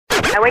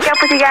I wake up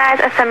with you guys,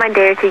 I spend my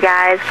day with you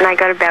guys, and I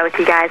go to bed with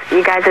you guys.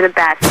 You guys are the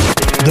best.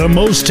 The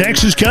most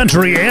Texas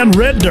country and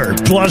red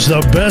dirt, plus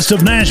the best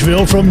of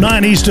Nashville from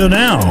 90s to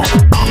now.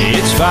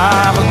 It's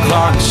 5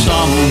 o'clock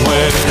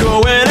somewhere,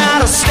 going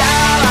out of style.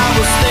 I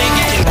was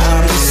thinking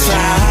I'm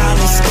trying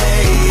to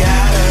stay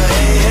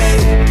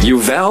out of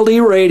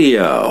Uvalde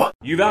Radio.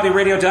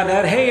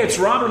 UvaldeRadio.net. Hey, it's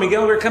Robert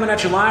Miguel. We're coming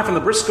at you live from the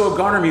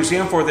Briscoe-Garner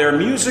Museum for their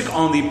Music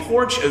on the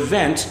Porch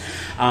event.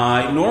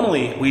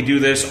 Normally, we do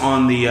this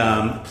on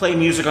the play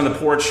music on the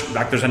porch,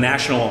 like there's a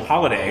national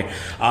holiday.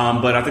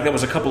 But I think that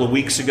was a couple of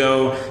weeks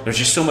ago. There's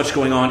just so much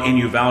going on in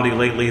Uvalde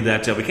lately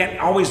that we can't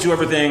always do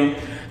everything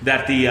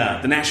that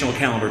the national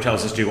calendar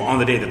tells us to on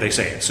the day that they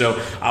say it.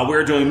 So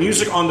we're doing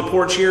music on the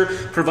porch here,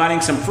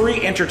 providing some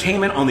free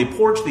entertainment on the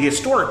porch, the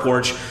historic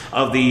porch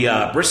of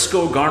the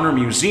Briscoe-Garner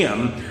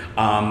Museum,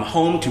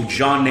 home to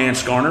John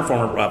Nance Garner,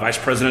 former Vice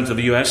President of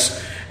the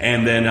U.S.,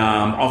 and then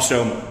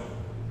also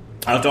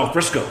Dolph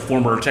Briscoe,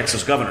 former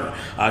Texas governor.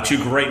 Two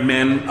great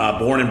men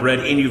born and bred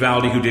in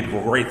Uvalde who did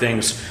great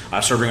things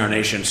serving our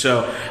nation.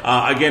 So,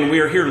 again, we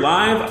are here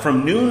live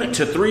from noon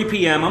to 3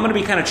 p.m. I'm going to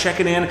be kind of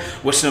checking in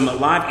with some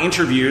live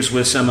interviews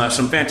with some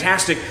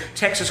fantastic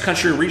Texas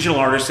country regional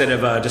artists that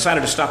have decided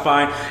to stop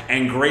by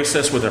and grace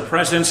us with their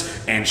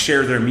presence and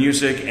share their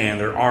music and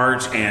their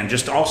art and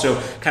just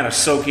also kind of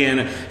soak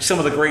in some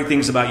of the great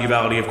things about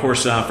Uvalde. Of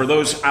course, for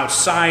those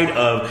outside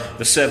of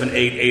the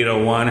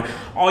 78801,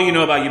 all you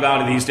know about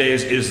Uvalde these days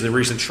is the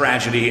recent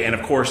tragedy, and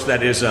of course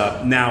that is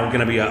now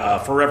going to be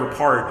a forever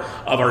part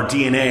of our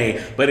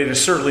DNA, but it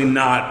is certainly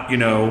not,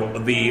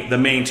 the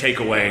main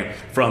takeaway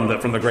from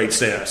the great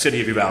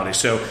city of Uvalde.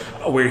 So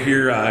we're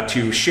here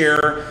to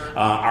share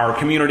our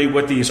community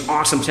with these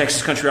awesome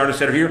Texas country artists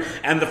that are here,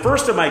 and the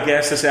first of my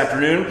guests this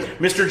afternoon,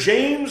 Mr.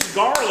 James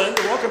Garland.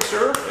 Welcome,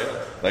 sir.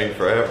 Yeah. Thank you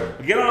for having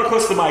me. Get on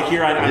close to the mic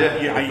here.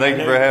 Thank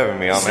you for having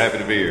me. I'm happy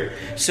to be here.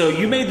 So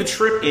you made the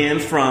trip in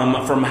from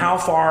how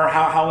far?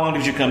 How long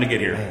did you come to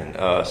get here?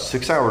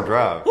 6-hour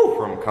drive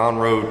from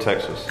Conroe,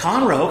 Texas.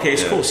 Conroe, okay,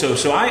 it's cool.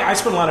 So I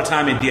spent a lot of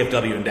time in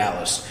DFW in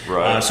Dallas.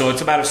 Right. So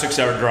it's about a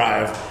 6-hour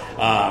drive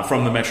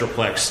from the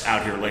Metroplex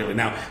out here lately.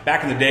 Now,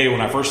 back in the day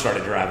when I first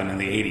started driving in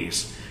the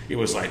 80s, it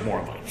was like more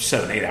of a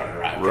 7-8 hour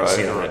drive. Right.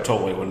 That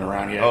tollway wasn't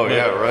around yet. Oh, but,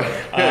 yeah,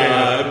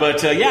 right.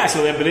 But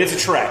it's a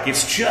trek.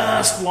 It's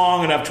just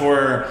long enough to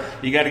where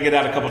you got to get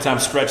out a couple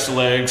times, stretch the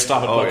legs,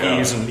 stop at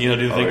Buc-ee's, and do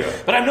the thing. Yeah.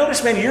 But I've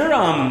noticed, man, you're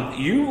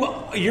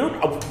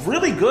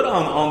really good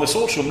on the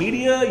social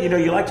media.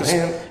 You like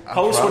to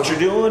post what you're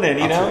doing,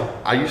 and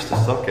I used to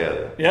suck at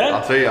it. Yeah,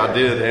 I'll tell you, I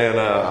did, and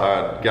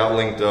I got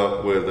linked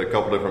up with a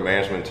couple different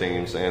management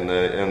teams, and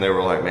they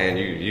were like, "Man,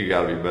 you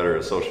got to be better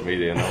at social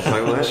media." And I was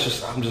like,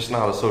 "Well, I'm just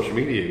not a social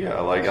media guy.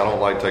 Like, I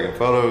don't like taking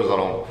photos. I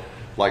don't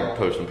like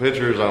posting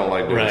pictures. I don't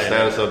like doing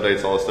status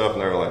updates, all this stuff."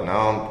 And they were like, "No,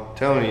 I'm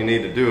telling you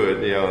need to do it."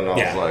 And I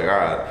was like, "All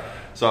right."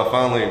 So I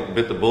finally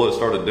bit the bullet,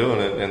 started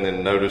doing it, and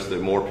then noticed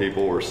that more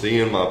people were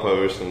seeing my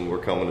posts and were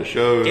coming to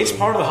shows. It's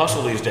part of the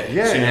hustle these days.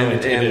 Yeah,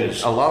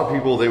 and a lot of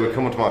people, they would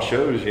come to my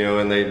shows,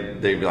 and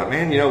they'd be like,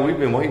 "Man, we've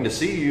been waiting to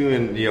see you,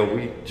 and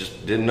we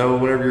just didn't know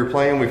whenever you were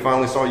playing. We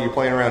finally saw you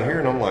playing around here."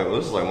 And I'm like, "Well,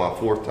 this is like my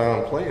 4th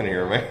time playing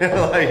here, man."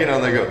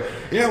 They go,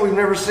 "Yeah, we've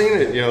never seen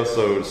it."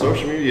 So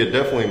social media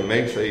definitely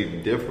makes a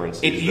difference.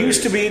 It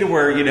used to be to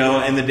where,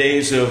 in the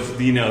days of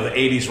the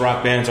 80s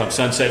rock bands on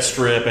Sunset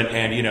Strip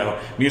and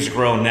Music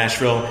Row in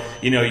Nashville,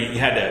 you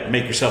had to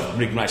make yourself a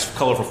big, nice,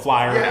 colorful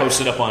flyer,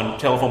 post it up on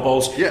telephone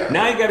poles. Yeah.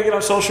 Now you got to get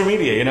on social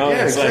media.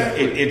 It's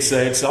exactly. like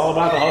it's all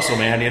about the hustle,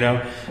 man.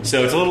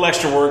 So it's a little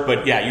extra work,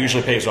 but it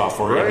usually pays off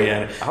for you at the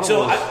end.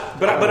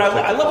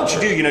 I love what you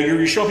do.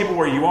 You show people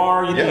where you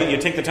are. You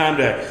take the time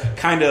to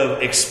kind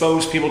of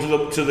expose people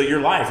to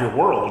your life, your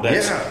world,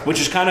 which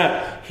is kind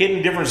of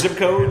hidden different zip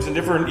codes and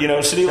different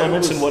city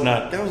limits and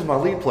whatnot. That was my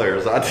lead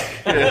players.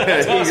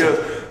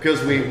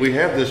 Because we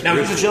have this. Now,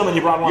 he's a gentleman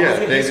you brought along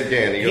with you? David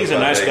Gann. He's a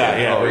nice guy.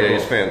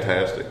 He's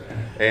fantastic.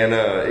 And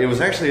it was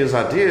actually his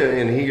idea,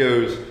 and he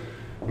goes,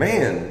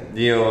 "Man,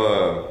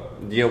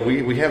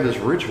 we have this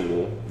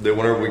ritual that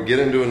whenever we get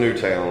into a new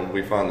town,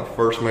 we find the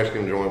first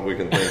Mexican joint we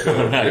can think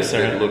of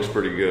that looks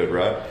pretty good,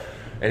 right?"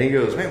 And he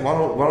goes, "Man, why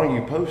don't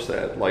you post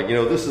that? Like,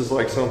 this is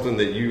like something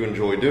that you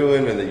enjoy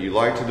doing and that you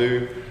like to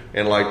do."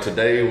 And like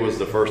today was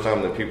the first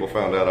time that people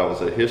found out I was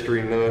a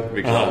history nut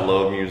because I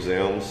love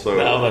museums. So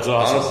that's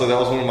awesome. Honestly, that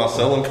was one of my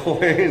selling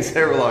points.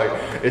 They were like,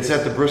 "It's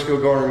at the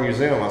Briscoe-Garner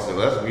Museum." I said,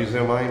 "Well, that's a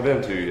museum I ain't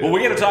been to yet." Well,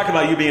 we're going to talk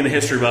about you being a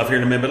history buff here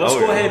in a minute, but let's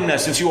go ahead and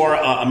since you are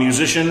a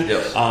musician,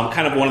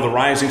 kind of one of the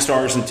rising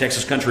stars in the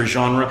Texas country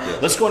genre,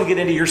 let's go and get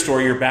into your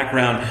story, your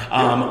background.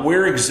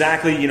 Where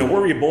exactly, where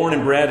were you born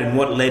and bred, and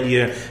what led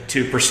you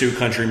to pursue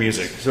country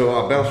music?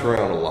 So I bounced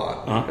around a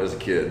lot as a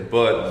kid,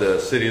 but the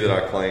city that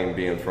I claim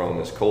being from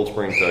is Cold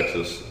Spring,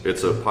 Texas.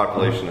 It's a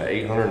population of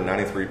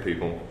 893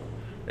 people.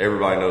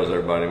 Everybody knows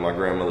everybody. My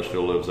grandmother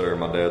still lives there.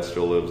 My dad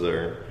still lives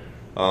there.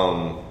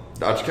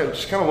 I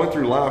just kind of went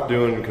through life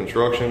doing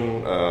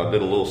construction.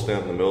 Did a little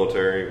stint in the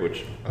military,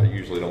 which I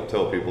usually don't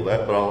tell people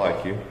that, but I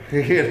like you.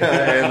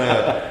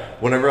 And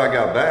whenever I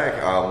got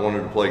back, I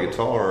wanted to play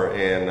guitar,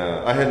 and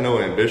I had no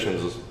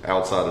ambitions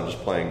outside of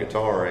just playing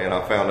guitar. And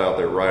I found out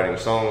that writing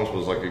songs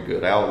was like a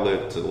good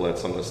outlet to let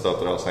some of the stuff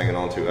that I was hanging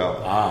on to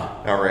out.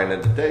 I ran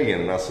into Dagan,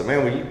 and I said,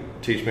 "Man, will you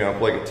teach me how to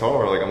play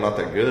guitar? Like, I'm not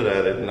that good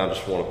at it, and I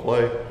just want to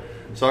play."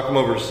 So I come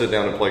over to sit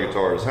down and play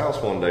guitar at his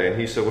house one day,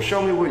 and he said, "Well,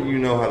 show me what you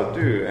know how to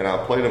do." And I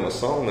played him a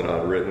song that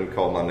I'd written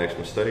called My Next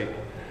Mistake.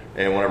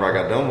 And whenever I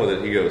got done with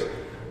it, he goes,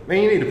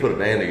 "Man, you need to put a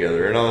band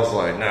together." And I was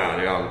like, "No,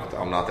 dude,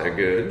 I'm not that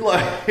good.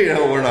 Like,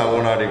 we're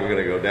not even going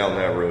to go down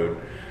that road."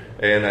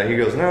 And he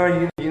goes, "No,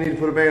 you need to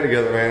put a band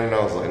together, man." And I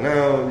was like,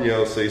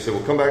 "No, So he said,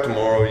 "Well, come back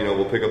tomorrow.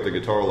 We'll pick up the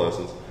guitar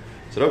lessons."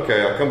 I said,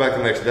 "Okay." I come back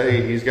the next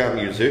day. He's got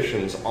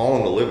musicians all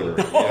in the living room.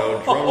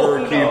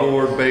 Drummer,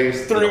 keyboard,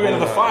 bass. Threw him into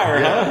the fire,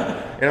 huh?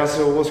 And I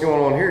said, "Well, what's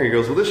going on here?" He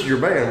goes, "Well, this is your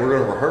band. We're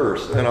going to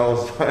rehearse." And I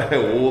was like,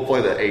 "Well, we'll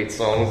play the 8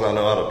 songs I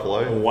know how to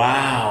play."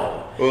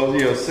 Wow.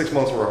 Well, 6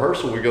 months of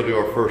rehearsal, we go do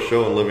our first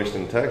show in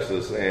Livingston,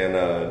 Texas, and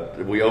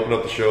we opened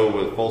up the show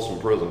with Folsom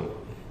Prison.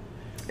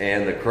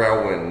 And the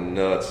crowd went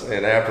nuts.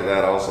 And after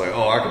that, I was like,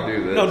 "Oh, I can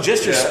do this." No,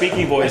 just your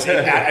speaking voice.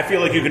 I feel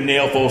like you could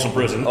nail Folsom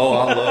Prison. Oh,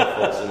 I love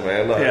Folsom,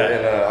 man.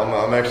 And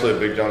I'm actually a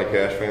big Johnny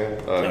Cash fan.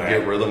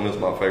 Get Rhythm is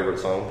my favorite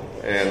song.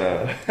 And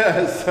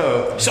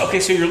so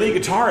your lead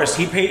guitarist,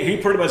 he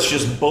pretty much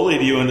just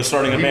bullied you into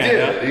starting a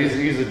band. He did.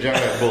 He's a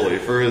giant bully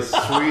for as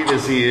sweet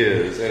as he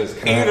is.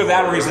 And either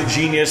that or he's a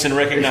genius and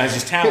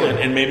recognizes talent,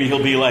 and maybe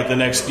he'll be like the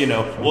next,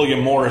 William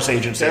Morris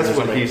agency. That's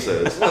what he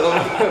says. But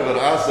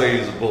I say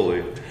he's a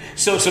bully.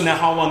 So now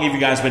how long have you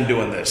guys been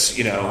doing this?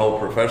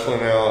 Professionally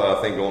now,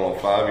 I think going on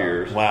 5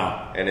 years.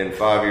 Wow. And in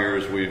 5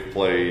 years, we've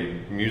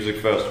played music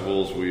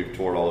festivals. We've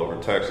toured all over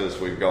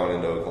Texas. We've gone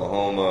into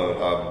Oklahoma.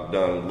 I've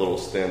done little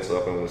stints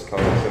up in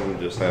Wisconsin,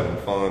 just having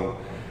fun.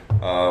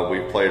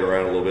 We've played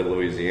around a little bit in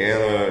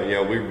Louisiana.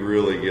 We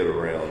really get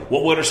around.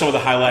 What are some of the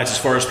highlights as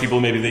far as people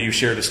maybe that you've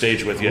shared the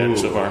stage with yet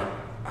so far?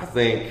 I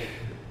think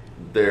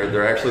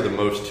they're actually the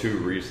most 2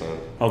 recent.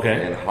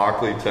 Okay. In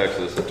Hockley,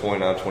 Texas, at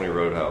 2920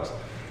 Roadhouse.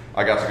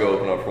 I got to go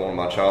open up for one of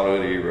my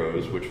childhood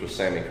heroes, which was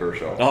Sammy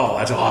Kershaw. Oh,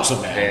 that's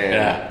awesome,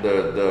 man. And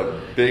the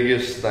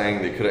biggest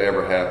thing that could have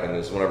ever happened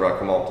is whenever I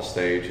come off the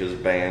stage, his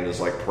band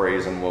is like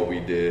praising what we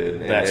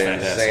did. That's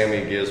fantastic.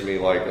 Sammy gives me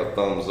like a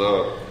thumbs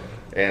up.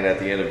 And at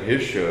the end of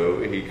his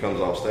show, he comes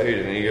off stage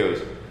and he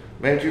goes,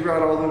 "Man, did you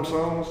write all them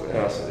songs?" And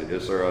I said,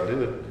 "Yes, sir, I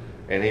did."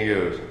 And he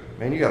goes,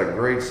 "Man, you got a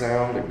great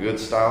sound, a good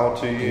style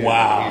to you."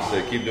 Wow. And he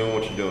said, "Keep doing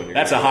what you're doing.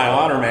 That's a high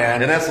honor,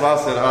 man." And that's what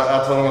I said.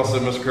 I told him, I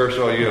said, "Mr.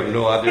 Kershaw, you have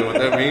no idea what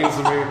that means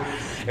to me."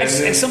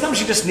 And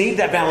sometimes you just need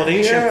that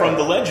validation from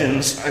the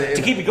legends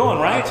to keep you going,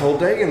 right? I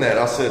told Dagan that.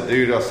 I said,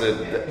 "Dude,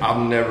 I've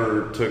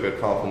never took a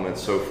compliment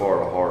so far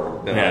to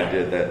heart than I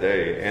did that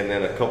day." And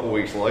then a couple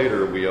weeks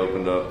later, we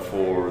opened up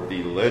for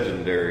the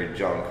legendary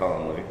John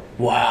Conley.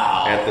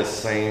 Wow. At the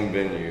same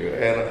venue.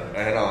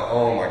 And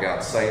oh my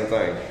God, same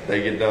thing.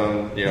 They get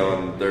done,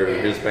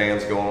 and his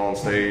band's going on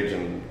stage,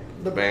 and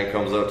the band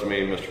comes up to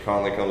me, Mr.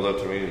 Conley comes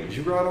up to me, "Did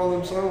you write all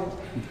them songs?"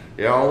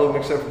 "Yeah, all of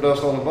them except for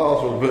Dust on the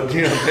Bottle." But,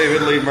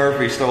 David Lee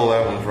Murphy stole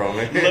that one from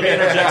me. Let me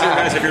interject here,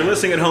 guys. If you're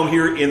listening at home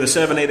here in the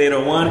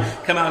 78801,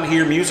 come out and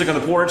hear Music on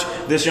the Porch.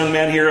 This young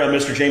man here,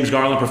 Mr. James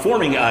Garland,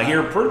 performing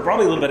here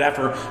probably a little bit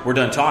after we're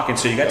done talking.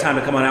 So you got time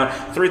to come on out.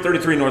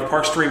 333 North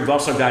Park Street. We've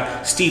also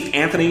got Steve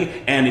Anthony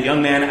and a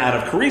young man out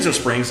of Carrizo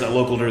Springs,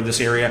 local to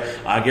this area,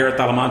 Garrett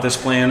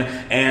Talamantes playing,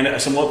 and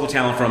some local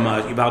talent from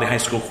Uvalde High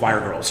School choir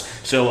girls.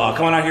 So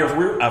come on out here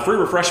for free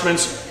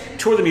refreshments.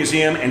 Tour the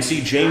museum and see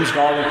James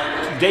Garland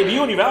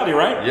debut in Uvalde,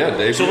 right? Yeah,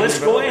 debut. So let's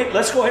go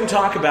ahead and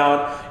talk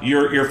about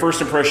your first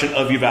impression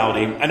of Uvalde.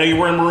 I know you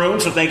were in maroon,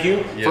 so thank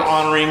you for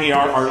honoring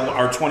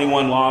our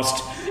 21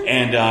 lost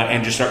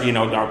and just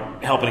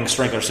helping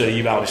strengthen our city,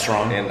 Uvalde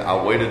strong. And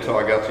I waited till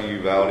I got to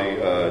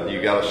Uvalde.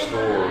 You got a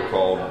store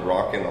called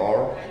Rock and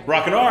R.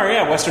 Rock and R,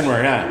 yeah, Western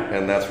wear, yeah.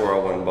 And that's where I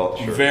went and bought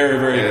the shirt. Very,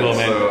 very cool,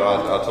 man.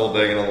 So I told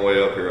Dagan on the way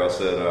up here, I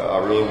said, I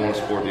really want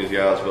to support these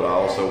guys, but I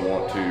also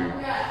want to.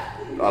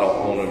 I don't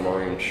own a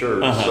Marine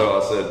shirt, so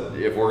I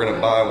said, if we're going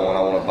to buy one, I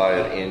want to buy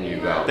it in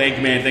Uvalde. Thank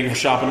you, man. Thank you for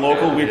shopping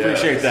local. We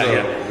appreciate that.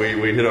 So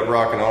we hit up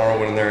Rock and R,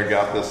 went in there and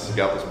got this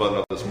button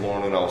up this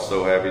morning. I was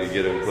so happy to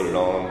get it and put it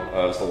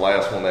on. It's the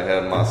last one they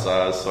had in my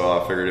size, so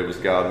I figured it was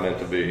God meant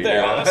to be.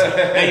 Awesome.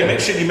 Now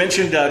you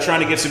mentioned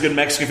trying to get some good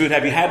Mexican food.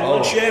 Have you had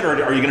lunch yet,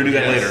 or are you going to do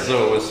that later?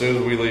 So as soon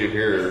as we leave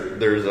here,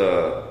 there's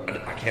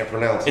I can't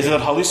pronounce it. Is it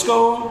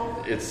Jalisco?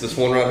 It's this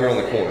one right here on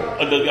the corner.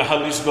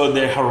 Jalisco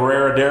de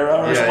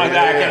Herrera or something like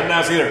that. I can't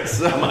pronounce it either.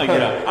 So,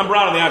 I'm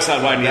brown on the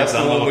outside, white on the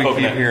outside. That's the one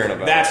we keep hearing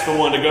about. That's the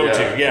one to go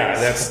to. Yeah,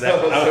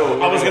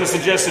 I was going to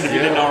suggest it if you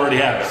didn't already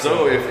have it.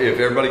 So if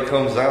everybody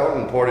comes out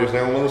and parties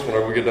down with us,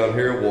 whenever we get done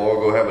here, we'll all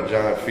go have a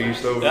giant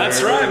feast over there.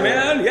 That's right,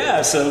 man.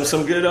 Yeah,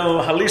 some good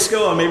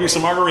Jalisco and maybe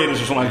some margaritas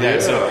or something like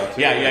that. So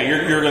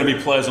you're going to be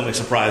pleasantly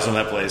surprised on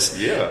that place.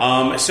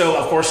 Yeah. So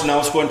of course now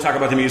let's go ahead and talk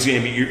about the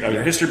museum.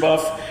 You're a history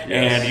buff. stuff,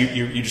 and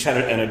you just had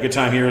a good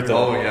time here at the...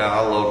 Oh, yeah,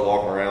 I loved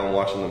walking around,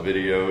 watching the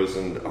videos,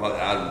 and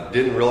I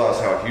didn't realize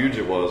how huge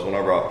it was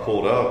whenever I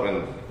pulled up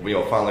and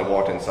finally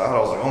walked inside. I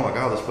was like, oh my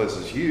God, this place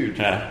is huge.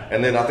 Yeah.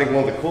 And then I think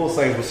one of the coolest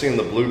things was seeing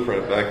the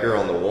blueprint back here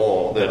on the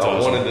wall that That's I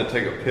awesome. wanted to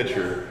take a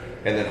picture.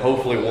 And then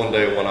hopefully one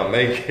day when I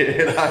make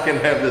it, I can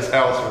have this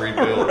house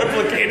rebuilt.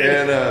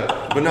 Replicated. And,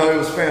 but no, it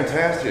was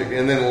fantastic.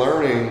 And then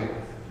learning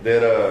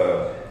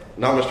that,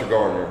 not Mr.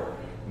 Garner,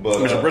 but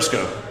Mr.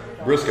 Briscoe.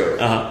 Briscoe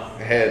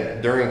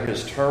had, during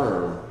his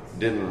term,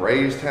 didn't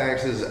raise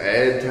taxes,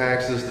 add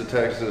taxes to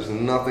Texas,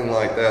 nothing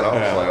like that. I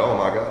was like, oh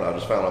my God, I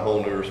just found a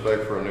whole new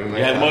respect for a new man.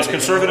 Yeah, the most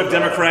conservative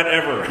Democrat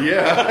ever.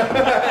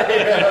 Yeah.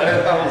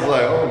 And I was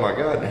like, oh my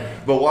God.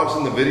 But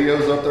watching the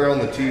videos up there on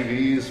the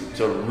TVs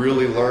to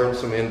really learn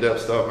some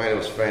in-depth stuff, man, it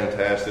was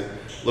fantastic.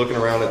 Looking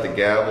around at the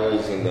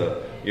gavels and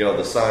the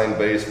signed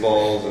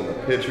baseballs and the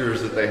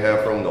pictures that they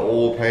have from the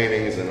oil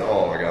paintings, and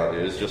oh my God,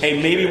 dude, it's just...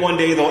 Hey, maybe one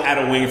day they'll add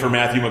a wing for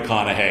Matthew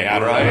McConaughey. I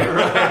don't know.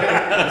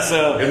 Right.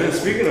 So, and then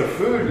speaking of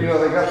food,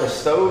 they got the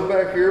stove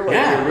back here,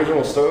 the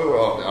original stove.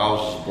 Oh, I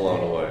was just blown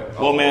away.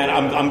 Well, man,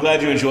 I'm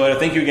glad you enjoyed it.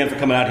 Thank you again for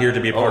coming out here to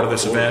be a part of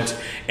this event.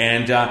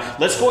 And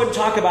let's go ahead and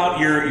talk about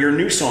your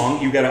new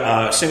song. You've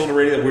got a single to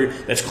radio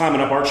that's climbing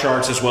up our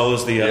charts as well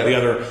as the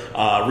other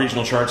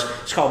regional charts.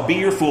 It's called Be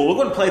Your Fool. We're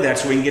going to play that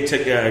so we can get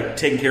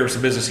taking care of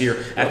some business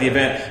here at the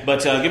event.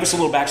 But give us a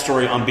little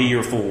backstory on Be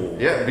Your Fool.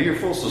 Yeah, Be Your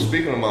Fool. So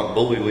speaking of my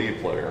bully lead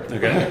player,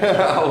 okay.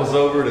 I was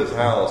over at his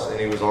house and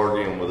he was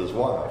arguing with his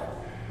wife.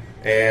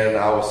 And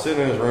I was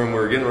sitting in his room. We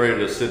were getting ready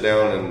to sit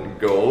down and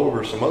go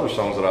over some other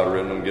songs that I'd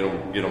written and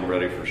get them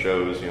ready for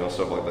shows,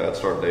 stuff like that.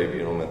 Start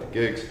debuting them at the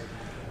gigs.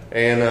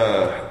 And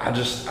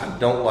I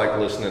don't like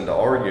listening to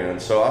arguing,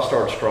 so I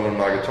started strumming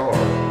my guitar,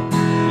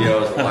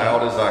 as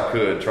loud as I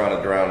could, trying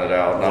to drown it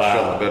out. And I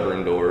shut the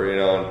bedroom door,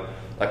 and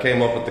I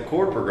came up with the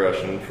chord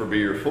progression for Be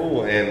Your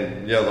Fool,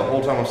 and the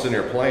whole time I'm sitting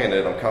here playing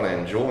it, I'm kind of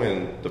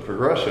enjoying the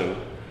progression.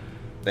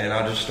 And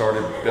I just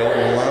started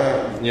belting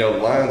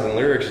lines and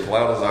lyrics as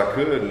loud as I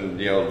could, and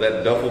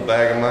that duffel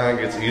bag of mine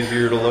gets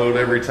easier to load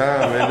every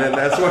time, and then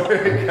that's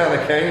where it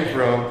kind of came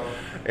from,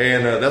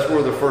 and that's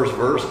where the first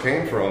verse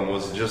came from,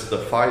 was just the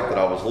fight that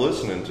I was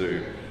listening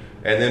to,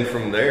 and then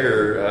from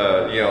there,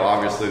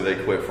 obviously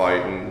they quit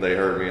fighting. They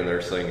heard me and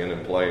they're singing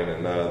and playing,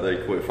 and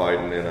they quit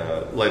fighting,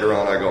 and later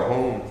on I go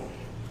home,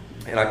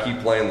 and I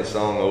keep playing the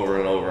song over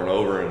and over and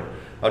over, and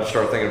I just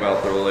started thinking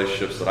about the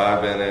relationships that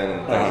I've been in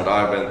and things that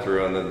I've been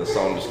through, and then the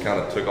song just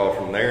kind of took off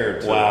from there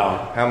to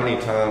how many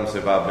times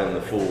have I been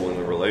the fool in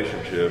the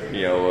relationship,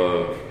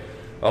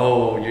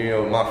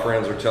 my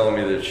friends are telling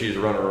me that she's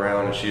running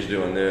around and she's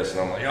doing this,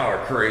 and I'm like, y'all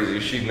are crazy,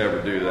 she'd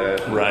never do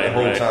that. Right, the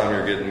whole time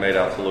you're getting made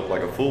out to look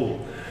like a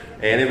fool.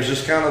 And it was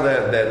just kind of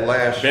that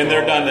last straw. Been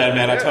there, done that,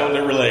 man. I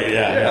totally relate,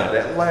 Yeah,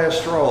 that last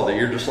straw that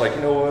you're just like,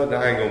 you know what,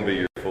 I ain't going to be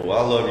your fool.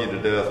 I love you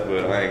to death,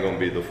 but I ain't going to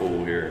be the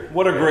fool here.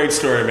 What a great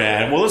story,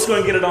 man. Well, let's go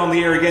and get it on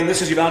the air again.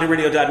 This is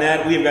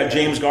UvaldeRadio.net. We have got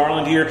James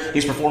Garland here.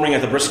 He's performing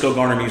at the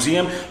Briscoe-Garner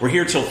Museum. We're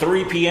here till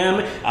 3 p.m.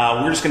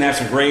 We're just going to have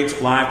some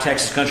great live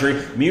Texas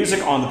country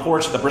music on the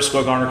porch at the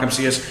Briscoe-Garner. Come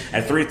see us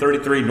at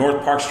 333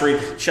 North Park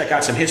Street. Check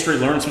out some history,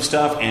 learn some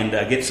stuff, and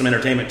get some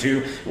entertainment,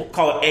 too. We'll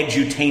call it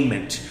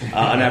edutainment,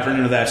 an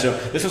afternoon of that. So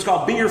this is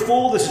called Be Your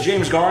Fool. This is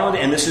James Garland,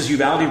 and this is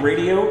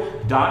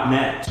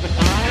UvaldeRadio.net.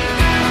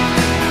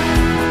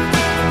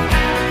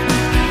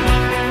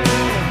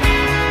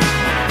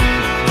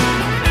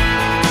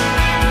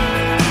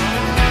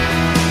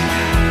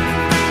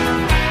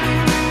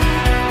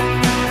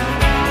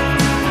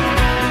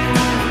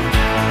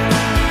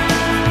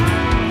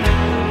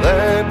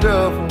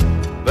 Duffel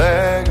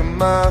bag of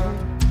mine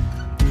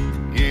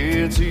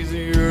gets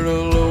easier to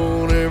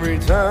load every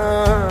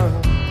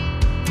time.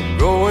 I'm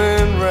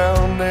going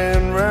round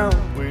and round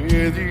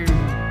with you,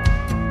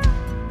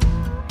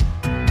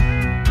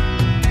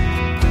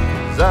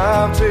 'cause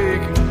I've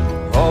taken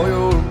all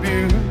your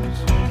abuse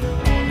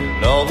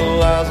and all the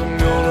lies I'm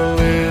gonna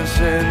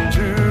listen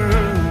to.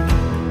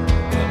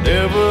 I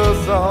never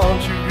thought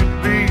you could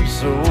be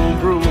so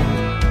cruel.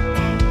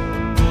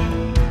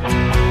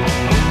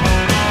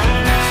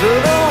 So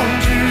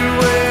don't you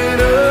wait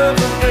up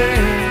for me,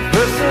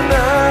 'cause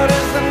tonight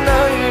is the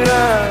night I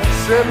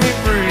set me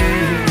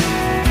free.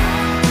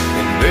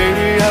 And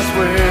baby, I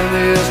swear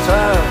this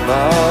time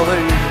I'll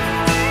leave.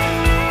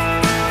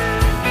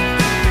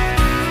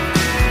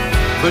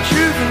 But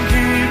you can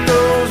keep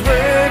those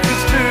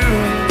records too,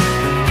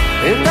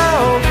 and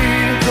I'll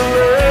keep the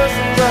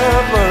lessons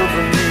I've learned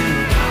from you.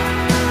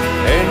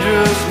 And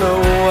just know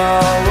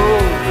I'll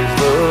always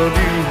love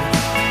you,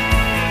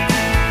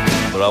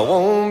 but I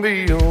won't be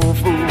your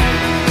fool.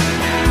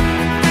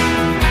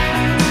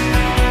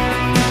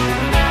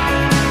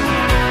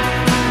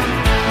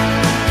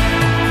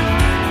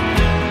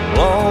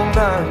 Long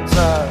nights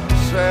I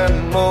sat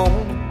and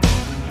moaned,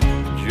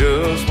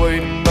 just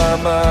waiting by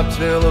my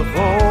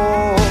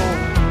telephone.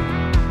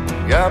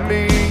 Got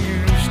me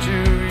used to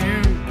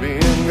you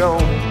being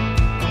gone.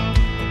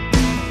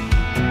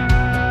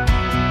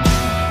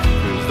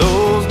 'Cause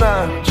those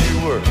nights you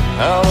were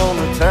out on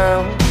the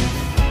town,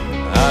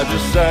 I I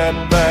just sat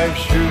back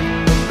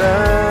shooting them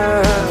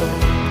down.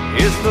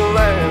 It's the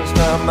last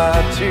time my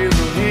tears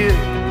will hit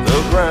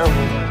the ground.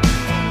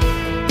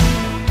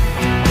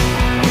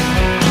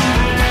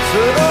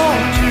 So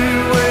don't you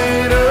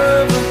wait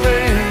up for me,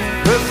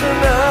 'cause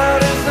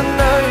tonight is the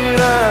night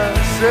I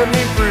set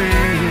me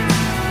free.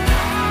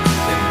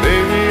 And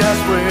baby, I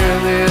swear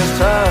this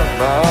time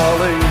I'll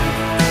leave.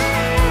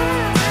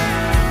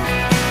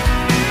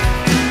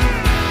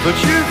 But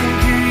you can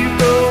keep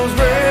those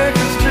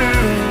records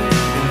too,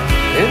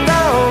 and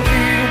I'll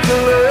keep the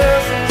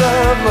lessons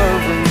I've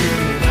learned from you.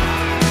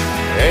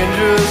 And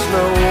just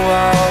know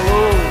I'll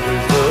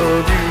always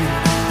love you.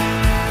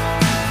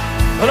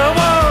 But I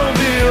won't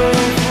be your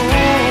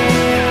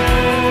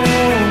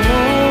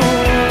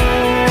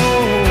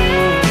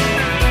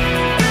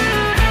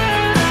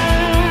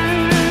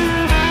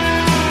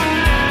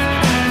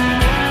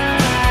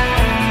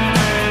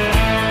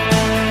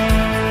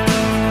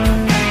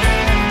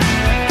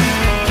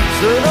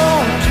so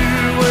don't you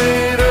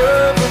wait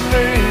up for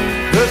me,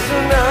 'cause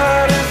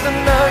tonight is the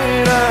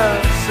night I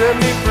set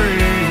me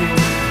free.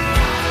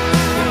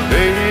 And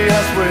baby, I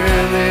swear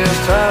this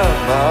time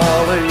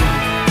I'll leave.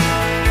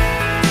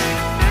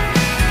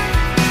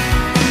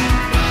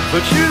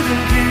 But you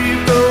can keep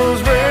those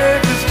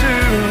records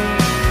too,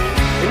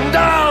 and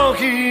I'll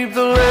keep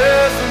the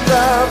lessons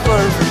I've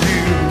learned from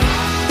you.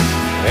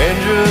 And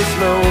just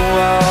know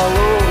I'll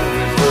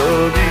always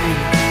love you.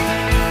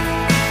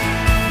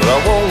 But I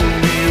won't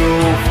be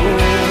your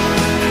fool.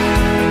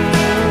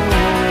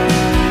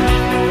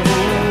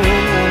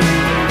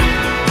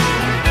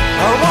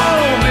 I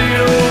won't be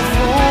your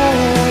fool.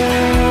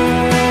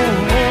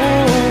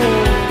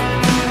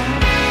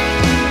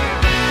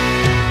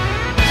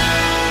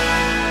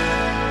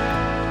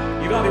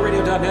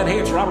 UvaldeRadio.net. Hey,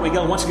 it's Robert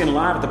Miguel once again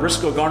live at the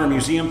Briscoe-Garner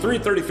Museum,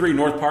 333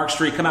 North Park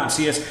Street. Come out and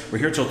see us. We're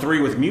here till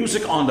 3 with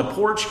Music on the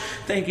Porch.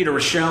 Thank you to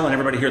Rochelle and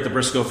everybody here at the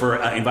Briscoe for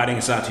inviting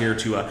us out here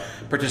to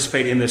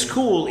participate in this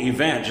cool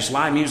event. Just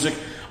live music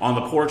on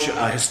the porch,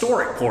 a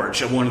historic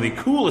porch of one of the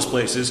coolest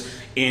places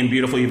in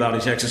beautiful Uvalde,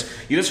 Texas.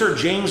 You just heard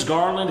James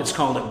Garland. It's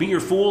called Be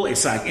Your Fool.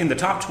 It's in the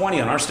top 20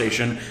 on our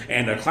station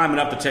and climbing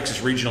up the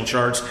Texas regional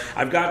charts.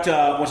 I've got,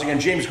 once again,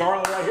 James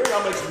Garland right here.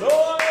 Y'all make some noise.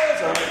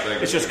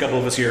 It's just a couple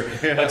of us here.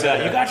 But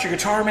you got your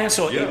guitar, man,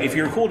 so if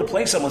you're cool to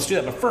play something, let's do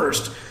that. But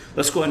first,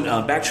 let's go ahead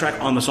and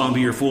backtrack on the song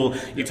Be Your Fool.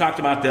 You talked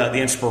about the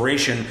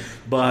inspiration,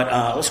 but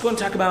let's go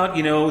ahead and talk about,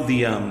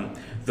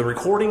 the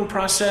recording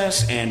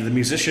process and the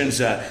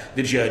musicians.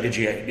 Did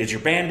your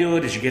band do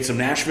it? Did you get some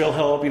Nashville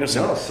help? No,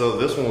 so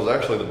this one was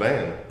actually the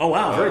band. Oh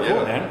wow, very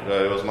cool, man.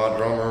 It was my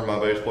drummer, my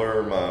bass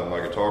player, my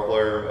guitar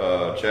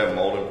player. Chad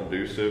Malden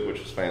produced it, which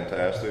was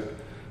fantastic.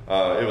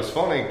 It was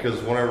funny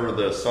because whenever I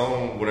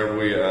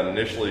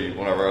initially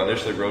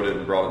wrote it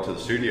and brought it to the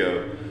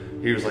studio,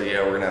 he was like,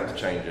 "Yeah, we're gonna have to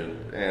change it."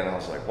 And I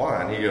was like,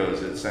 "Why?" And he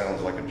goes, "It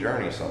sounds like a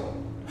Journey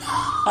song."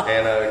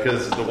 And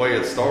because the way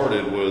it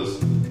started was.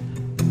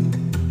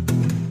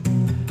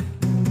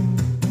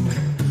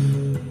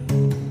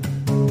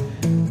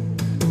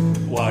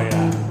 Well,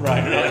 yeah,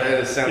 right. And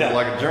it sounded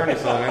like a Journey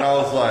song, and I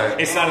was like,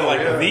 it sounded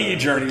like the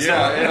Journey song.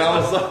 Yeah, and I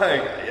was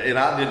like, and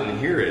I didn't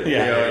hear it.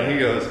 And he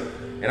goes,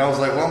 and I was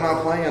like, well, I'm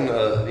not playing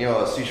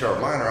a C sharp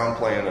minor, I'm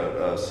playing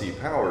a C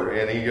power,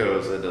 and he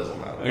goes, it doesn't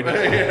matter.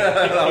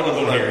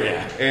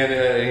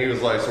 And he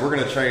was like, so we're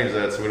going to change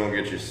that so we don't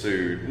get you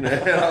sued. And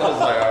I was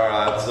like, all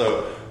right.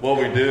 So what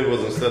we did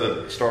was instead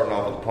of starting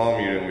off with the palm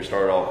muting, we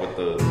started off with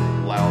the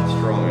loud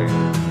strumming.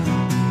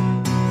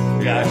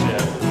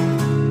 Gotcha.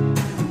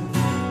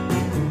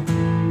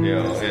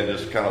 And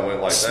just kind of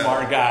went like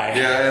Smart that. Guy.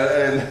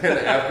 Yeah, and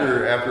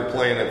after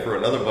playing it for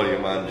another buddy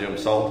of mine, Jim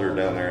Salter,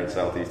 down there in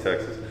Southeast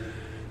Texas,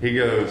 he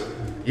goes,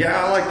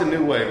 "Yeah, I like the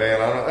new way, man."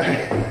 I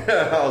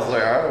was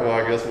like, "All right, well,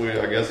 I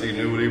guess he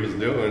knew what he was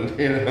doing,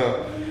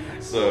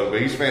 So, but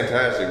he's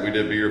fantastic. We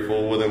did Be Your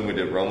Fool with him. We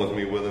did Run With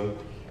Me with him.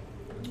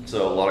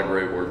 So a lot of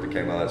great work that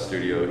came out of that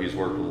studio. He's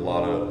worked with a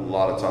lot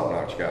of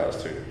top-notch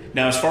guys too.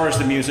 Now, as far as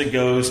the music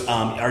goes,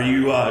 are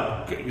you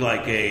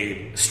like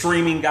a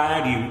streaming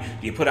guy? Do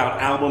you put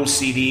out albums,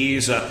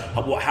 CDs?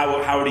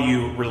 How do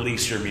you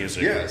release your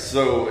music? Yeah,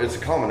 so it's a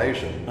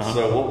combination.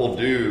 So what we'll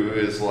do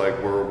is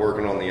we're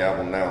working on the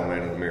album now,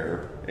 Man in the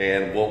Mirror,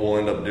 and what we'll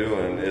end up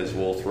doing is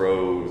we'll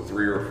throw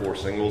 3 or 4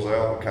 singles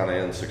out, kind of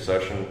in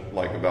succession,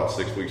 like about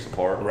 6 weeks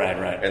apart. Right.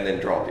 And then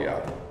drop the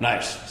album.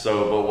 Nice.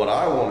 So, but what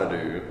I want to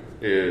do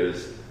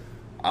is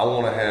I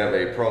want to have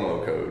a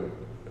promo code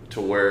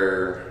to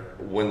where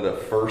when the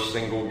first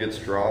single gets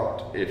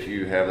dropped, if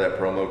you have that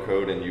promo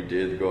code and you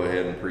did go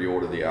ahead and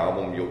pre-order the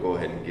album, you'll go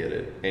ahead and get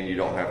it, and you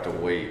don't have to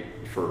wait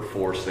for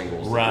 4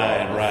 singles to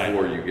drop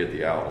before you get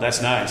the album.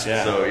 That's nice,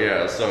 yeah.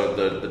 So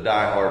the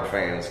diehard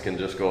fans can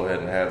just go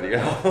ahead and have the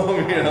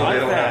album. They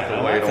don't have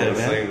to wait on the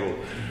single.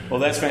 Well,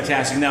 that's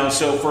fantastic. Now,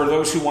 so for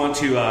those who want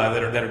to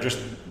that are just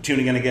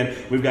tuning in again,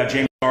 we've got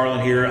James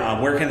Garland here.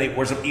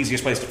 Where's the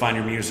easiest place to find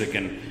your music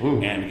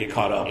and get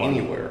caught up?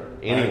 Anywhere.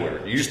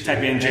 Right. You just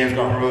type in James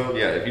Garland.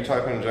 Yeah, if you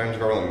type in James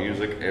Garland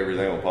Music,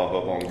 everything will pop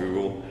up on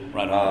Google.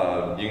 Right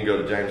on. You can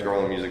go to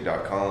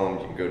jamesgarlandmusic.com.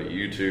 You can go to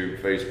YouTube,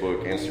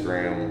 Facebook,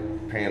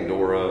 Instagram,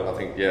 Pandora. I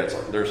think,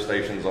 there's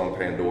stations on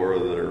Pandora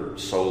that are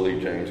solely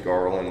James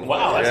Garland.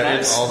 Wow, that's nice.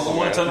 It's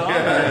awesome. It's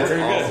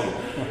awesome.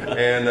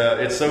 And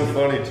it's so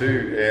funny,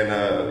 too.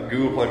 And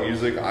Google Play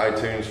Music,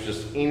 iTunes,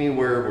 just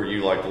anywhere where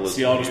you like to listen.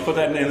 See, I'll just put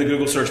that in the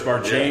Google search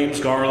bar. James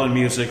Garland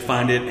Music.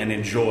 Find it and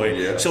enjoy.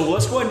 Yeah. So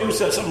let's go ahead and do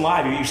something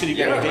live. You said you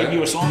got to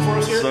debut a song for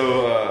us here?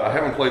 So I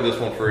haven't played this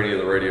one for any of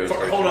the radio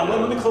stations. Hold on,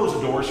 let me close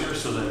the doors here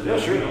so that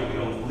sure. we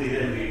don't lead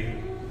in the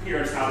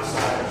appearance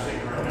outside. I'm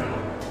sitting right now.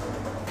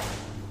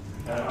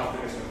 I don't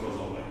think it's going to close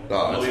all the way.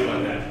 I'll leave it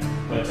like that.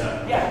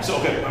 But so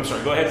okay, I'm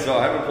sorry, go ahead. So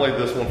I haven't played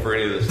this one for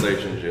any of the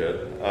stations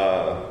yet,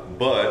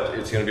 but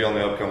it's going to be on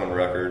the upcoming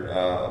record.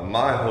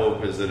 My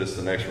hope is that it's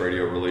the next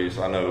radio release.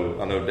 I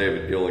know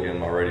David Gilligan,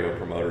 my radio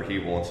promoter, he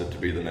wants it to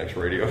be the next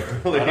radio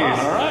release.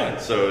 All right.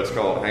 So it's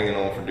called Hanging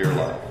On for Dear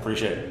Life.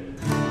 Appreciate it.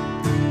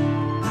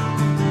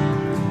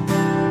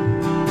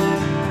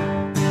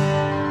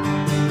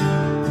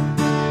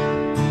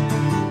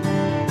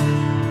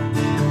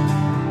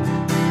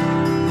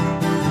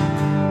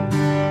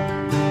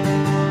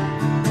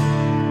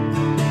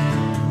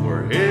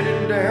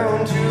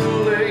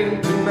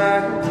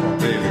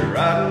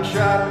 Riding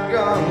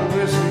shotgun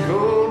with some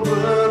cold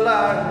Bud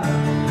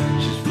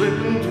Light. She's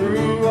flipping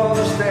through all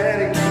the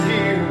static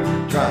gear,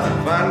 trying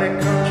to find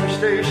that country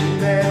station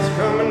that's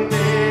coming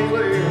in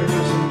clear.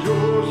 With some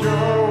George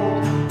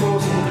Jones, or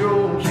some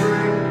Joel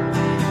String,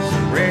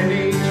 some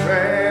Randy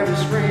Travis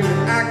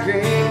screaming, I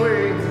can't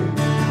wait.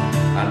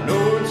 I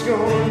know it's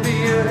gonna be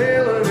a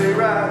hell of a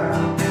ride.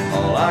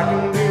 All I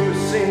can do is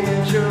sing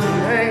Chuck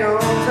and hang on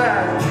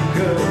tight,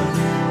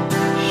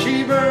 because she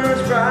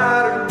burns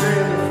brighter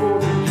than the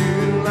 4th of July.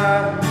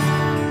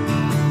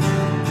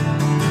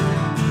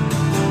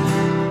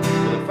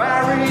 With a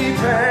fiery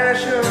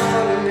passion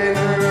in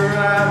her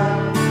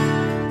eyes,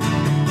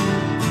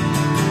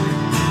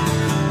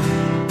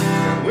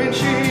 and when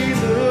she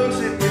looks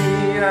at me,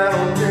 I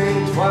don't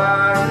think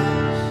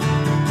twice.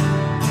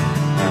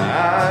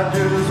 I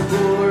just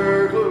pull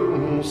her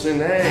close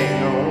and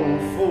hang on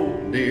for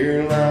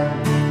dear life.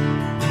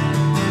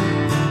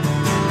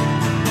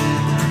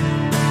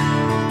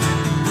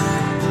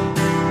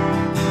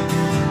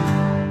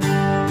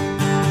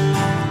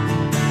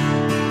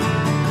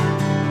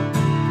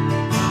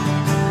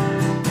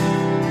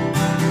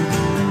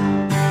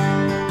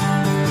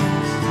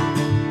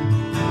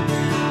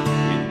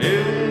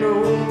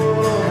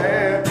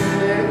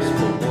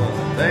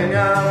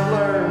 I've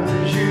learned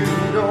is you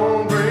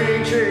don't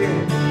break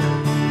chains.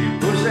 You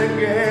push that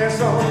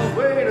gas all the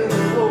way to the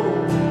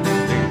floor,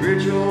 and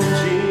grit your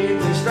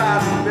teeth and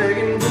start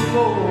begging for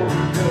more,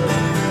 because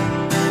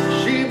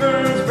she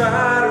burns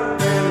brighter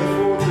than the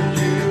 4th of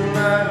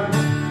July.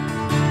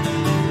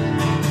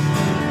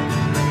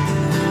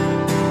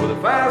 With a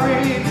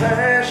fiery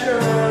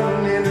passion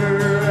in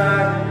her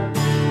eyes,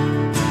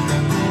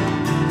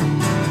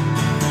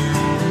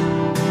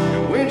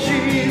 and when she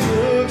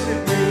looks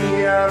at me,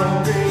 I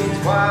don't think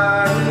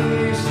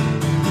twice.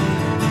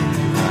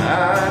 I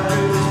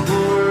just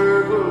pull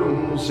her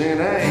close and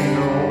hang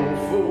on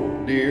for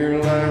dear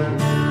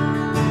life.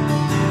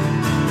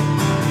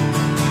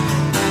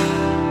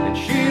 And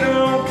she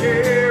don't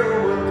care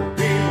what the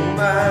people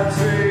might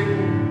say,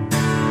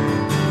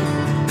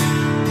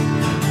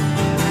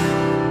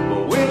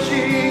 but when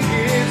she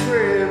gets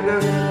revved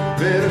up,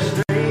 better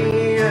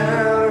stay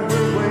out of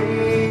her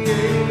way.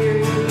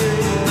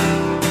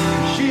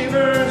 She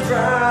burns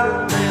brighter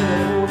than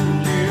the 4th of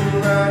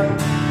July.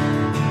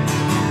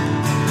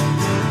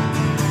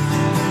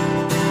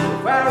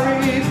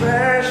 Fiery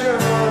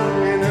passion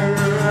in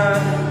her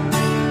eyes,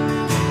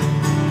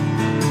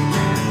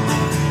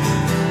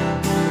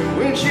 and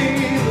when she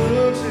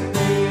looks at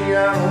me, I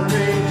don't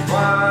think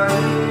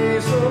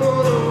twice.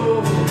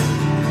 Oh,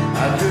 I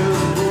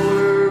just pull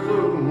her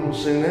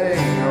close and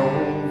hang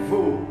on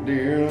for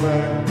dear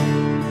life.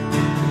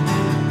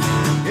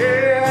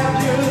 Yeah, I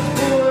just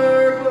pull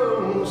her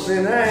close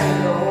and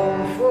hang on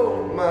for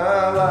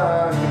my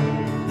life.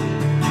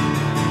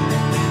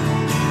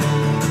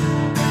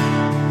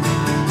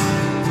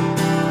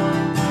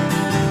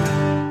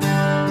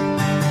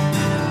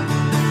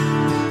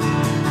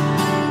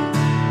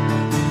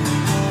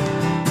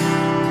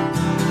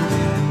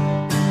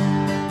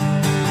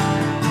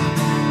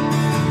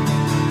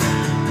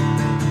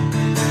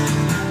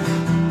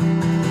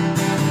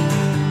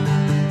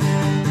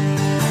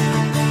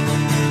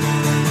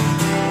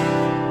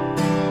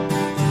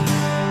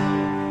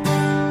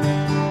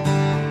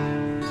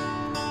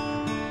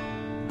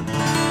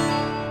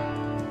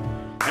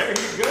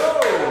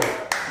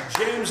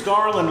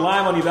 Garland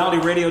live on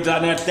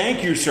UvaldeRadio.net.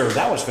 Thank you, sir.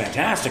 That was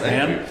fantastic,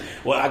 man.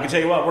 Well, I can tell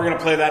you what, we're going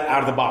to play that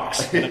out of the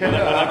box. When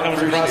that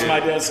comes across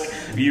my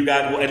desk, you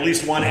got at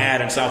least one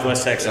ad in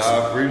Southwest Texas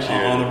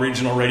on the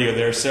regional radio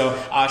there. So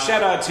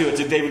shout out to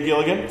David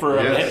Gilligan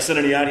for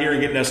sending you out here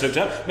and getting us hooked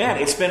up. Man,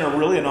 it's been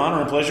really an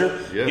honor and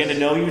pleasure getting to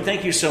know you.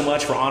 Thank you so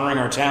much for honoring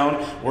our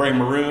town, wearing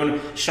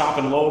maroon,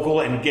 shopping local,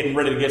 and getting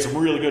ready to get some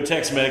really good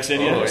Tex-Mex in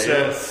you.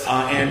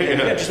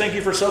 And just thank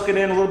you for soaking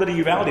in a little bit of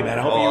Uvalde, man.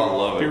 I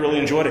hope you really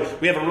enjoyed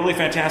it. We have a really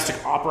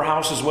fantastic opera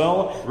house as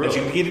well that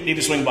you need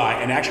to swing by.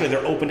 And actually,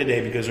 they're open today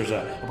because there's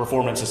a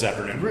performance this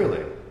afternoon. Really?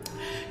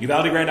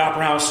 Uvalde Grand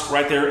Opera House,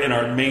 right there in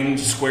our main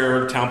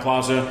square town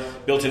plaza,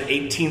 built in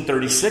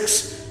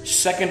 1836,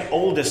 second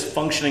oldest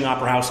functioning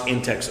opera house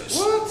in Texas.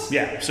 What?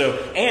 Yeah. So,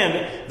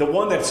 and the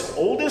one that's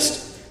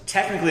oldest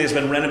technically has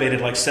been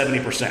renovated like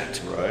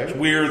 70%. Right. It's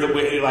weird that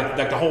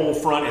like the whole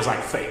front is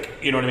like fake.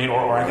 You know what I mean?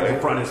 Or I think the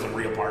front is the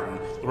real part and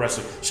the rest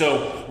of it.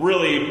 So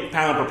really,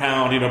 pound per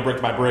pound,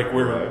 brick by brick,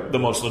 we're the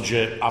most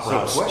legit opera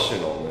house.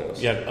 Question on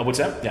this. Yeah. What's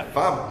that? Yeah. If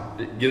I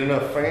get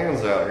enough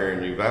fans out here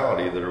in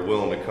Uvalde that are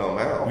willing to come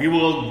out, we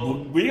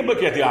can book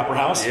you at the opera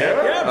house.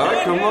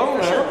 Come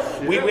on, sure.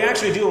 We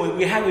actually do.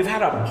 We've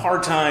had a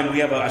hard time. We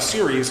have a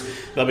series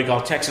that we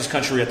call Texas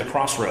Country at the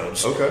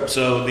Crossroads. Okay.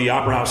 So the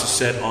opera house is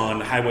set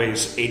on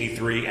highways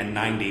 83 and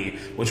 90,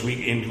 which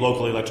we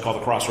locally like to call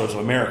the Crossroads of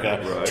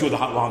America, two of the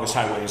longest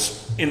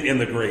highways in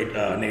the great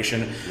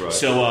nation. Right.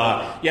 So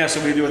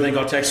so we do a thing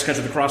called Texas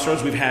Country at the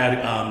Crossroads. We've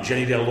had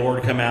Jenny Del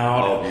Lord come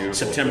out,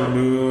 September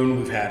Moon.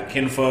 We've had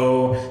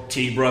Kinfo,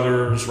 T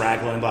Brothers,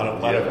 Raglan, a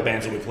lot of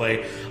bands that we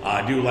play.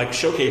 Do like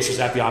showcases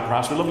at the opera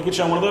house. We'd love to get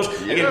you on one of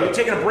those. Yeah. Again, we've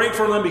taken a break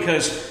from them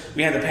because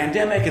we had the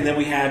pandemic and then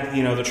we had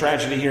the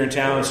tragedy here in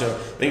town. So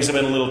things have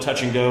been a little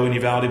touch and go in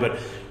Uvalde, but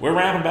we're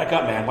ramping back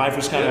up, man. Life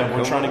is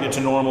we're trying to get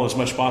to normal as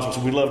much as possible.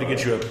 So we'd love to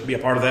get you be a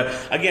part of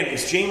that. Again,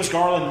 it's James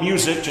Garland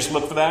Music. Just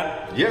look for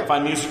that. Yeah.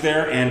 Find music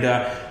there. And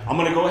I'm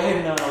going to go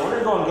ahead and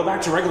we're going to go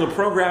back to regular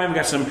programming. We've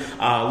got some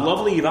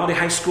lovely Uvalde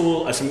High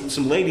School,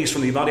 some ladies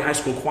from the Uvalde High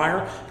School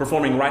Choir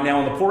performing right now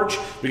on the porch.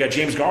 We got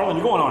James Garland.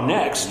 You're going on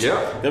next.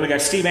 Yeah. Then we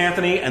got Steve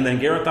Anthony and then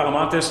Garrett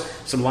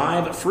Talamantes. Some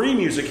live free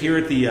music here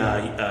at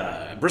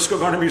the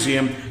Briscoe-Garner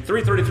Museum,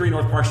 333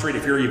 North Park Street.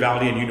 If you're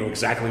Uvalde, and you know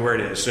exactly where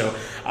it is. So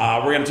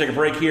we're going to take a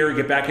break here,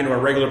 get back into our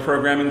regular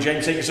programming.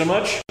 James, thank you so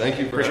much. Thank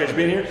you. Appreciate you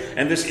being here.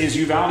 And this is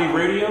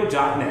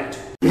UvaldeRadio.net.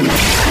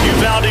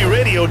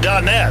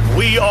 UvaldeRadio.net.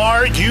 We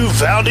are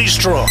Uvalde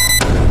Strong.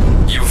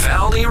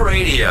 Uvalde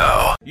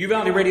Radio.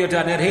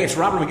 UvaldeRadio.net. Hey, it's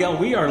Robert Miguel.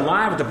 We are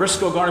live at the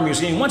Briscoe-Garner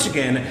Museum, once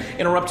again,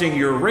 interrupting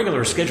your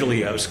regular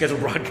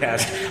scheduled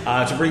broadcast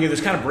to bring you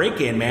this kind of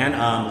break-in, man,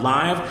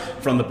 live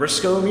from the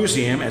Briscoe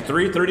Museum at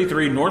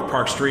 333 North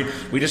Park Street.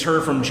 We just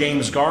heard from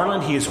James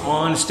Garland. He is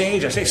on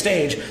stage. I say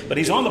stage, but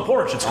he's on the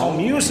porch. It's called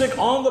Music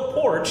on the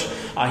Porch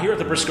here at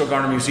the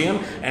Briscoe-Garner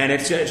Museum, and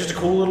it's just a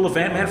cool little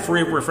event, man,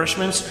 free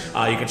refreshments.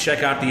 You can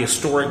check out the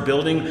historic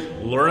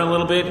building, learn a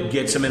little bit,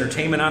 get some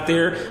entertainment out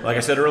there. Like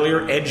I said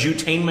earlier,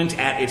 edutainment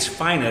at its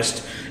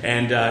finest,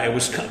 and it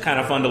was kind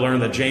of fun to learn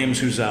that James,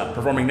 who's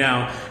performing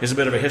now, is a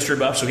bit of a history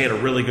buff, so he had a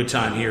really good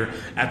time here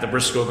at the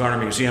Briscoe-Garner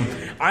Museum.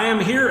 I am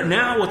here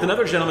now with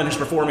another gentleman who's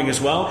performing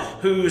as well,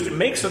 who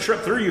makes the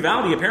trip through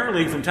Uvalde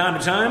apparently from time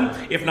to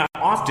time, if not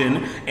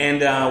often,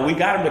 and we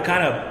got him to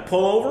kind of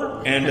pull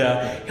over and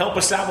help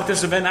us out with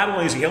this event. Not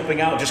only is he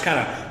helping out, just kind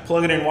of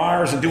plugging in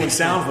wires and doing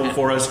sound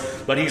for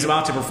us, but he's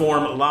about to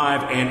perform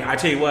live, and I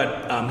tell you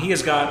what, he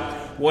has got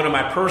one of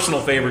my personal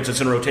favorites that's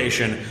in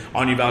rotation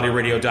on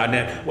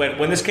UvaldeRadio.net.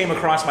 When this came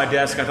across my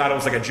desk, I thought it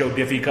was like a Joe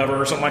Diffie cover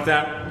or something like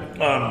that.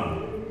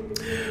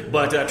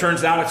 But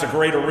turns out it's a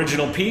great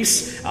original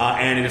piece,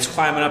 and it's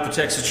climbing up the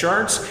Texas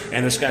charts.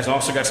 And this guy's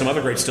also got some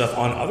other great stuff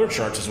on other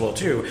charts as well,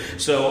 too.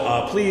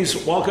 So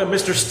please welcome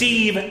Mr.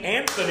 Steve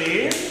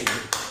Anthony.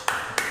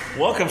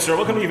 Welcome, sir.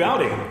 Welcome to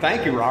Uvalde.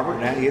 Thank you,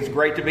 Robert. It's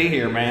great to be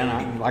here,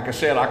 man. Like I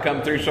said, I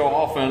come through so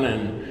often,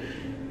 and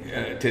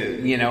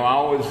I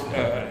always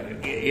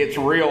it's a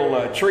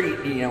real treat.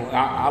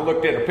 I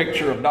looked at a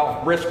picture of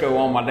Dolph Briscoe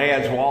on my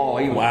dad's wall.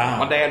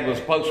 My dad was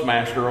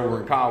postmaster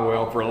over in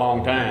Caldwell for a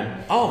long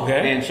time. Oh,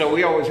 okay. And so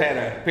we always had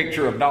a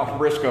picture of Dolph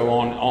Briscoe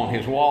on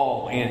his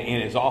wall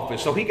in his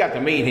office. So he got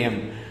to meet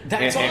him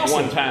at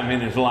one time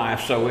in his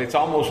life. So it's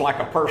almost like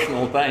a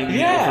personal thing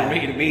for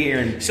me to be here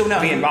and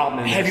be involved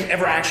in this. Have you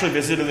ever actually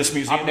visited this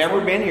museum? I've never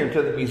been here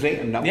to the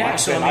museum. No, yeah,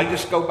 I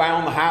just go by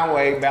on the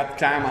highway about the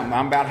time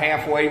I'm about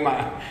halfway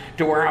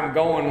to where I'm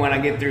going when I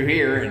get through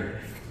here. And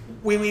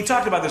we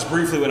talked about this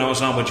briefly when I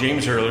was on with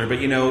James earlier, but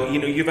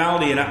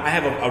Uvalde, and I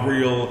have a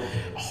real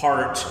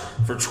heart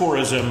for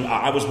tourism.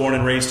 I was born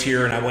and raised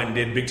here, and I went and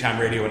did big time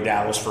radio in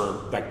Dallas for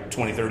like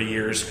 20, 30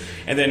 years,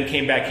 and then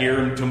came back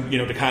here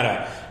to kind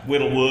of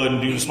whittle wood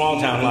and do small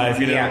town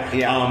life,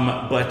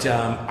 Yeah. But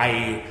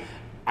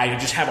I I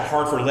just have a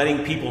heart for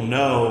letting people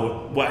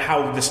know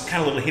how this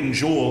kind of little hidden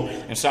jewel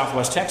in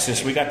Southwest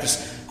Texas, we got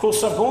this cool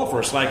stuff going for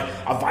us, like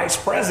a vice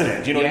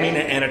president, you know what I mean,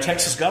 and a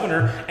Texas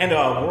governor, and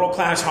a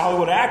world-class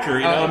Hollywood actor,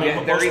 you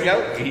know. There you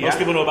go. Most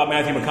people know about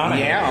Matthew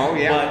McConaughey. Yeah, oh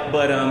yeah.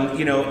 But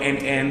you know,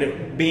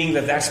 and being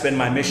that's been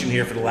my mission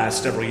here for the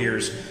last several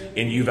years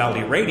in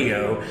Uvalde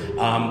Radio.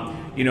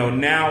 You know,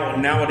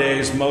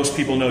 nowadays most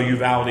people know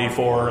Uvalde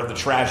for the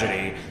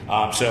tragedy.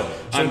 So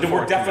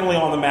we're definitely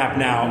on the map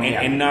now,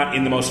 and not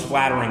in the most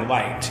flattering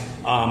light,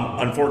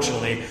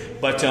 unfortunately.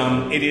 But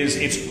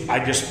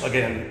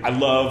I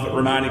love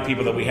reminding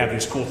people that we have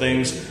these cool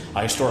things,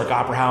 a historic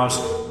opera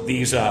house,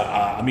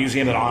 a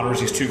museum that honors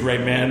these two great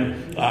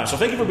men. So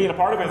thank you for being a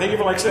part of it. Thank you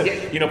for, like I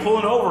said, you know,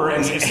 pulling over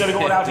and instead of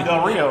going out to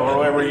Del Rio or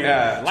wherever you.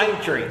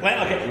 Langtree.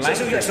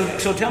 Okay.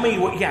 So tell me,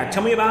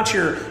 tell me about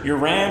your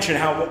ranch and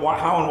how and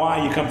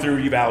why you come through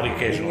Uvalde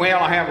occasionally. Well,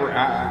 I have.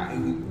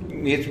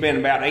 It's been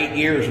about 8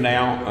 years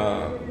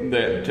now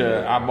that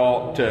I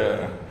bought.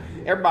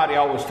 Everybody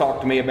always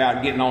talked to me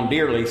about getting on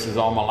deer leases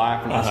all my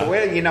life, and I said,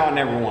 well, you know, I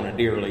never want a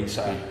deer lease.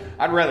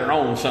 I'd rather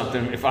own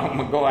something if I'm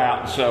going to go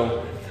out.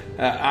 So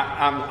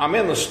I'm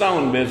in the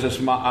stone business.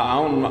 I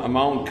own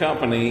my own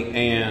company,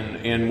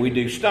 and we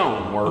do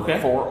stone work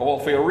for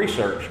oil field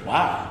research.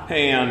 Wow.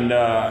 And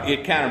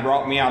it kind of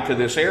brought me out to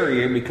this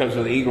area because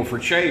of the Eagle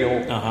Ford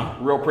Shale,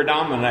 real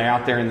predominant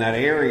out there in that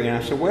area.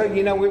 And I said, well,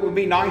 you know, it would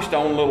be nice to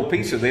own a little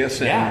piece of this.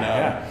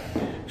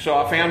 So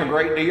I found a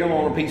great deal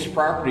on a piece of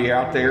property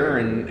out there,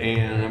 and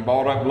I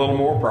bought up a little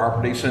more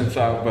property since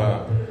I've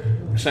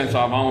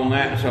owned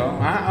that. So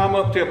I'm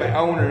up to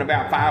owning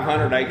about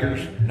 500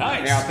 acres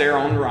out there.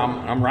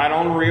 I'm right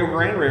on the Rio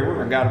Grande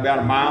River. I got about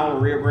a mile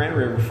of Rio Grande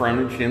River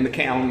frontage in the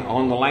county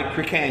on the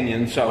Langtree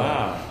Canyon. So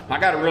I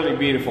got a really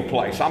beautiful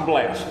place. I'm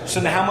blessed. So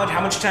now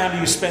how much time do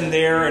you spend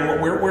there?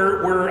 And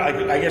where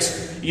I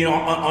guess, you know,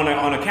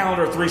 on a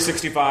calendar of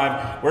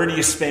 365, where do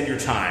you spend your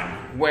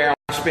time? Well,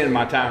 I spend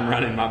my time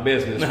running my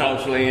business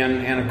mostly,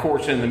 and of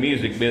course in the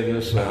music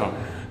business.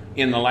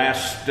 In the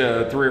last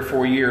 3 or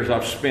 4 years,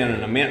 I've spent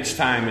an immense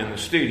time in the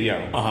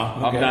studio.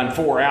 I've done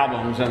 4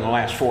 albums in the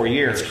last 4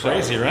 years. That's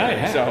crazy, right?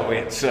 Yeah.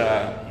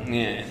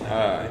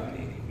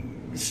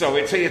 So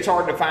it's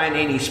hard to find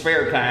any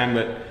spare time.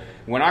 But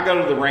when I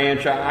go to the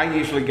ranch, I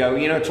usually go.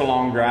 You know, it's a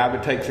long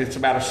drive. It's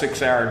about a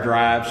 6-hour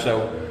drive.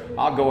 So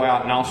I'll go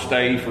out and I'll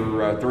stay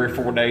for 3 or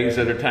 4 days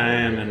at a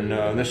time.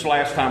 And this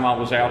last time I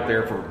was out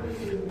there for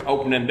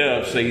opening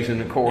dove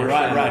season, of course.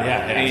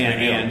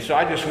 And so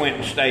I just went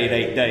and stayed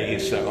 8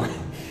 days. So,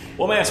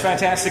 well, man, it's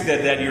fantastic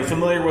that you're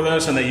familiar with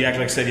us and that you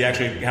actually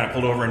kind of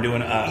pulled over and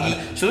doing.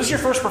 So this is your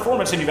first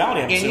performance in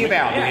Uvalde. In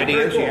Uvalde, it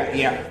is. Cool.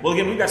 Yeah. Well,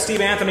 again, we've got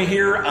Steve Anthony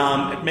here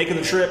making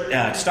the trip,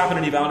 stopping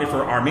in Uvalde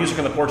for our Music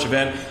on the Porch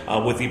event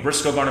with the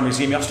Briscoe-Garner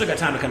Museum. Y'all still got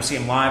time to come see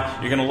him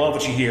live. You're going to love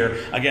what you hear.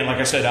 Again, like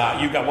I said,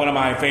 you've got one of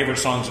my favorite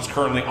songs that's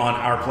currently on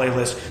our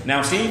playlist.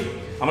 Now, Steve,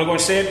 I'm going to go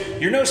and say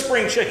it. You're no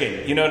spring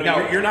chicken. You know,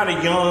 you're not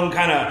a young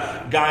kind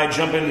of guy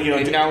jumping,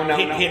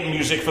 hitting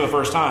music for the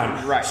first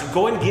time. Right. So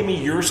go ahead and give me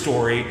your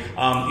story.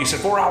 You said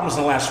 4 albums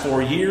in the last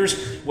 4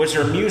 years. Was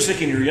there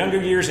music in your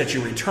younger years that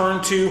you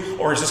returned to,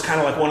 or is this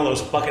kind of like one of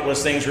those bucket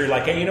list things where you're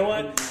like, hey, you know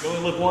what? You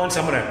only live once.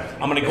 I'm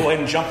gonna go ahead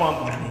and jump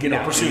on,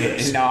 pursue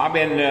this. No, I've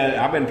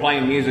been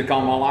playing music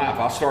all my life.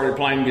 I started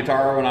playing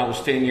guitar when I was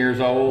 10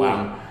 years old.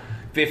 Wow.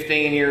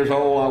 15 years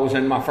old, I was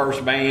in my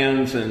first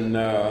bands, and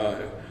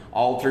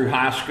all through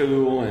high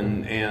school,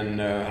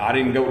 and I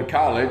didn't go to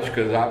college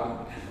because I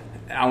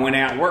went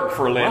out and worked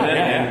for a living,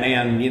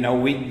 and you know,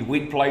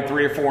 we'd play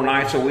 3 or 4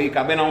 nights a week.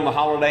 I've been on the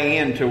Holiday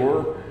Inn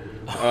tour.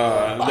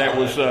 That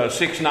was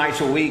 6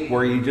 nights a week,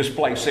 where you just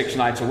play 6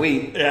 nights a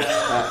week.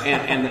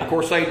 And of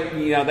course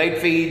they'd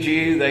feed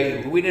you.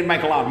 We didn't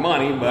make a lot of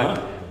money,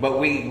 but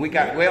we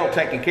got well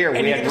taken care of.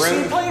 And we had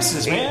rooms. See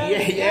places, man.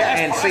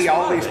 And see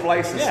all these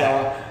places. Yeah.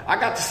 So I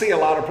got to see a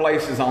lot of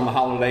places on the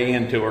Holiday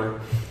Inn tour.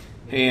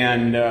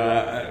 And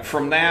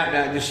from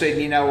that, I just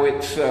said, you know,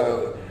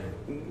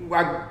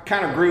 I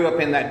kind of grew up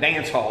in that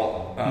dance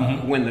hall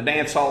when the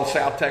dance halls,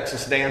 South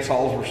Texas dance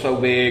halls, were so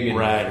big. And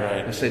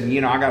right. I said, you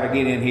know, I got to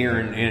get in here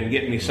and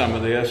get me some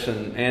of this.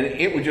 And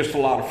it was just a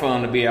lot of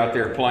fun to be out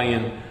there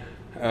playing.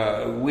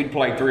 We'd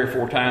play 3 or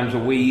 4 times a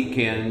week.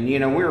 And, you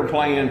know, we were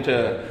playing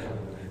to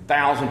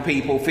 1,000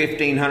 people,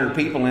 1,500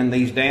 people in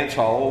these dance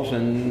halls.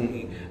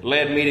 And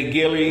led me to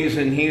Gillies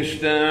in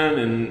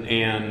Houston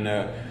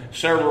and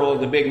several of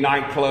the big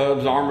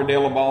nightclubs,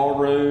 Armadillo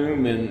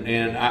Ballroom,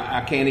 and I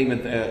can't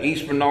even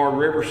East Bernard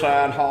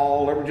Riverside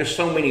Hall. There were just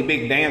so many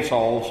big dance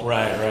halls,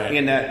 right.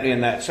 in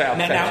that South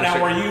Texas. Now,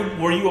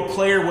 were you a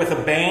player with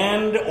a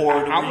band,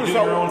 or were you doing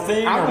your own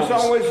thing? I was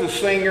always a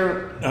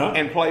singer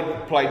and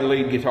played the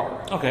lead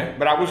guitar. Okay,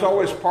 but I was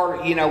always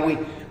part of. You know,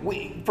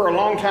 we for a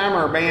long time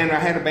I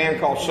had a band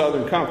called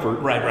Southern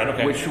Comfort, right.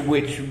 Okay,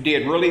 which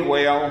did really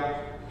well.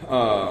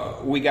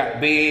 we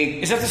got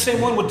big. Is that the same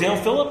one with Dale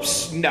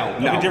Phillips? No,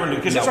 different,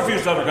 because there's a few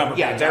other companies.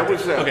 Yeah, there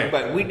was.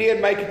 But we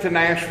did make it to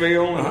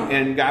Nashville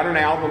and got an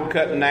album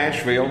cut in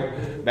Nashville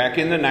back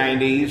in the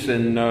 '90s,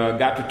 and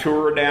got to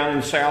tour down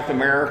in South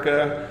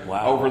America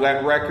over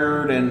that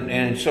record,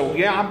 and so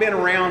I've been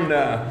around.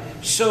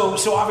 So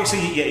obviously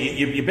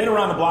you've been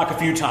around the block a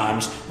few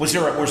times. Was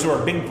there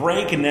a big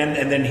break, and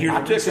then here?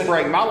 I took a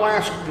break. My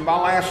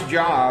last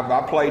job,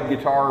 I played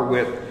guitar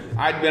with.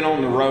 I'd been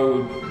on the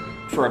road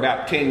for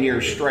about 10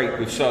 years straight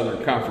with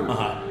Southern Comfort,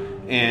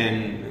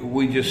 and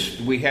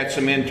we had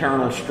some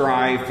internal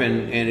strife,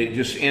 and it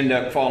just ended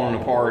up falling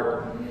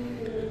apart.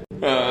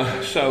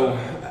 So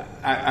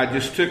I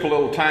just took a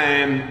little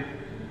time,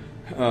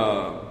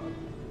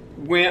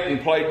 went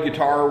and played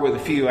guitar with a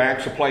few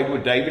acts. I played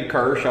with David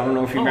Kirsch. I don't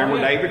know if you remember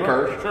David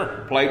Kirsch.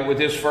 Sure. Played with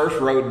his first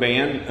road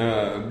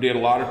band. Did a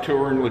lot of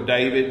touring with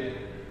David.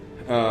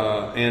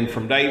 And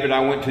from David,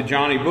 I went to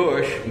Johnny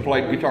Bush and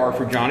played guitar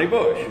for Johnny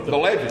Bush, the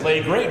legend.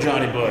 Late great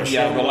Johnny Bush.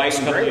 Yeah, the late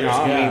great.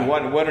 I mean,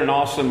 what an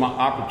awesome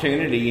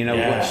opportunity,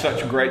 with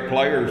such great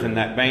players in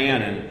that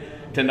band, and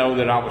to know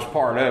that I was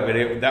part of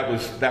it. That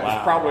was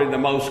probably the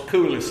most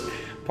coolest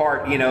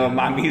part, of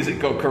my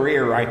musical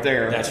career right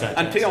there. That's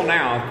fantastic. Until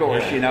now, of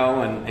course,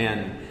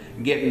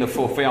 and getting to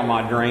fulfill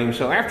my dream.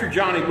 So after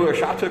Johnny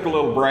Bush, I took a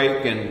little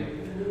break, and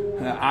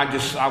I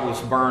was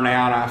burnt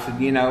out. I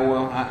said,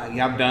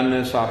 I've done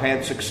this. I've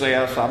had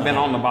success. I've been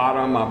on the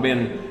bottom. I've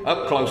been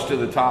up close to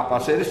the top. I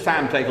said, it's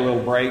time to take a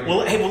little break.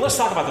 Well, let's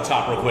talk about the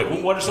top real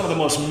quick. What are some of the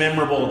most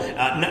memorable,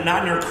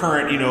 not in your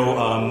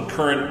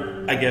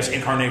current, I guess,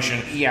 incarnation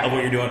of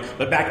what you're doing,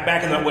 but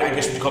back in the, I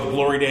guess it's called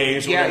glory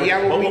days? What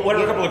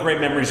are a couple of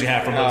great memories you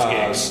have from those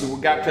gigs?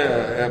 We got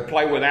to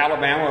play with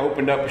Alabama.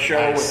 Opened up a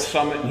show with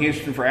Summit in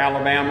Houston for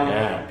Alabama.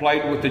 Yeah.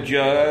 Played with the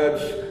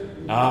Judds.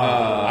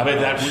 I bet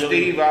that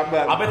Steve.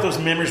 I bet those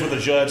memories with the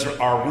Judds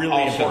are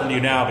really important to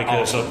you now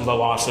because of the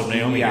loss of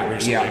Naomi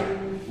recently. Yeah.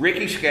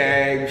 Ricky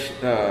Skaggs.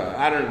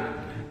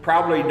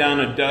 Probably done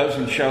a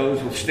dozen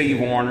shows with Steve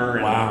Wariner.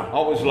 And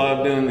always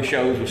loved doing the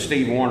shows with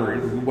Steve Wariner.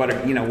 What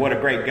a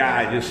great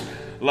guy. Just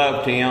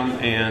loved him.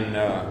 And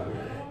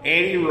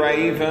Eddie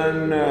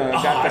Raven.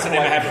 That's a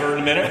name I haven't heard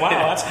in a minute. Wow,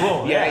 that's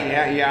cool.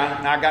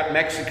 Yeah. I got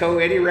Mexico,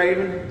 Eddie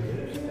Raven.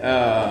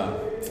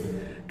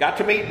 Got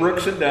to meet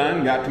Brooks and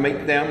Dunn. Got to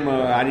meet them.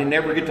 I didn't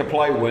ever get to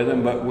play with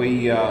them, but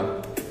we.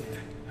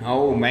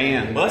 Oh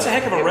man! Well, that's a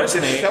heck of a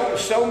resume.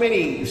 So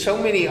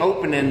many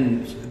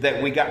openings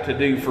that we got to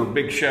do for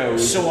big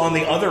shows. So on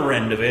the other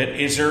end of it,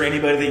 is there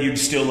anybody that you'd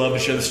still love to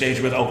share the stage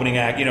with, opening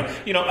act?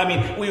 I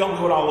mean, we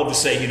would all love to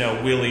say,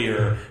 Willie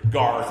or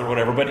Garth or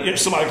whatever, but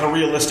somebody like a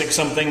realistic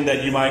something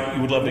that you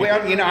would love to.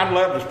 Well, I'd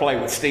love to play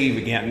with Steve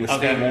again, with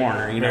Steve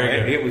Wariner.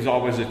 It was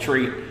always a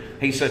treat.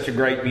 He's such a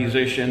great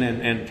musician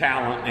and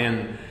talent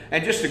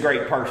and just a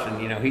great person.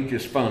 He's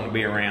just fun to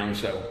be around.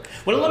 So,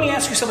 well, let me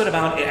ask you something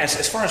about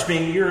as far as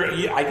being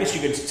I guess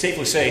you could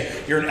safely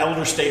say you're an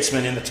elder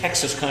statesman in the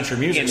Texas country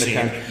music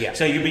scene. Yeah.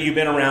 So you've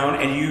been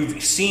around and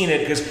you've seen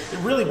it because it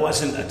really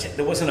wasn't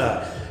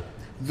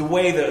the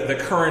way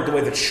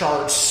the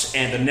charts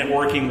and the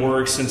networking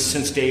works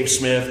since Dave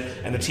Smith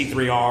and the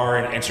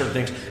T3R and certain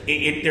things.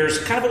 There's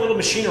kind of a little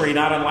machinery,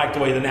 not unlike the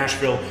way the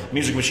Nashville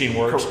music machine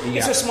works. Yeah.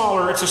 It's a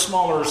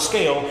smaller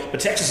scale, but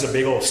Texas is a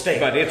big old state.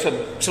 But it's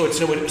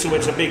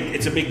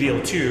a big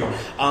deal too.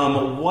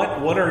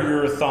 What are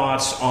your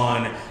thoughts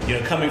on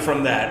coming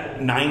from that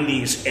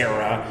 '90s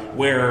era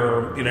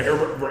where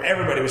where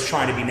everybody was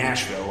trying to be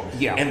Nashville,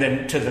 and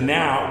then to the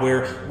now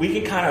where we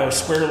can kind of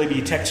squarely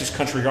be Texas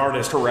country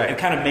artists, correct, and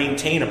kind of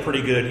maintain a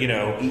pretty good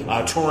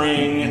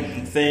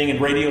touring thing and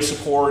radio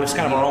support. It's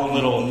kind of our own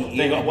little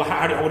thing. What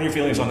are your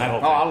feelings on that whole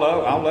thing? I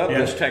love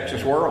this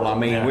Texas world. I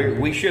mean,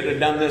 we should have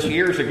done this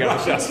years ago.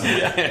 So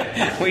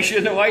we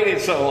shouldn't have waited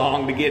so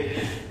long to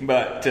get.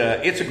 But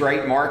it's a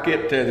great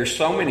market. There's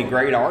so many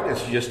great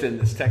artists just in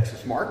this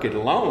Texas market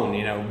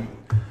alone.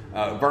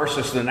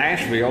 Versus the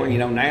Nashville,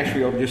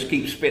 Nashville just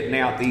keeps spitting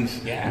out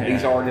these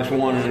artists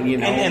one,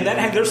 and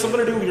that there's something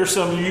to do with your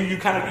song. You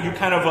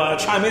kind of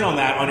chime in on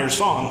that on your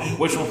song,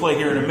 which we'll play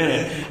here in a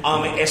minute.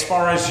 As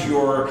far as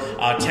your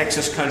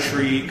Texas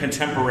country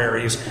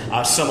contemporaries,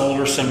 some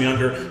older, some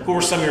younger, who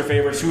are some of your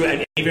favorites? Who,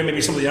 and even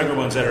maybe some of the younger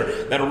ones that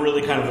are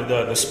really kind of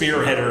the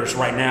spearheaders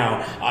right now.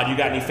 You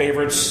got any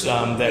favorites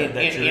that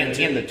you're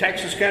into? In the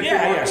Texas country?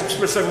 Yeah,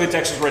 specifically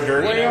Texas Red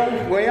Dirt.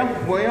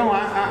 Well,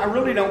 I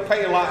really don't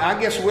pay a lot.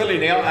 I guess Willie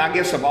Nell,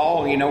 of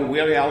all,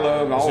 Willie, I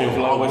always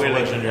love Willie.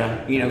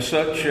 Legend,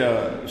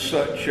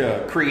 Such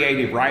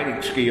creative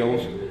writing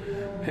skills.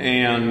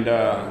 And,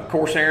 of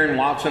course, Aaron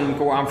Watson.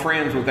 I'm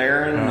friends with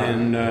Aaron,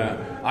 and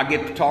I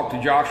get to talk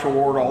to Joshua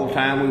Ward all the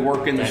time. We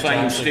work in the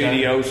same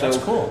studio, so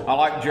that's cool. I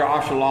like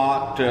Josh a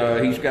lot.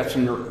 He's got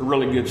some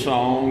really good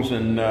songs,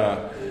 and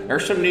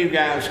there's some new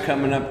guys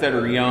coming up that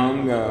are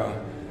young.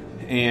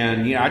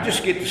 And I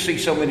just get to see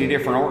so many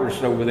different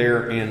artists over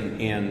there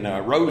in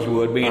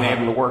Rosewood, being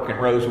able to work in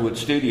Rosewood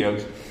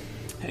Studios.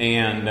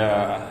 And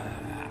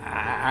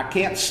I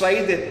can't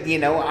say that,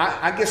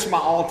 I guess my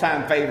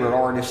all-time favorite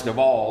artist of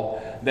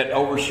all that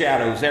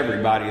overshadows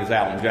everybody is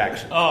Alan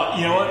Jackson. Oh,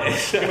 you know what?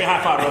 Give me a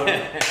high five,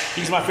 brother.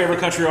 He's my favorite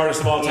country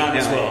artist of all time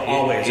as well.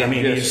 Always.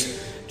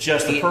 He's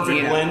just the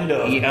perfect blend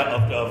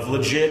of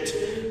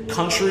legit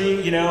country,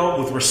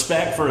 with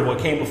respect for what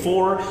came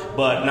before,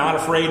 but not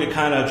afraid to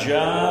kind of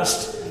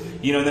just...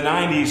 in the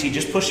 90s, he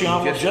just pushed the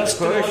envelope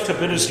just enough to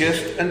put his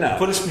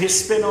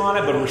spin on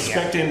it, but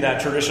respecting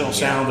that traditional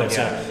sound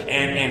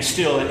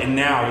and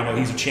now,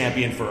 he's a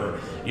champion for,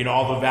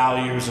 all the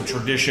values and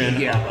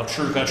tradition of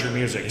true country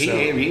music.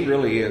 He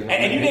really is.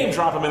 And you name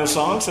drop him in a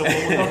song, so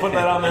we'll put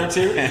that on there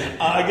too.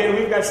 Again,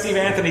 we've got Steve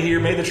Anthony here,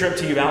 made the trip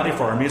to Uvalde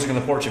for our Music on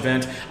the Porch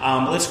event.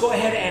 Let's go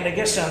ahead and I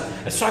guess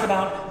let's talk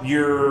about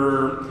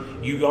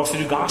you also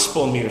do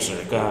gospel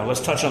music.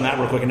 Let's touch on that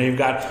real quick. And you've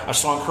got a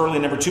song currently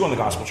number 2 on the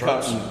gospel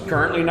charts.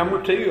 Currently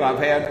number 2. I've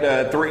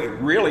had 3.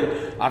 Really,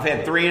 I've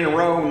had 3 in a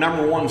row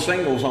number 1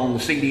 singles on the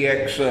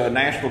CDX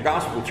National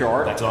Gospel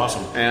chart. That's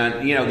awesome.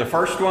 And the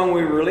first one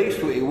we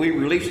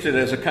released it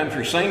as a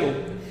country single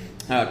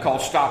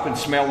called "Stop and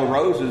Smell the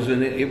Roses,"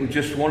 and it was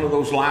just one of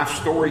those life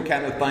story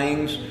kind of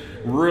things.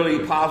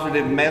 Really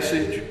positive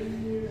message,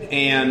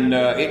 and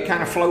it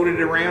kind of floated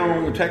around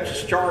on the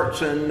Texas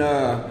charts and.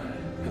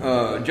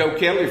 Joe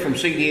Kelly from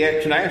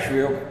CDX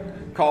Nashville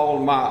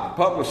called my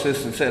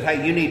publicist and said,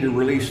 "Hey, you need to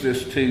release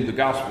this to the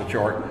gospel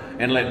chart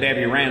and let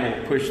Debbie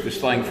Randall push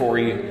this thing for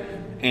you."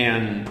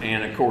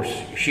 And of course,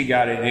 she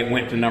got it. It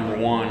went to number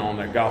 1 on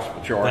the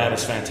gospel chart. That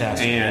is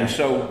fantastic. And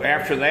so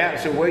after that, I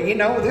said, "Well,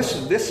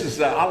 this is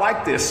I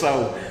like this."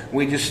 So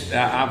we just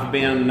I've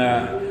been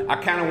I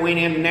kind of went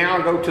in. Now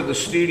I go to the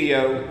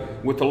studio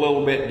with a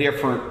little bit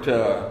different.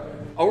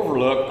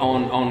 Overlook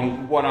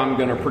on what I'm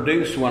going to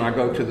produce when I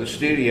go to the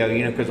studio,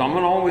 because I'm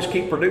going to always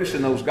keep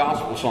producing those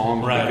gospel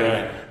songs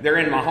because they're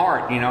in my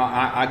heart.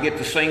 I get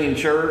to sing in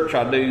church.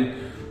 I do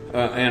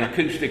an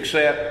acoustic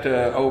set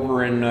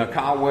over in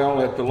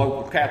Caldwell at the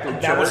local Catholic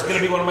church. That was going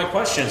to be one of my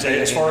questions.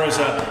 As far as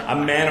a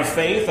man of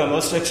faith,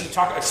 let's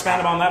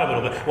expand upon that a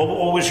little bit. What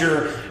was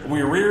were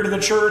you reared in the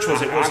church?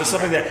 Was it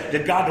something that,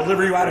 did God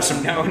deliver you out of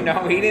some...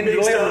 No, he didn't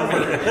deliver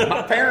me.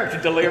 My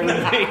parents delivered me.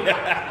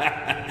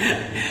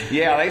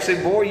 Yeah, they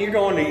said, "Boy, you're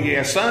going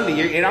to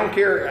Sunday. I don't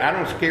care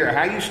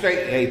how you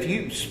stay. If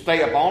you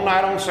stay up all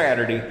night on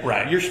Saturday,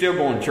 you're still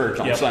going to church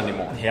on Sunday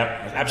morning."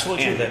 Yep,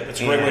 absolutely. That's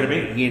a great way to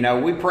be.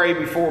 We pray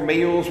before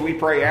meals, we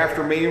pray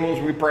after meals,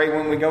 we pray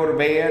when we go to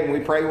bed, and we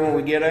pray when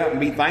we get up and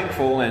be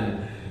thankful.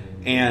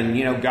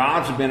 And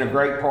God's been a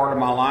great part of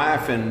my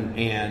life,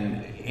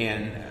 and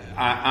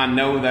I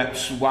know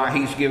that's why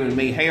He's given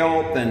me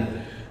health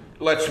and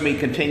lets me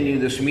continue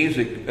this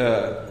music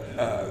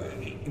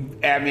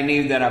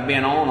avenue that I've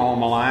been on all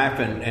my life,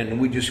 and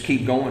we just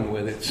keep going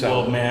with it.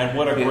 So, well, man,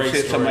 what a great story.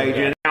 It's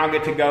amazing. And I'll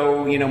get to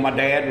go. My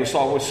dad was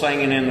always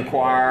singing in the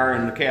choir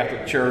in the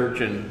Catholic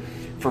church, and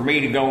for me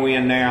to go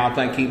in now, I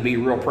think he'd be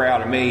real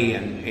proud of me,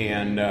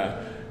 and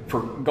for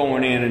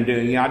going in and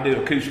doing. I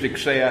do acoustic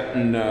set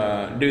and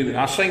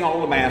I sing all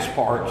the mass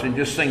parts and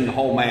just sing the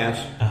whole mass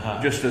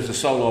just as a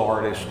solo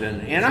artist,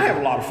 and I have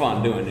a lot of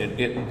fun doing it.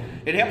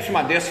 It helps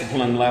my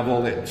discipline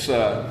level. It's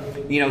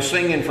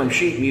singing from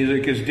sheet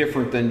music is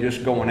different than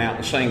just going out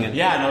and singing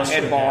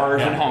at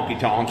bars and honky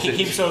tonks. It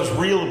keeps those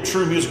real,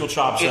 true musical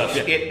chops up.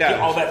 It does.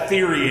 All that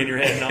theory in your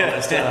head and all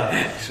that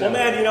stuff. Well,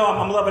 man,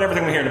 I'm loving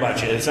everything we're hearing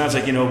about you. It sounds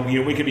like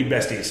we could be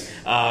besties.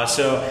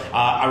 So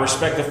I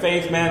respect the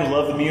faith, man.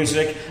 Love the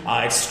music.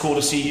 It's cool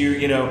to see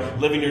you,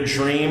 living your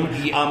dream.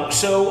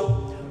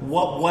 So.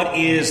 What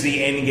is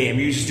the end game?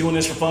 Are you just doing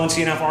this for fun,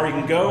 seeing how far you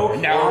can go?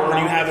 No. Or do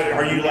you have it?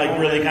 Are you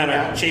really kind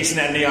of chasing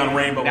that neon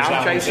rainbow? Now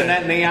I'm chasing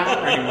that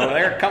neon rainbow.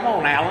 There, come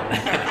on, Alan.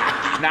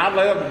 Now I'd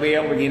love to be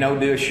able to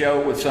do a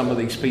show with some of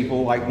these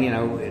people. Like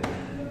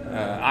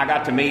I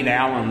got to meet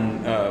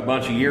Alan a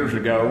bunch of years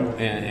ago,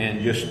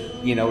 and just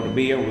to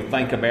be able to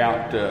think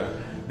about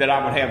that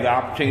I would have the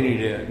opportunity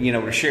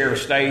to share a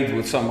stage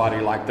with somebody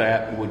like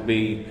that would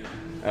be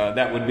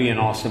an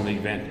awesome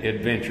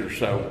adventure.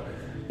 So.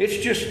 It's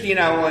just,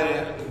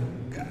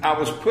 I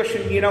was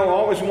pushing,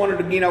 always wanted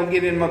to,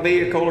 get in my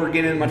vehicle or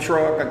get in my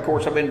truck. Of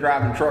course, I've been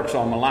driving trucks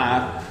all my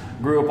life.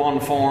 Grew up on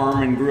the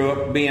farm and grew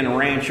up being a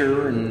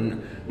rancher,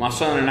 and my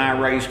son and I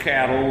raised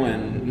cattle.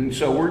 And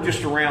so we're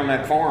just around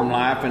that farm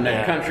life and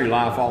that country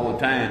life all the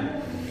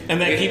time. And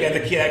that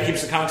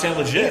keeps the content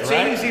legit, it's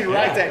right? It's easy to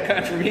write that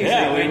country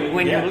music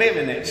when you're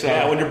living it. So.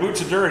 Yeah, when your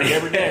boots are dirty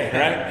every day,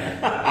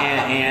 right?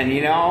 and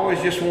I always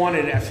just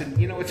wanted. I said,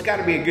 it's got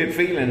to be a good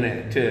feeling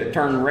to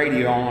turn the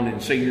radio on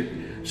and see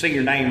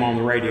your name on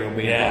the radio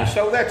being played.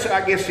 So that's,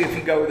 I guess, if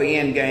you go the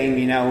end game,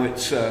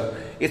 it's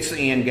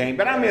the end game.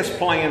 But I miss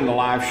playing the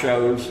live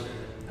shows.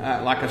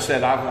 Like I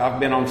said, I've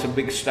been on some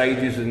big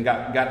stages and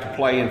got to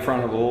play in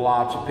front of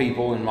lots of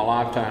people in my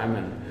lifetime,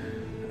 and.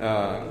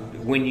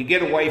 When you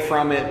get away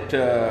from it,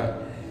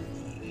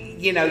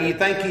 you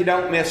think you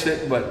don't miss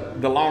it, but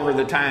the longer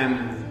the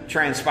time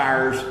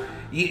transpires,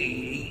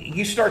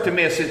 you start to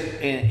miss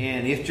it,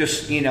 and it's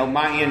just,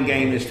 my end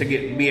game is to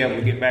be able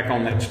to get back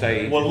on that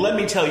stage. Well, let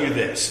me tell you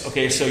this.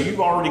 Okay, so you've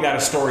already got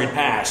a storied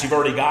past. You've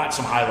already got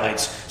some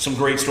highlights, some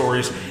great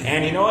stories,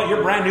 and you know what?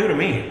 You're brand new to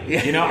me.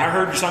 Yeah. I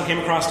heard your song came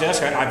across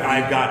desk.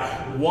 I've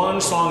got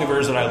one song of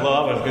yours that I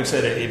love. Like I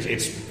said,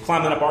 it's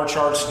climbing up our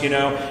charts,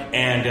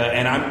 and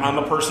I'm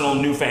a personal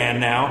new fan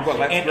now. Well,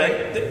 that's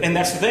great. And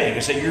that's the thing,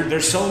 is that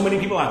there's so many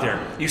people out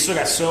there. You still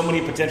got so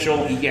many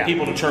potential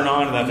people to turn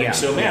on to that thing. Yeah.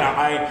 So, man,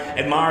 I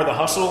admire the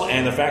hustle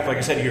and the fact, like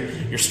I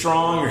said, you're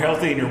strong, you're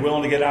healthy, and you're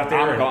willing to get out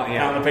there and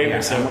pound the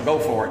pavement. So I'm gonna go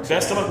for it.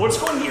 Best of luck. Let's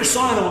go and get your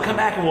song, and then we'll come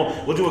back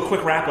and we'll do a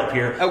quick wrap up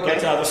here. Okay.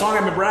 But the song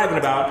I've been bragging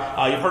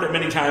about, you've heard it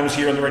many times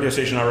here on the radio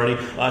station already.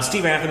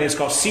 Steve Anthony. It's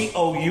called Country.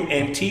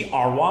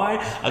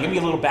 Give me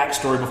a little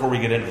backstory before we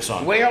get into the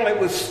song. Well, it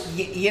was,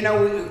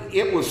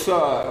 it was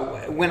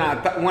when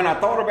I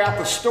thought about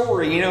the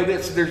story,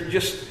 there's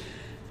just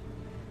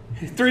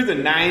through the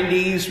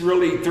 90s,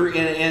 really through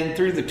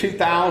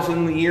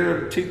the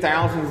year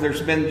 2000s,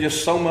 there's been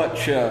just so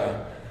much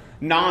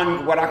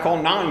what I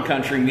call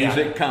non-country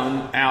music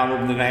come out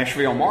of the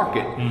Nashville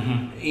market.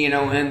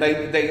 Mm-hmm. And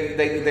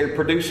they're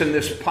producing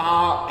this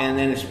pop, and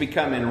then it's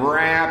becoming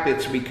rap,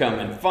 it's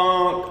becoming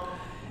funk.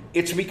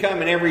 It's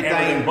becoming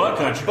everything but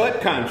country. But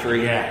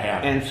country.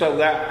 Yeah. And so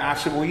that I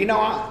said, well,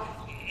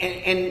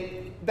 and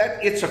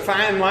that it's a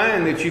fine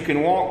line that you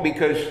can walk,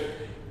 because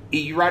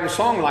you write a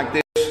song like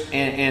this,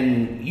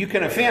 and you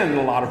can offend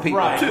a lot of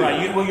people too.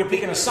 Right. You're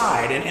picking a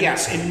side,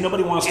 and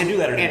nobody wants to do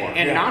that anymore.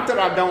 And not that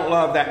I don't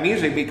love that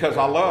music, because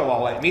I love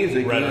all that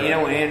music. Right.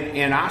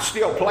 And I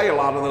still play a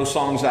lot of those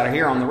songs out of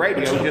here on the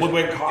radio,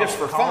 just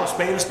for fun.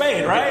 Spade a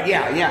spade, right?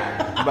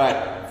 Yeah.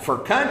 But for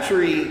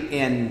country,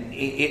 and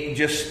they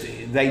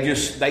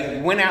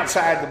went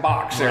outside the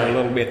box there a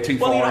little bit too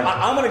far. Well,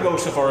 I'm going to go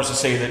so far as to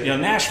say that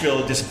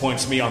Nashville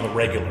disappoints me on the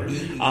regular,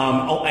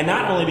 and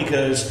not only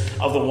because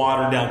of the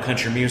watered down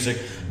country music,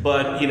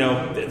 but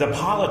the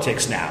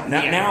politics now.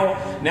 Now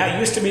it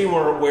used to be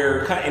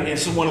where and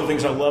this is one of the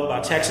things I love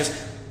about Texas.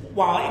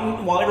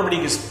 While everybody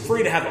is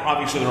free to have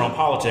obviously their own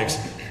politics,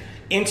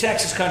 in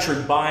Texas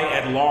country, by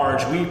and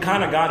large, we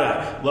kind of got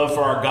a love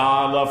for our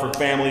God, love for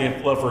family,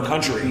 and love for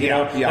country.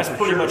 That's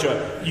pretty much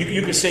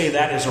you could say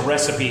that is a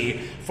recipe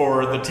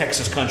for the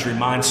Texas country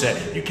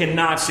mindset. You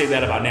cannot say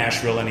that about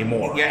Nashville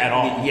anymore at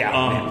all.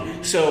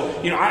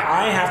 So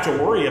I have to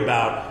worry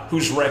about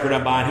whose record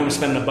I'm buying, who I'm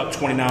spending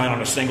 $1.29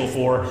 on a single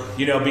for.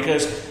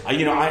 Because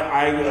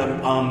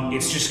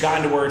it's just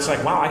gotten to where it's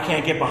like, wow, I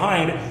can't get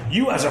behind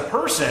you as a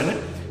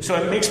person. So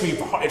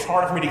it's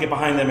hard for me to get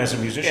behind them as a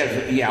musician.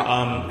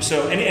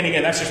 And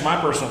again, that's just my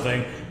personal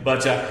thing.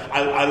 But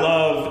I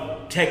love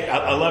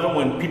it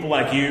when people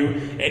like you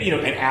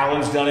and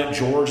Alan's done it,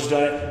 George has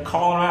done it,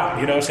 calling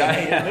them out.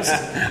 Saying, hey,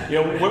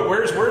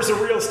 where's the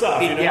real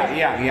stuff?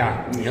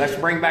 Yeah. Let's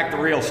bring back the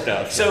real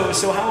stuff. So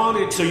how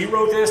long so you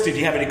wrote this? Did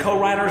you have any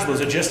co-writers?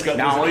 Was it just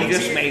no? It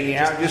just me.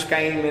 Yeah, it just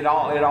came. It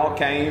all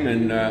came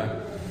and.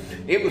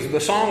 The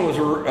song was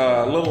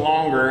a little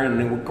longer,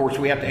 and of course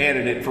we have to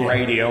edit it for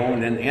radio,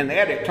 and the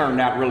edit turned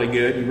out really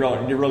good. You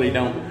really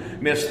don't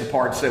miss the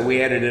parts that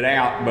we edited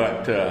out,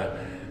 but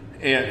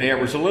there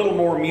was a little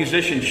more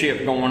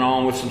musicianship going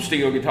on with some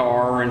steel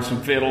guitar and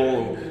some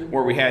fiddle,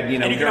 where we had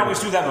and you can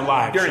always do that in the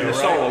live during show, the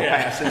solo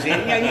passes. You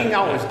can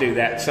always do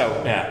that. So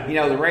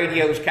the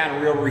radio's kind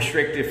of real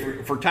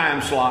restrictive for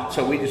time slots,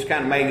 so we just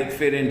kind of made it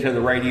fit into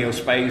the radio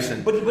space.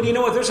 But you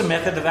know what? There's a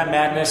method to that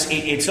madness.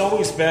 It's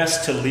always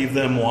best to leave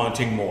them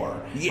wanting more.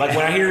 Yeah. Like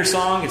when I hear your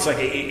song, it's like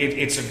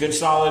it's a good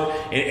solid,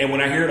 and when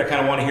I hear it, I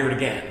kind of want to hear it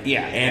again.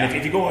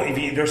 If you go,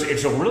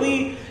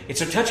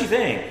 it's a touchy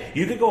thing.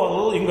 You could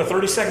go you can go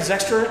 30 seconds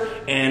extra,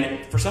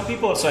 and for some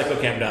people, it's like,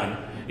 okay, I'm done.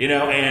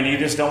 And you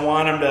just don't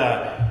want them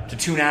to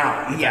tune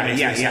out.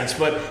 Sense.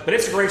 But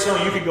it's a great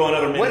song. You could go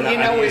another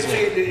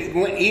minute.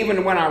 Well,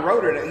 even when I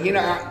wrote it,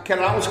 because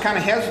I was kind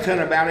of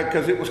hesitant about it,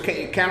 because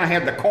it kind of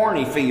had the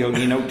corny feel,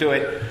 to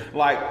it,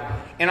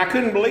 and I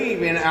couldn't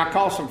believe, and I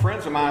called some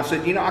friends of mine, I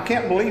said, I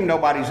can't believe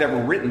nobody's ever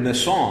written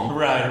this song.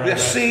 Right. The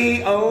Country,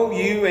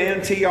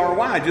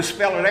 just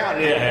spell it out.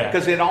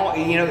 Because it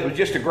was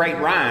just a great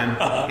rhyme,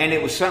 and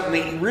it was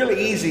something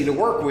really easy to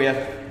work with.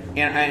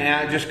 And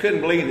I just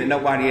couldn't believe that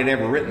nobody had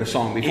ever written the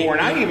song before.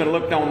 And I even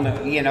looked on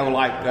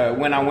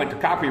when I went to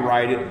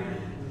copyright it,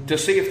 to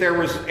see if there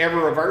was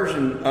ever a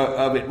version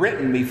of it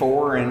written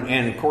before,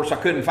 and of course I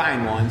couldn't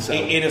find one. So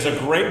it is a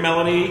great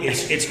melody.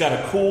 It's got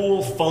a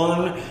cool,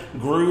 fun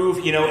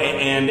groove,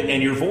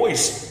 and your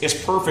voice is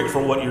perfect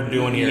for what you're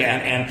doing here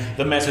and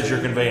the message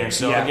you're conveying.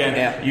 So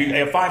you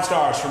have 5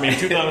 stars for me,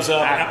 2 thumbs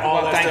up,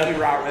 all that thank stuff.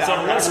 You, Robert.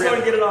 So let's go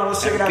and get it on.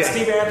 Let's check it out.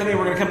 Steve Anthony.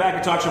 We're going to come back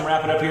and talk to him,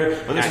 wrap it up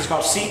here. But this is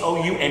called Country.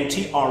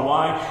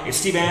 It's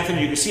Steve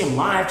Anthony. You can see him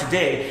live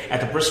today at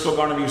the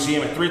Briscoe-Garner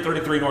Museum at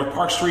 333 North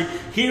Park Street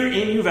here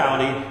in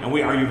Uvalde. And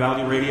we are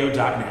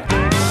UvaldeRadio.net.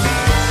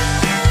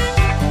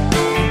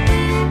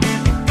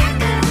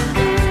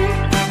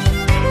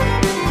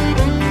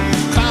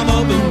 Climb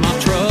up in my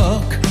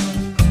truck,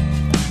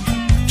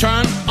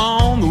 turn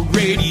on the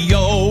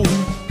radio,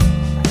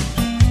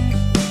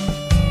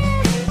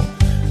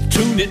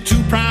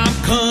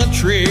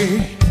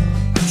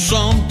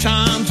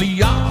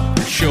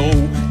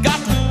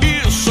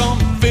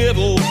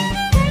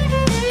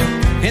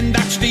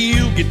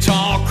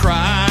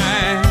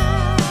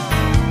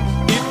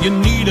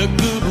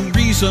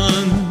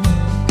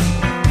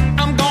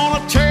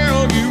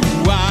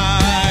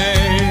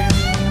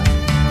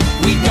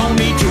 We don't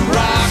need to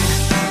rock,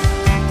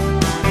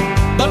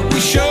 but we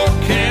sure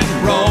can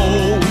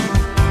roll.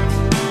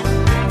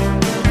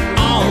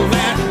 All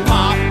that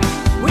pop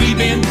we've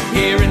been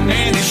hearing,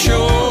 man, is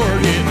sure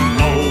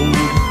getting old.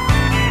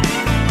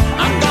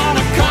 I'm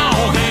gonna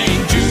call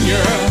Hank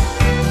Jr.,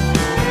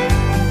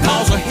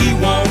 'cause he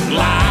won't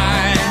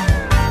lie.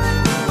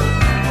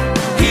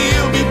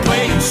 He'll be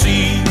playing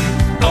C-O-U-N-T-R-Y.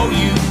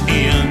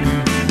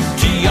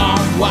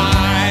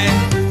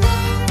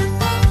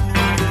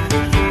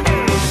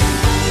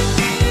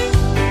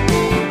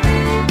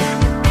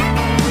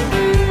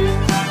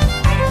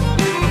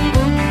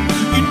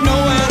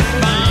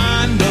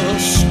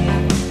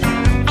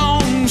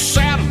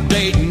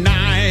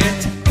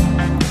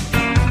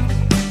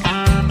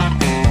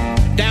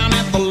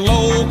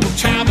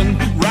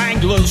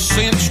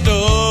 Cinched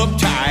up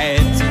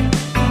tight,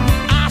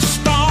 I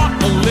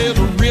start a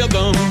little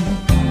rhythm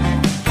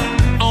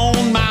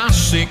on my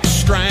 6th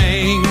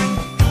string,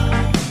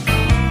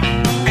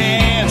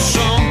 add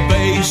some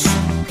bass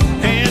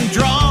and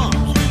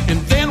drums,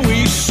 and then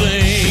we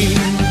sing.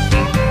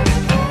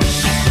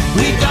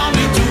 We don't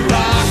need to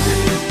rock,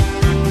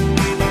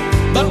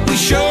 but we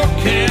sure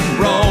can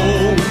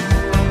roll.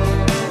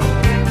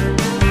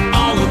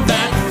 All of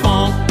that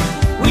funk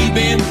we've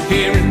been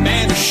hearing,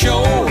 man, is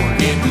sure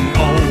getting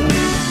old.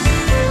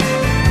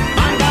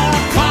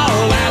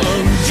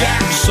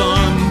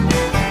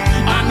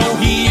 I know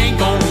he ain't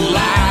gonna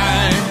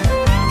lie.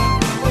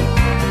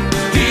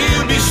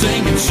 He'll be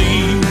singing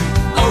C-O-U-N-T-R-Y.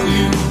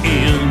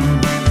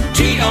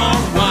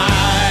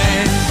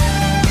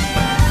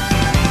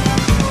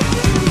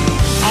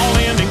 All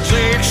in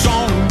execs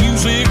on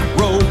Music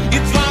Row,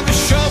 it's like a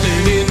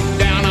shoving it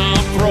down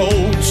our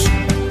throats.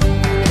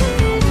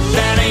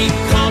 That ain't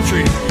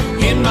country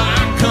in my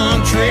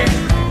country.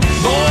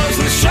 Boys,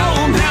 let's show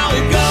them how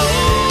it goes.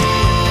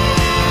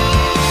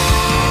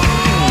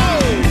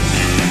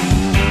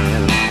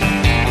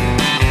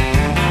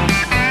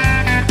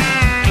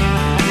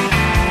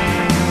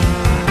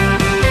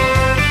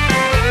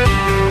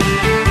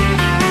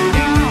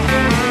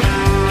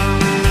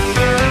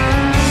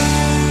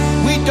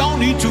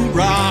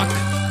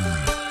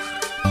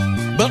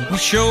 But we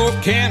sure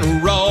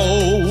can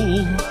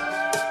roll.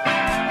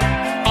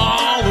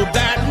 All of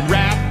that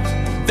rap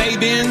they've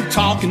been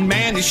talking,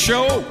 man, is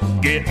sure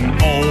getting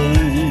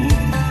old.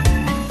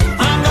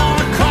 I'm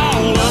gonna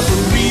call up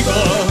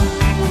Reba,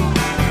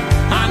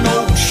 I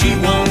know she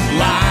won't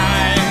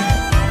lie.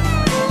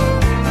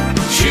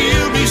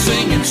 She'll be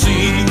singing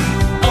C-O-U-N-T-R-Y.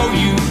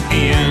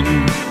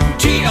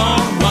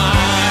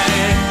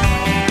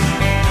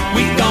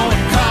 We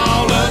gonna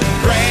call up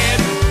Brad,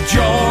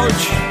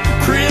 George,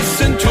 Chris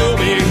and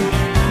Toby,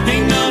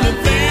 ain't none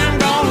of them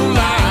gonna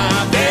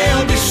lie.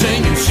 They'll be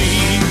singing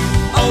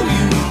C-O-U-N-T-R-Y.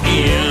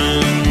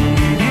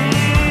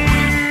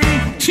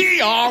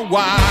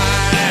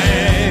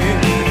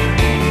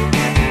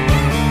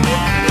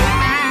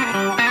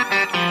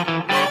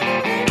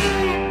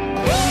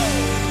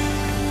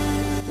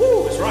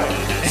 Woo, that's right.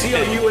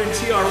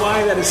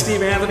 C-O-U-N-T-R-Y. That is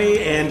Steve Anthony,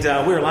 and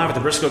we're live at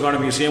the Briscoe-Garner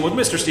Museum with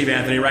Mr. Steve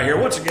Anthony right here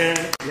once again.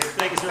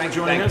 Thank you so much for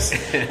joining us.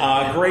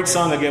 Great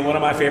song again, one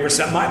of my favorites.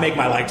 That might make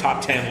my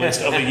top 10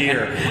 list of the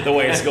year. The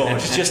way it's going,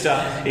 it's just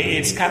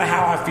it's kind of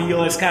how I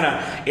feel. It's kind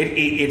of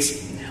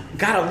it's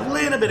got a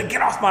little bit of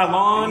get off my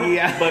lawn,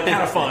 yeah, but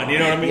kind of fun. You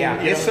know what I mean?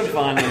 Yeah, it's some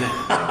fun in it.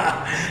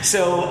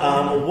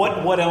 So,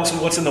 what else?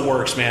 What's in the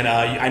works, man?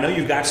 I know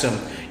you've got some.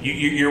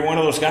 You're one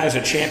of those guys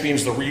that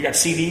champions the. You got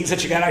CDs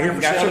that you got out here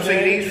for sale today? Got some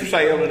CDs for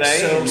sale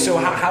today. So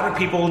how do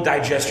people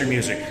digest your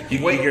music?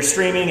 You're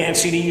streaming and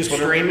CDs.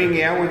 Streaming,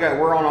 yeah.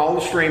 We're on all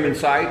the streaming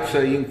sites. So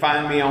you can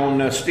find me on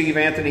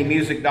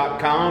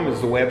SteveAnthonyMusic.com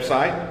is the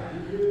website.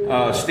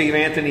 Steve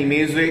Anthony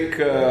Music.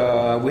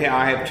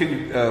 I have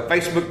 2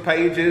 Facebook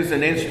pages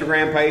and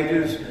Instagram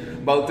pages.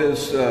 Both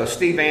as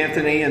Steve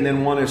Anthony, and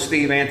then one is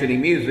Steve Anthony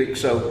Music.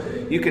 So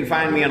you can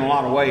find me in a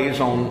lot of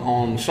ways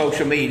on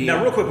social media.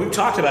 Now, real quick, we've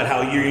talked about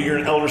how you're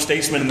an elder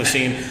statesman in the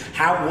scene.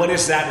 What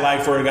is that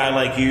like for a guy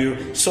like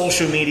you?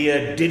 Social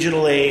media,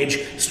 digital age,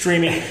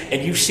 streaming,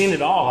 and you've seen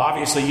it all.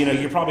 Obviously,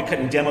 you're probably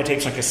cutting demo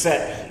tapes on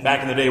cassette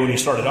back in the day when you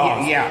started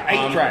off.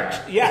 Yeah, 8 tracks.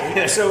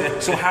 Yeah. So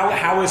how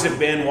has it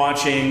been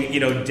watching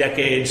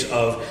decades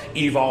of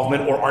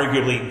evolvement or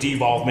arguably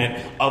devolvement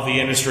of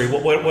the industry?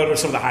 What are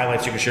some of the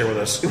highlights you can share with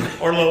us?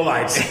 Or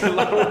lowlights.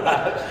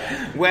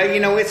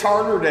 Well, it's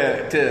harder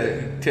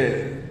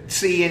to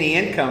see any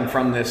income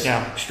from this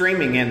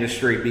streaming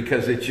industry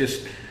because it's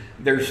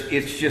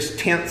just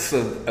tenths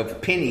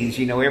of pennies.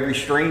 Every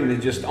stream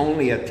is just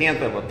only a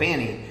tenth of a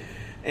penny.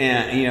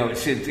 And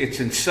it's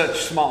in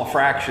such small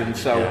fractions.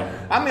 So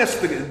I miss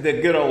the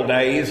good old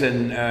days,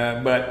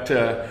 but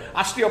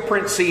I still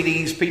print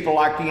CDs. People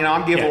like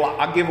I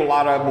give a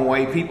lot of them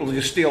away. People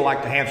just still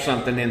like to have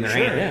something in their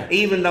hand,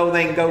 even though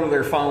they can go to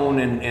their phone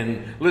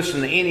and listen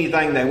to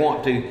anything they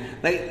want to.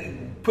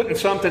 putting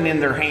something in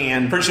their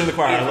hand Preaching to the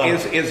choir, I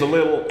love is a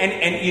little...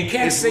 And you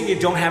can't say you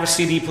don't have a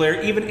CD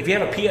player. Even if you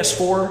have a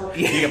PS4,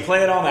 you can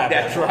play it on that.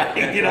 That's right.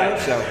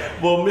 That's So,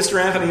 right. well, Mr.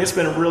 Anthony, it's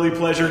been a really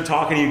pleasure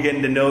talking to you,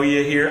 getting to know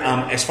you here.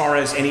 As far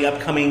as any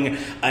upcoming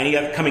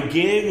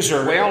gigs,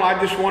 or well,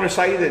 I just want to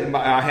say that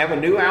I have a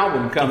new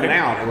album coming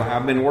out.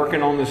 I've been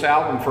working on this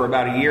album for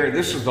about a year.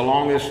 This is the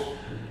longest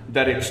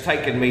that it's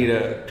taken me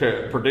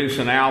to produce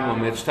an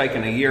album. It's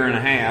taken a year and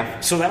a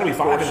half. So that'll be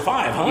 5 and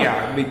 5, huh?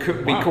 Yeah,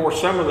 because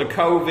some of the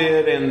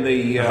COVID and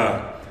the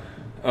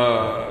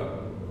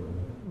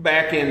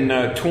back in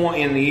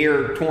the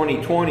year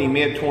 2020,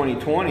 mid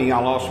 2020, I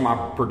lost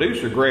my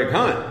producer Greg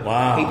Hunt.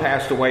 Wow. He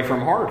passed away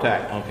from a heart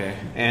attack. Okay.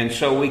 And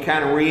so we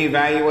kind of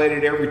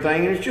reevaluated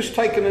everything, and it's just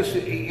taken us.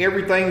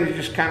 Everything is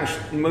just kind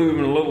of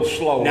moving a little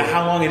slower. Now,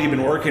 how long had you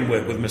been working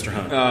with Mr.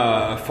 Hunt?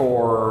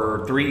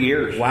 For 3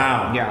 years.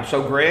 Wow. Yeah.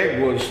 So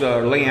Greg was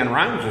Leanne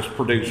Rimes'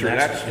 producer.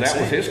 That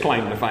was his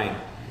claim to fame.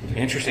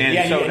 Interesting.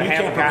 And So to you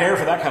have can't prepare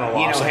for that kind of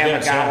loss.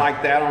 have a guy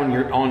like that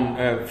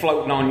on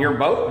floating on your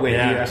boat with you.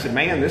 I said,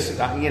 man, this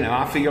is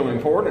I feel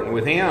important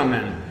with him,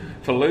 and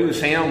to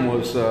lose him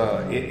was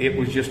it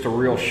was just a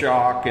real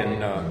shock.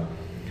 And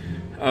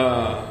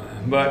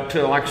but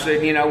like I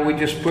said, we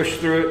just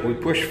pushed through it. We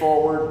pushed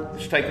forward.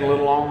 It's taken a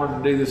little longer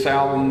to do this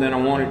album than I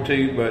wanted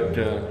to,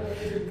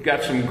 but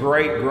got some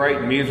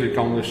great music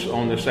on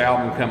this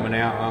album coming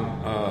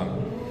out.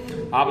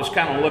 I was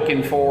kind of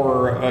looking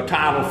for a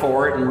title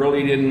for it and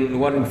really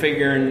wasn't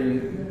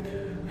figuring.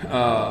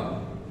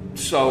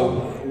 So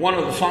one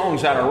of the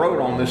songs that I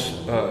wrote on this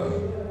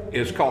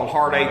is called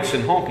Heartaches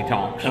and Honky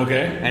Tonks.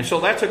 Okay. And so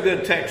that's a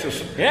good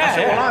Texas. Yeah, I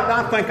said, yeah.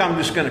 well, I think I'm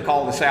just going to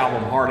call this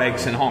album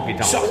Heartaches and Honky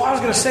Tonks. So I was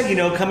going to say,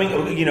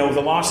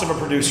 the loss of a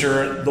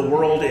producer, the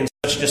world in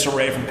such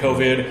disarray from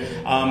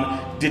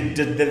COVID, did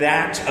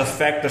that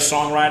affect the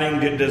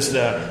songwriting?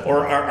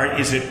 Or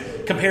is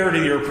it compared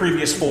to your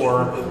previous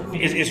 4?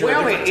 Is there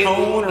a different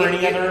tone or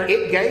any other?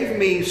 It gave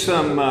me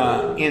some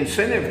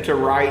incentive to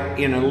write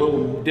in a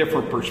little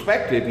different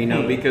perspective,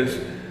 because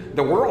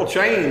the world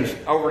changed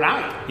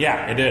overnight.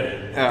 Yeah, it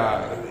did.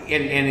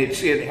 And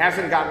it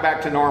hasn't got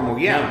back to normal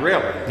yet, No,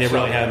 really. It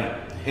really hadn't.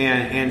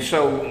 And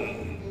so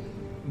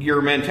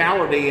your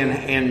mentality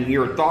and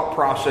your thought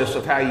process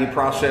of how you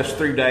process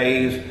through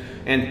days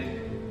and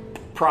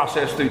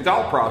process through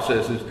thought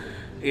processes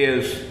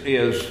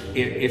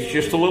it's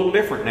just a little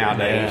different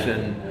nowadays.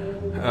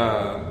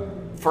 Yeah.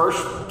 And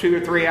first 2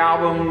 or 3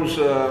 albums,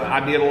 I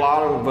did a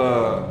lot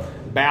of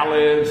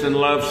ballads and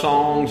love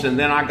songs, and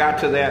then I got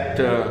to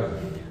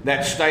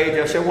that stage.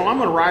 I said, well, I'm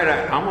going to write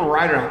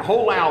a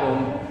whole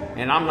album,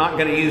 and I'm not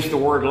going to use the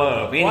word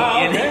love in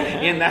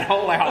that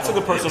whole album. That's a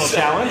good personal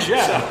challenge.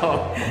 Yeah.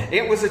 So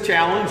it was a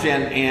challenge,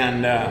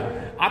 and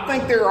I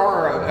think there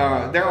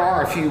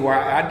are a few where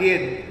I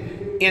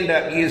did end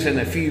up using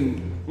a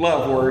few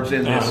love words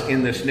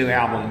in this new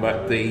album,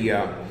 but the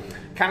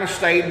kind of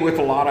stayed with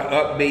a lot of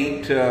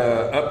upbeat,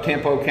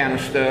 up-tempo kind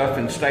of stuff,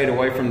 and stayed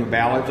away from the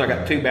ballads. I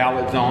got 2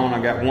 ballads on. I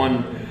got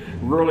one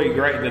really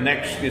great.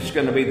 It's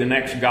going to be the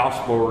next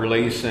gospel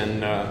release,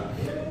 and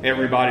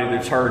everybody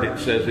that's heard it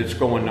says it's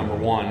going number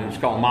 1. It's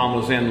called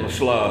Mama's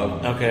Endless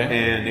Love. Okay.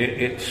 And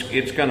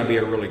it's going to be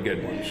a really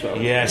good one. So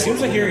yeah, it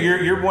seems like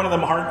you're one of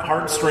them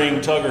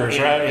heartstring tuggers,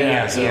 right?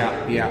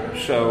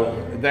 Yeah.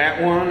 So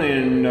that one,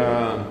 and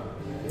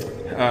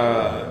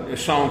a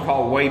song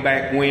called Way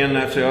Back When.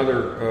 That's the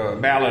other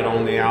ballad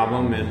on the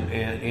album, and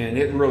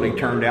it really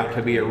turned out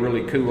to be a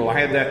really cool. I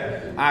had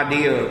that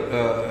idea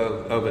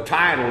of a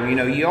title.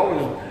 You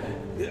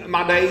always,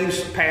 my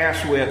days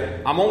pass with,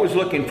 I'm always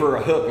looking for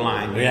a hook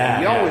line.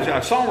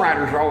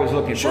 Songwriters are always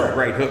looking for a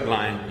great hook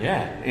line.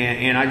 Yeah.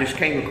 And I just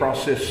came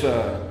across this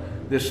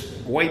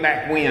Way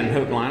Back When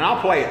hook line. I'll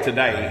play it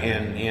today,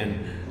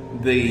 and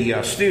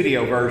the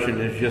studio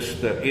version is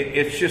just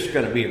it's just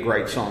going to be a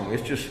great song.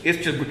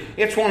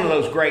 It's one of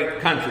those great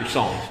country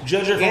songs.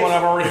 Judging from what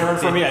I've already heard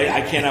from you, I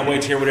cannot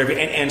wait to hear whatever.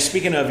 And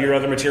speaking of your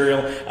other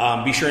material,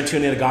 be sure and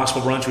tune in to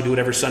Gospel Brunch. We do it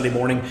every Sunday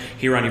morning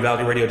here on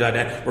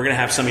UvaldeRadio.net. We're going to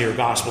have some of your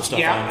gospel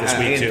stuff on this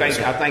week too.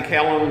 I think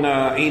Helen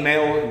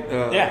emailed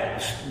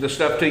the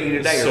stuff to you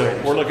today. So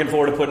already. We're looking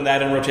forward to putting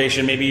that in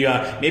rotation. Maybe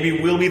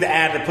we'll be the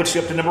ad that puts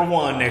you up to number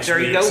 1 next week.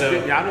 There you go.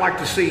 So. I'd like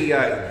to see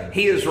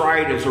He Is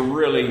Right is a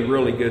really,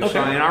 really good song.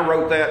 And I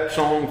wrote that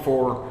song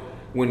for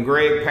when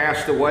Greg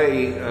passed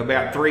away.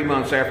 About 3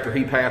 months after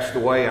he passed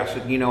away, I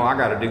said, I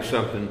got to do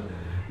something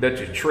that's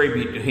a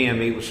tribute to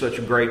him. He was such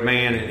a great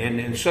man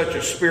and such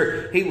a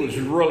spirit. He was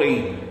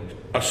really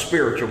a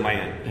spiritual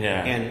man.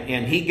 Yeah.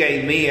 And he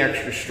gave me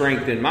extra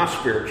strength in my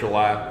spiritual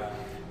life.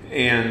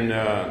 And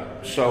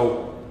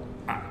so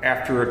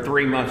after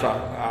 3 months,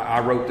 I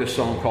wrote this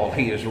song called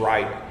He Is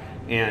Right.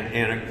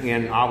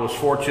 And I was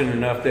fortunate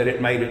enough that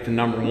it made it to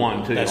number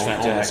 1 too. That's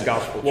fantastic. On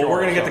that gospel well, chart,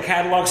 we're going to get the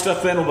catalog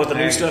stuff in. We'll put the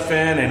new stuff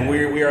in, and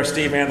we are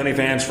Steve Anthony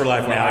fans for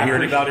life now here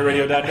at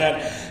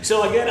UvaldeRadio.net.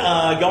 So again,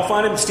 y'all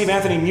find him at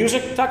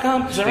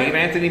SteveAnthonyMusic.com. Is that right?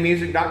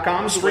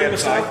 SteveAnthonyMusic.com is the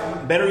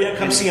website. better yet,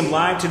 come see him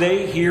live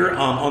today here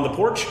on the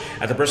porch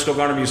at the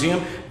Briscoe-Garner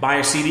Museum. Buy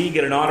a CD,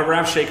 get an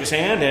autograph, shake his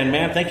hand, and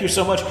man, thank you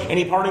so much.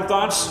 Any parting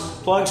thoughts,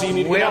 plugs you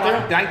need to get out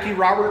there? Thank you,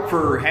 Robert,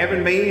 for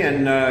having me,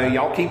 and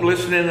y'all keep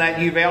listening to that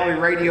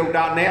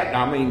UvaldeRadio.net.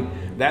 I mean,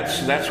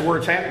 that's where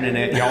it's happening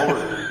at.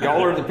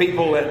 Y'all are the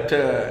people that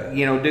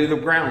do the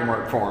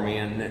groundwork for me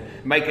and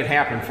make it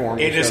happen for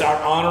me. It is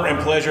our honor and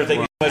pleasure.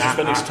 Thank you so much for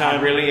spending some time.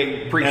 I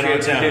really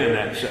appreciate you doing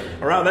that. So.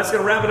 All right, that's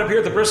going to wrap it up here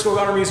at the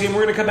Briscoe-Garner Museum.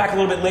 We're going to come back a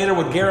little bit later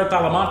with Garrett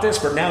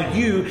Talamantes, but now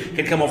you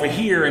can come over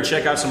here and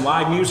check out some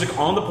live music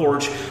on the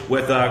porch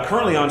with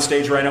currently on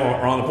stage right now,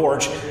 or on the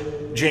porch,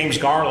 James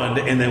Garland,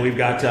 and then we've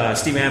got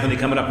Steve Anthony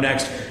coming up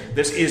next.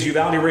 This is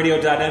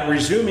UvaldeRadio.net,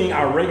 resuming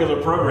our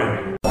regular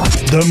programming.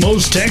 The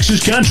most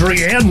Texas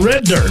country and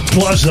red dirt,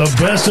 plus the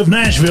best of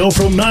Nashville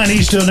from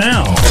 90s to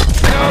now.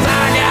 'Cause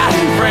I got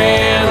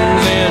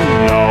friends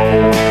in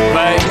no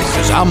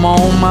places. I'm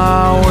on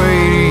my way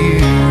to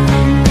you.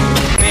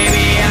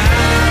 Baby, I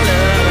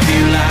love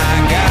you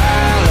like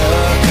I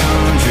love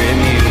country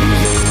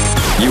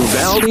music.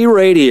 Uvalde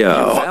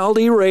Radio.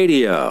 Uvalde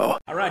Radio.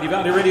 All right,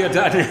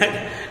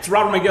 UvaldeRadio.net. It's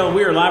Robert Miguel.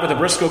 We are live at the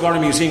Briscoe-Garner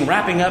Museum,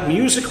 wrapping up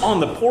Music on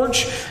the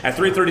Porch at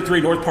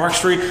 333 North Park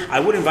Street. I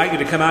would invite you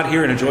to come out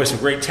here and enjoy some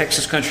great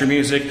Texas country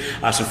music,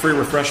 some free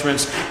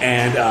refreshments,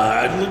 and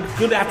a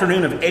good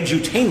afternoon of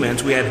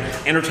edutainment. We had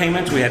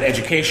entertainment, we had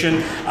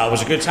education. It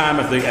was a good time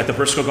at the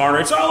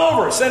Briscoe-Garner. It's all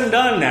over, it's said and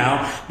done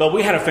now, but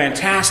we had a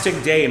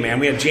fantastic day, man.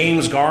 We had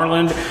James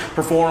Garland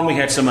perform. We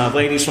had some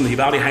ladies from the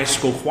Uvalde High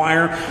School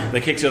Choir.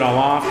 They kicked it all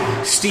off.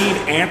 Steve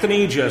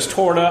Anthony just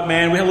tore it up,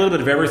 man. We had a little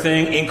bit of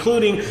everything,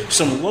 including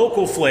some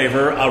local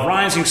flavor, a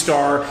rising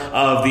star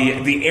of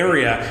the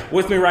area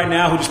with me right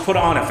now, who just put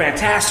on a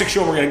fantastic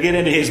show. We're going to get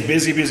into his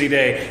busy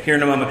day here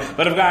in a moment.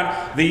 But I've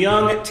got the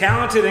young,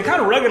 talented, and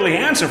kind of ruggedly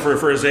handsome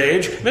for his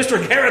age,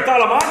 Mr. Garrett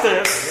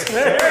Talamantes.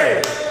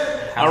 Hey.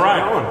 All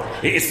right.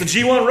 It's the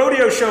G1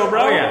 Rodeo Show,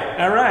 bro. Oh, yeah.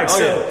 All right.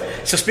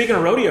 So speaking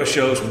of rodeo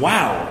shows,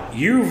 wow,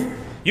 you've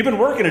been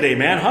working today,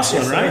 man,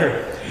 hustling, yes, right?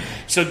 Sir.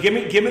 So give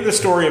me the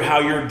story of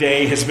how your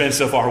day has been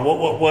so far.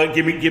 What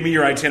give me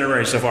your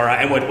itinerary so far,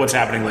 and what's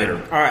happening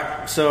later. All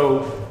right.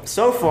 So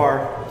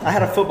far, I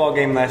had a football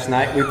game last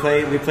night. We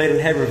played in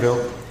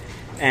Heberville,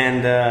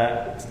 and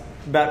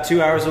about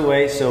 2 hours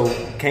away. So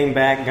came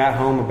back, got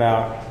home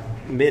about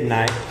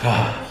midnight,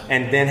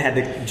 and then had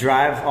to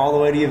drive all the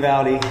way to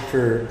Uvalde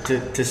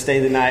to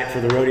stay the night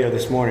for the rodeo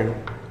this morning.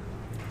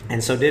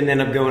 And so didn't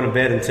end up going to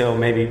bed until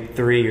maybe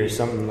 3 or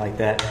something like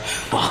that.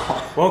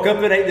 Woke up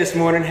at 8 this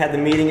morning, had the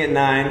meeting at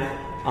 9,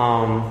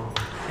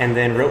 and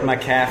then roped my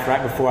calf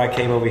right before I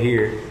came over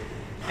here.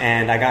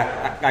 And I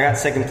got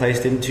second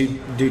place,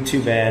 didn't do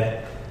too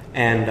bad,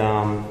 and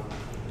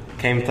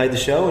came and played the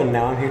show, and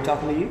now I'm here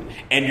talking to you.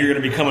 And you're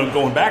going to be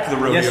going back to the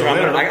rodeo. Yes, sir.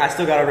 I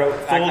still got a rope.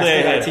 I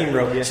still got a team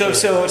rope. Yes,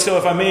 so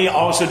if I may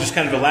also just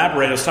kind of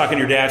elaborate, I was talking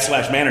to your dad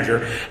 /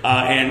 manager,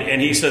 and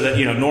he said that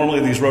normally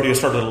these rodeos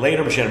start a little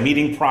later, but you had a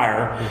meeting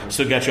prior,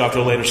 so it got you off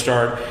to a later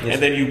start, yes,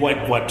 and then you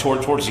went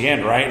towards the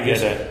end, right? You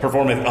had to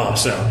perform it.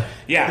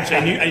 Yeah. So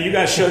and you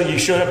guys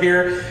showed up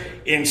here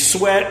in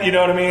sweat, you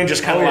know what I mean?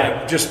 Just kind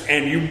of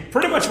and you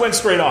pretty much went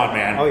straight on,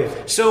 man. Oh, yeah.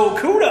 So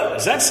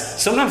kudos.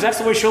 Sometimes that's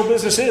the way show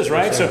business is,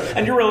 right? Yes, so,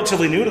 and you're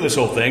relatively new to this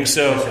whole thing,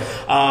 so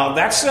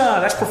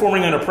that's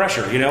performing under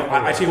pressure.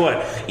 I tell you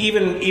what,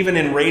 even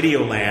in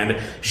radio land,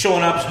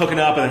 showing up, hooking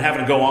up, and then having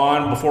to go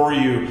on before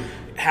you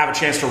have a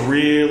chance to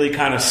really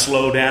kind of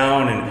slow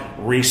down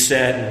and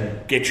reset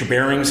and get your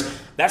bearings.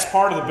 That's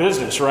part of the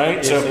business, right?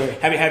 Yes, so sir.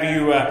 have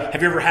you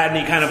ever had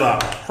any kind of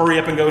a hurry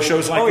up and go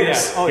shows like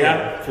this? Oh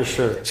yeah, for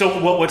sure. So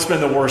what's been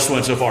the worst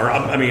one so far?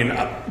 I mean,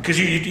 because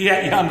you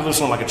handle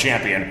this one like a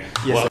champion.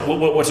 Yes,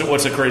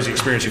 what's a crazy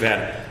experience you've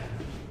had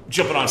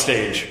jumping on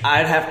stage?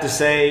 I'd have to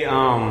say,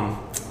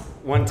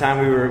 one time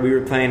we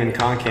were playing in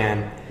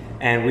Concan,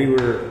 and we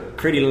were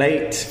pretty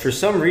late for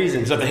some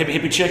reason. Is that the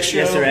Hippie Chicks show?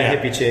 Yes, sir, at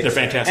Hippie Chicks. They're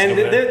fantastic. And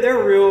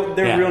they're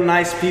real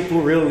nice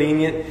people, real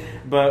lenient.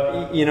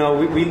 But we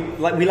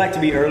like to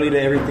be early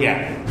to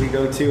everything we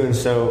go to, and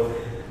so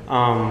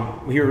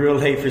we were real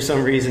late for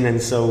some reason.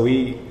 And so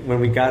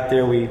when we got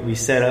there, we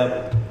set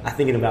up. I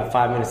think in about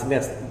 5 minutes. And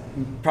that's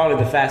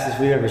probably the fastest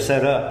we've ever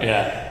set up.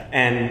 Yeah.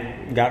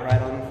 And got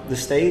right on the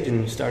stage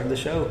and started the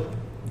show.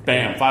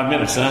 Bam, 5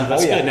 minutes, huh?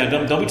 That's good. Now,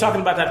 don't be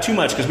talking about that too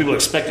much because people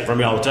expect it from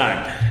you all the time.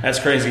 That's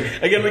crazy.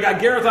 Again, we got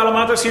Garrett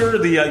Talamantes here,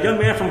 the young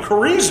man from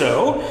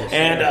Carrizo,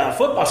 and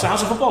football. So how's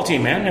the football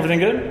team, man? Everything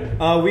good?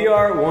 We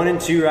are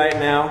 1-2 right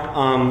now.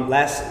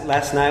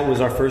 Last night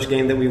was our first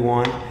game that we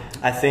won.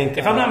 I think,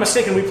 if I'm not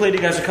mistaken, we played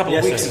you guys a couple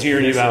of weeks here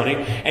in Uvalde,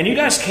 and you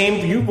guys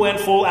you went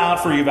full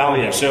out for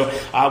Uvalde. So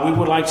we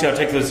would like to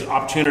take this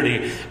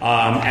opportunity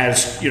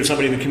as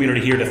somebody in the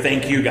community here to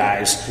thank you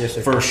guys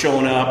for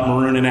showing up,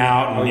 marooning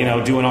out,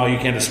 and doing all you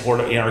can to support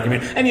our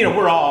community. And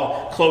we're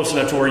all close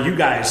enough to where you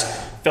guys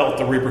felt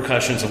the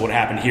repercussions of what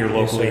happened here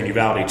locally in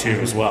Uvalde too,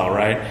 as well,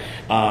 right?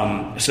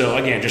 So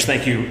again, just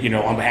thank you,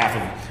 on behalf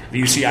of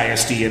the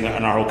UCISD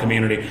and our whole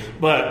community.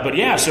 But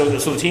yeah, so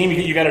the team,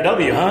 you got a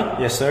W, huh?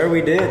 Yes, sir,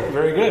 we did.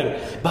 Very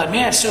good. But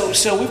man,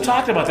 so we've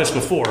talked about this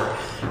before.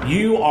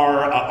 You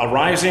are a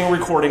rising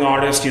recording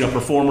artist,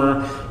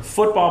 performer,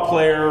 football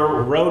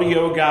player,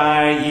 rodeo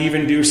guy. You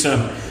even do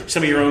some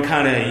of your own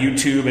kind of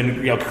YouTube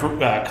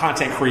and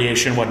content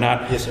creation,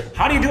 whatnot. Yes, sir.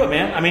 How do you do it,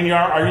 man? I mean,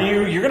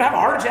 you're gonna have a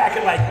heart attack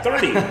at like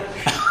 30.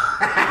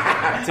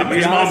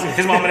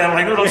 His mom and dad are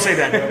like, no, don't say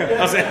that.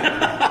 Don't say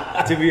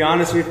that. To be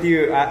honest with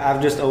you,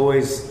 I've just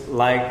always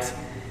liked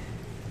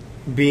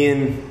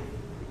being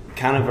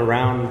kind of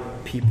around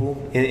people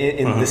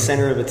in the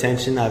center of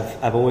attention.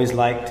 I've always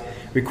liked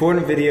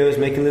recording videos,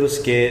 making little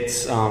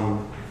skits.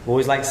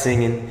 Always liked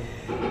singing,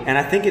 and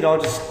I think it all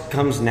just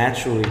comes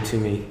naturally to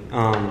me.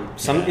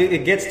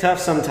 It gets tough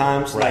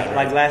sometimes. Right.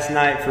 Like last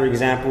night, for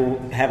example,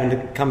 having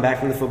to come back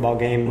from the football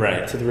game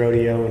to the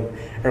rodeo and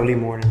early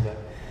morning, but.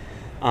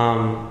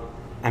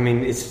 I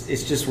mean,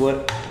 it's just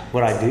what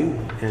I do,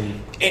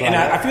 and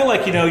I feel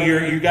like you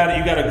got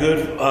a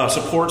good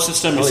support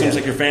system. It seems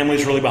like your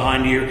family's really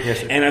behind you,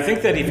 yes, sir. And I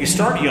think that if you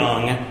start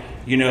young,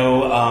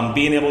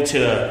 being able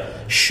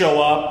to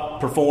show up,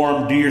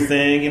 perform, do your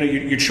thing,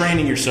 you're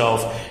training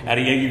yourself. Like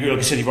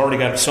I said, you've already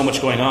got so much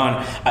going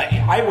on.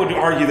 I would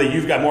argue that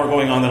you've got more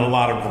going on than a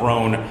lot of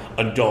grown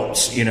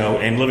adults,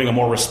 and living a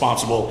more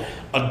responsible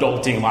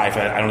adulting life.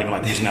 I don't even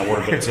like using that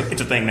word, but it's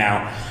a thing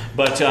now.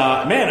 But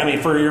man, I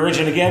mean, for your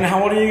origin again,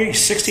 how old are you?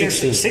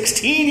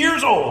 16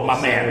 years old, my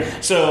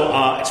man.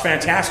 So it's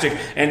fantastic,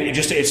 and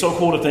it's so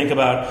cool to think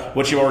about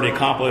what you've already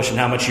accomplished and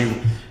how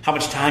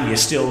much time you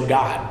still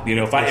got.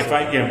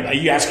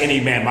 If you ask any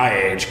man my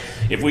age,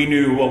 if we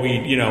knew what we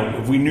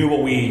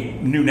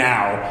knew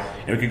now,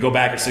 and we could go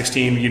back at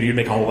 16, you'd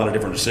make a whole lot of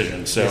different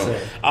decisions. So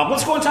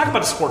let's go and talk about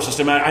the support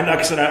system. Like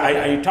I said,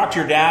 I talked to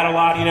your dad a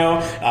lot,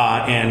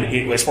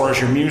 and as far as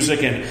your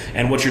music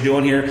and what you're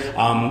doing here,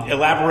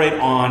 elaborate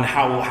on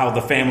how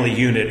the family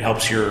unit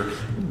helps your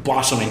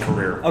blossoming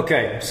career.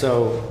 Okay,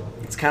 so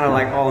it's kind of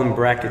like all in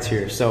brackets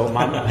here. So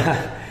my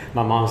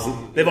mom's...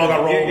 They've all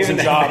got roles and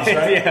jobs,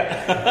 right?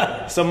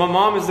 Yeah. So my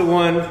mom is the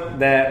one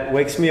that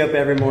wakes me up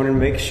every morning,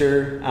 makes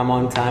sure I'm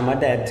on time. My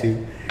dad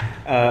too.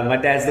 My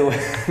dad's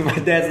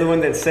the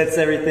one that sets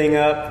everything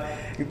up,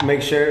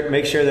 make sure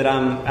that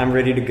I'm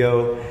ready to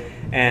go,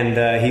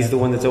 and he's the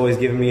one that's always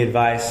giving me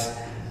advice.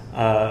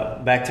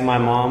 Back to my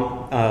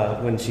mom,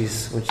 when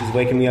she's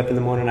waking me up in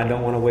the morning, I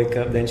don't want to wake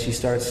up. Then she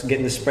starts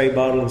getting the spray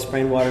bottle and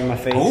spraying water in my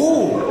face.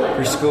 Ooh,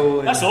 for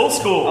school. That's old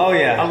school. Oh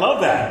yeah, I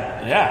love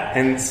that. Yeah.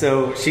 And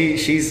so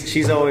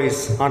she's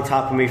always on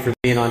top of me for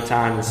being on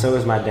time, and so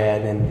is my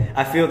dad. And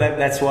I feel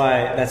that's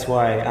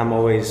why I'm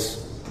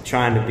always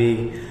trying to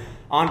be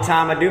on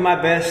time. I do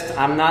my best.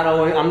 I'm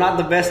not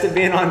the best at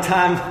being on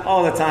time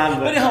all the time.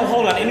 But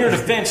hold on. In your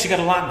defense, you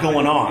got a lot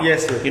going on.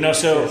 Yes, sir. So yes,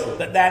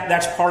 sir.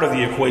 That's part of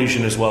the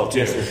equation as well too.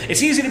 Yes, sir.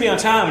 It's easy to be on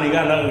time when you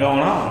got nothing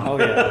going on. Oh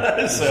yeah,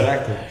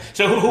 exactly.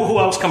 So who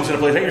else comes into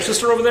play? Is that your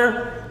sister over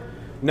there?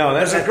 No,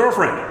 that's your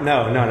girlfriend.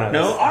 No. No, I don't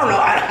know.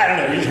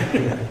 I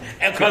don't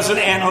know. Cousin,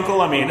 aunt,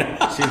 uncle. I mean,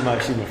 she's my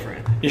friend.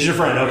 She's your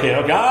friend. Okay.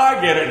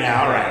 I get it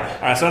now. All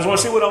right. So I just want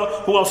to see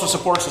who else the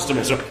support system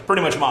is. So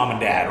pretty much mom and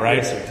dad, right?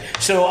 Yes, sir.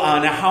 So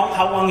now,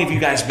 how long have you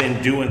guys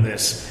been doing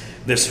this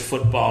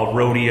football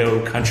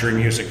rodeo country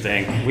music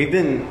thing? We've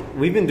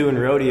been doing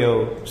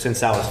rodeo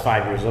since I was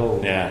 5 years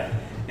old. Yeah.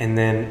 And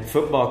then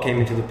football came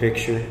into the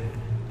picture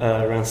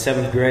around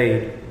 7th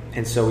grade.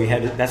 And so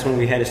that's when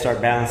we had to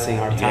start balancing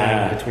our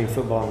time between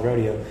football and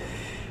rodeo.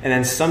 And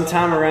then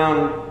sometime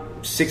around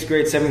 6th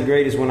grade, 7th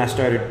grade is when I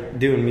started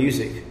doing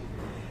music.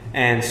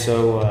 And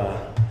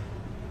so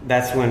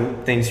that's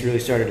when things really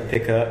started to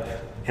pick up.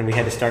 And we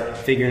had to start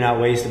figuring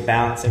out ways to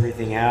balance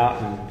everything out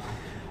and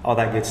all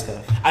that good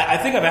stuff. I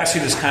think I've asked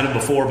you this kind of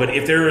before, but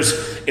if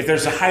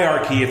there's a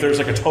hierarchy, if there's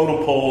like a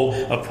totem pole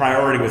of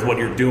priority with what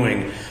you're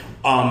doing,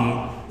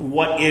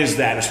 what is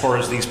that as far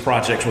as these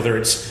projects, whether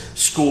it's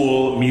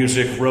school,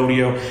 music,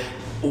 rodeo?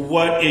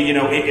 What,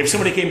 if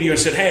somebody came to you and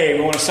said, hey,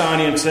 we want to sign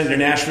you and send you to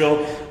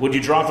Nashville, would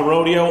you drop the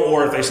rodeo?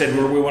 Or if they said,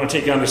 we want to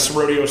take you on this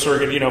rodeo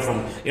circuit,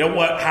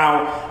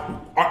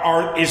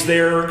 is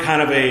there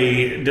kind of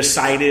a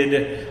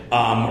decided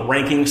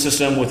ranking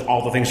system with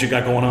all the things you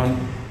got going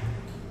on?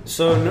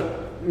 So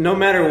no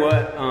matter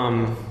what,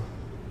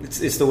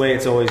 it's the way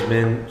it's always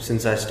been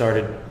since I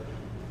started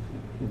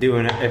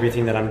doing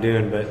everything that I'm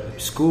doing,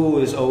 but school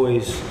is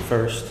always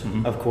first,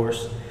 of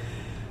course.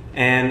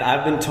 And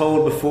I've been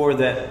told before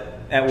that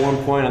at one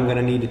point I'm going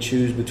to need to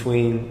choose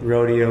between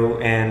rodeo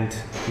and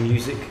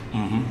music.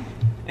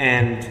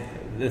 And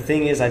the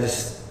thing is, I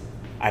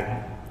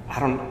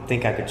don't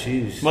think I could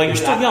choose. Well, you're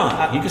still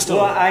young. You can still.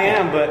 Well, I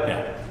am, but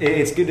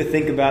it's good to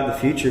think about the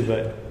future.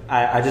 But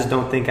I just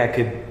don't think I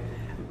could.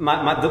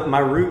 My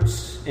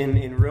roots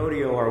in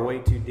rodeo are way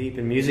too deep,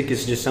 and music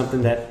is just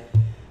something that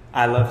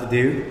I love to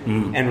do,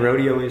 and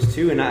rodeo is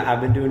too. And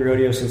I've been doing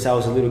rodeo since I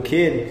was a little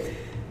kid.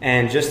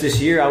 And just this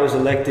year, I was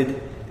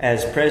elected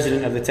as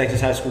president of the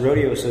Texas High School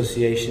Rodeo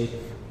Association.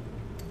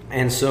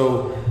 And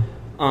so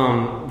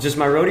Just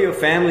my rodeo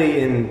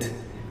family and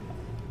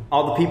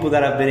all the people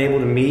that I've been able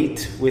to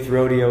meet with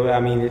rodeo. I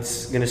mean,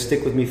 it's going to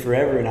stick with me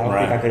forever, and I don't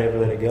think I could ever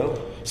let it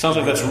go. Sounds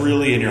like that's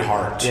really in your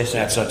heart. Yes,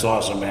 that's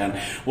awesome,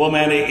 man. Well,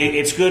 man,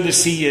 it's good to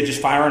see you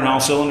just firing on all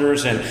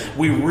cylinders, and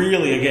we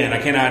really, again, I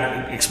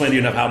cannot explain to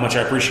you enough how much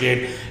I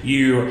appreciate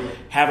you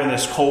having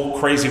this whole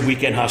crazy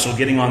weekend hustle,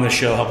 getting on this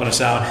show, helping us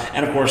out,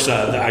 and of course,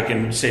 I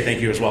can say thank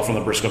you as well from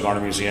the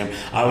Briscoe-Garner Museum.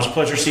 It was a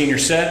pleasure seeing your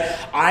set.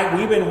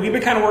 We've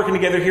been kind of working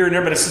together here and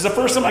there, but this is the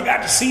first time I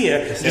got to see you.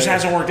 It just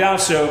hasn't worked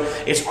out, so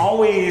it's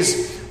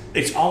always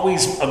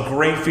a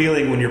great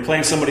feeling when you're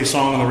playing somebody's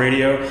song on the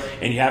radio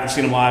and you haven't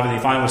seen them live, and you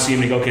finally see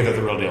them and you go, okay, they're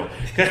the real deal.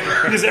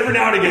 Because every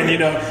now and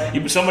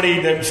again,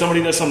 somebody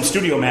does some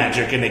studio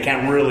magic and they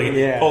can't really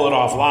pull it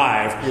off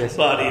live. Yes.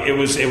 But it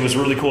was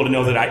really cool to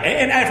know that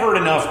I've heard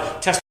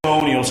enough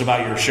testimonials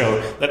about your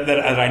show that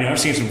I know. I've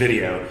seen some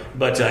video,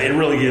 but it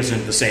really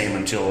isn't the same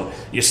until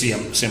you see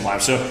them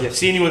live. So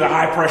seeing you with a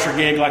high pressure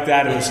gig like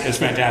that is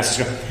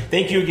fantastic. So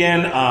thank you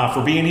again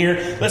for being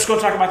here. Let's go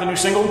talk about the new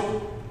single.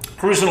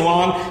 Cruising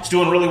Along. It's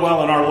doing really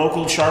well in our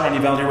local chart on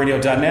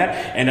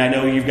UvaldeRadio.net, and I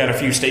know you've got a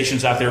few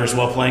stations out there as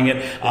well playing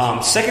it.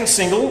 Second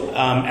single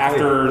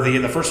after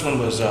the first one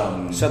was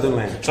Southern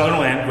Land. Southern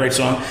Land, great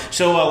song.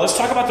 So let's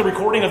talk about the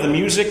recording of the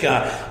music,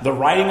 the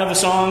writing of the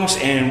songs,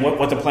 and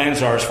what the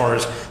plans are as far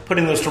as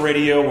putting those to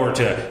radio or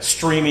to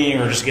streaming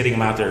or just getting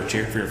them out there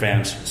for your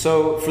fans.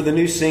 So for the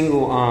new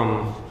single,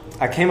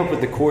 I came up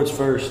with the chords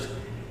first.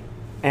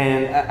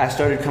 And I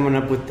started coming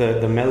up with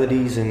the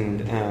melodies and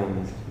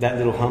that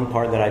little hum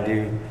part that I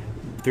do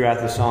throughout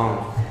the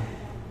song.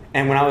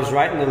 And when I was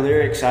writing the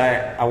lyrics,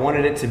 I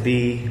wanted it to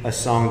be a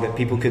song that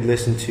people could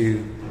listen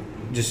to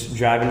just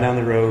driving down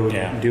the road,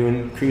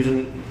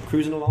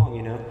 cruising along,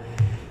 you know.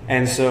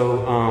 And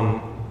so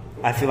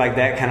I feel like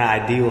that kind of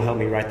ideal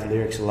helped me write the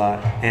lyrics a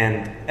lot.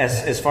 And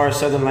as far as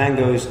Southern Land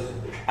goes,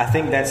 I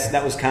think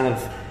that was kind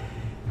of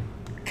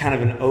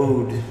an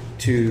ode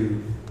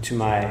to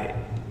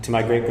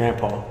my great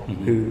grandpa,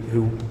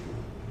 who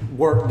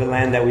worked the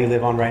land that we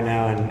live on right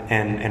now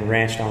and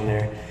ranched on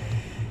there.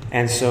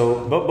 And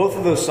so both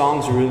of those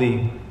songs are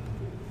really,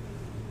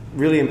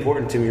 really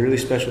important to me, really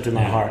special to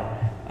my heart,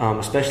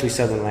 especially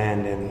Southern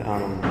Land.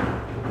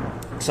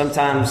 And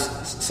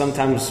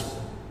sometimes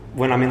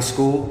when I'm in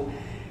school,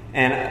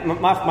 and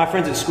my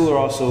friends at school are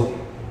also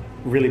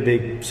really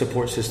big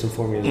support system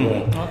for me as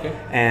well. Okay.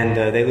 And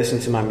they listen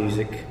to my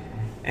music,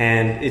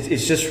 and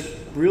it's just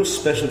real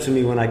special to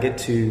me when I get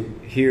to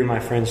hear my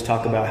friends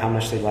talk about how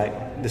much they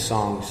like the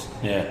songs.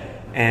 Yeah.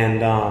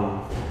 And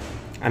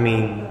I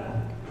mean,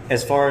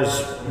 as far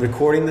as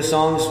recording the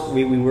songs,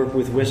 we work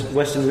with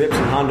Weston Rips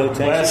in Hondo,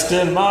 Texas.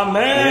 Weston, my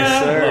man.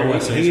 Yes, sir. Love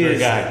Weston. He's a great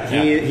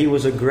guy. He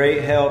was a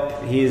great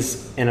help. He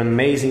is an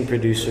amazing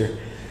producer.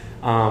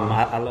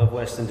 I love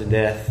Weston to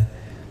death.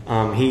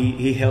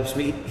 He helps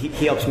me.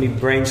 He helps me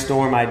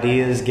brainstorm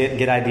ideas,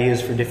 get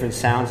ideas for different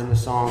sounds in the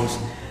songs.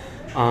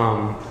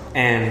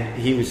 And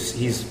he's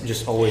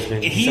just always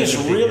been. He is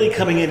really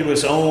coming into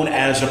his own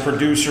as a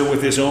producer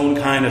with his own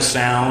kind of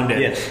sound,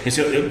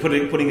 and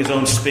putting his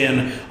own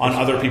spin on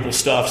other people's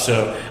stuff.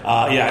 So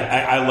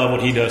I love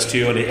what he does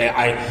too. And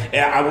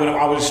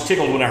I was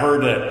tickled when I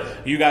heard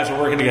that you guys were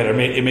working together.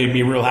 It made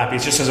me real happy.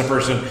 It's just as a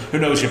person who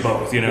knows you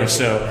both, you know.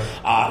 So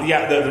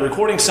the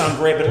recordings sound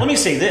great. But let me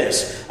say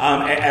this: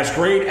 as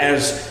great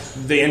as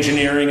the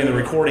engineering and the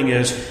recording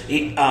is,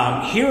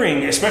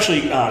 hearing,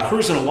 especially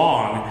Cruising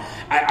Along,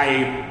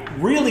 I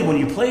really, when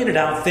you played it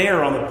out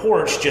there on the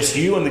porch, just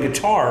you and the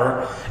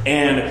guitar,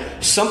 and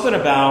something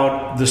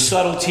about the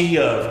subtlety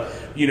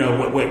of, you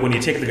know, when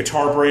you take the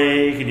guitar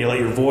break and you let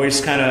your voice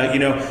kind of, you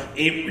know,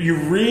 you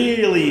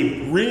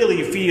really,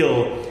 really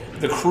feel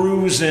the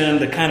cruising,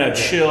 the kind of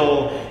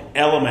chill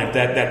element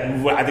that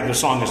I think the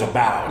song is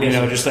about. You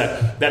know, just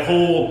that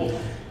whole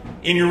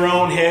in your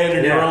own head,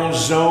 in your own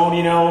zone,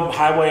 you know,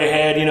 highway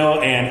ahead, you know,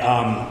 and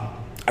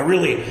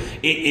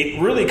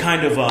it really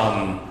kind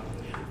of.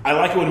 I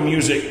like it when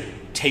music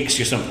takes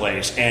you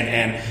someplace,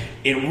 and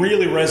it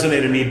really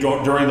resonated with me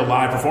during the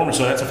live performance.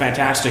 So that's a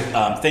fantastic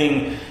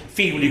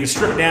feat when you can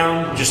strip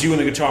down just you and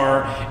the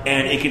guitar,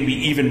 and it can be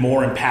even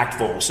more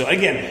impactful. So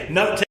again,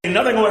 taking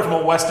nothing away from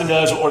what Weston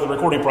does or the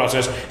recording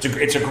process.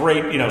 It's a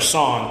great, you know,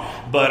 song,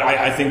 but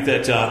I think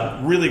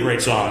that really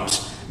great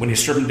songs, when you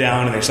strip them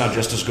down and they sound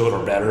just as good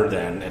or better,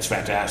 then it's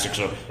fantastic.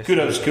 So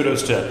kudos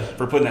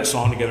for putting that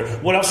song together.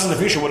 What else is in the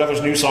future? What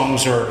other new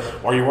songs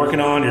are you working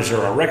on? Is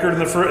there a record in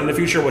the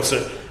future? What's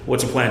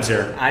the plans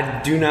there?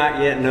 I do not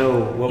yet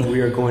know what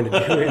we are going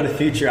to do in the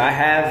future.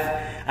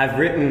 I've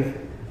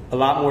written a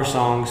lot more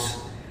songs,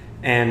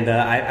 and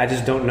I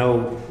just don't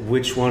know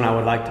which one I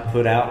would like to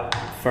put out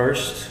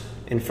first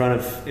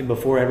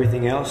before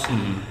everything else.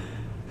 Mm-hmm.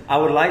 I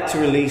would like to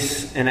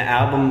release an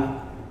album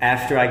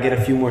after I get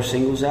a few more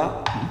singles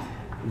out,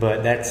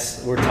 but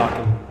we're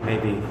talking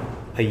maybe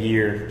a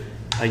year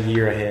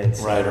ahead.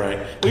 So. Right. Well,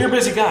 you're a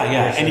busy guy,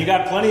 and you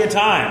got plenty of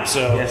time,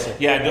 so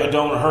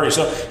don't hurry.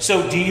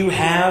 So do you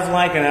have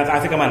and I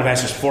think I might have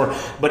asked this before,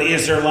 but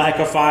is there like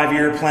a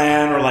 5-year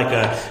plan, or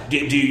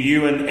do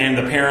you and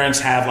the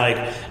parents have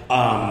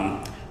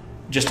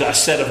just a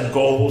set of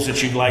goals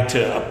that you'd like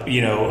to,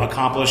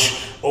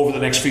 accomplish over the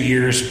next few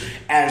years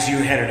as you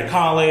head into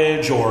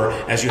college or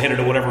as you head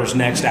into whatever is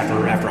next after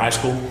high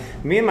school?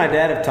 Me and my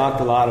dad have talked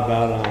a lot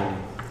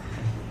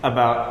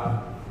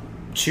about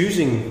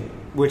choosing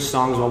which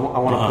songs I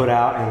want to put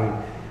out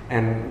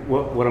and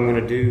what I'm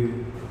going to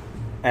do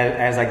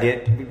as I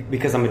get,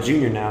 because I'm a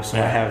junior now, so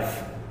I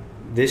have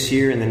this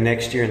year and the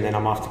next year, and then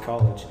I'm off to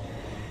college.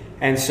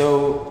 And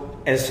so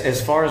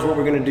as far as what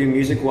we're going to do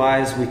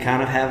music-wise, we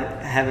kind of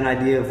have an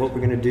idea of what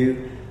we're going to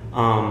do.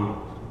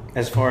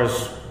 As far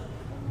as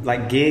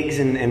like gigs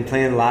and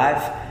playing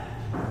live,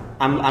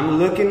 I'm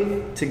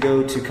looking to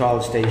go to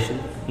College Station.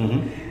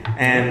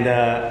 And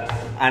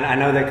I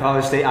know that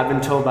College Station, I've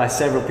been told by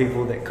several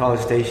people that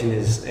College Station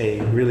is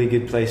a really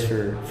good place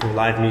for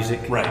live music.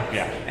 Right,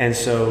 yeah. And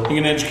so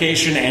you get an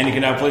education and you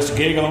can have a place to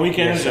gig on the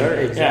weekends. Yes, sir,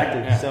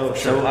 exactly. Yeah,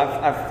 so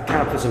I've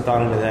kind of put some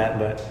thought into that,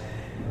 but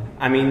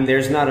I mean,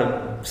 there's not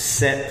a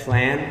set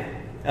plan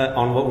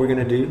on what we're going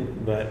to do,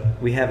 but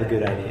we have a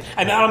good idea.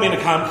 And I don't mean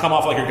to come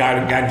off like your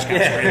guidance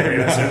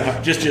counselor.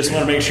 So just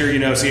want to make sure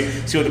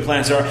see what the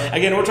plans are.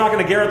 Again, we're talking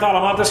to Garrett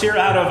Talamantes here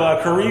out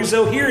of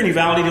Carrizo here in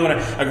Uvalde, doing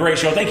a great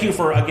show. Thank you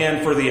for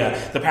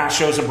the past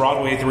shows at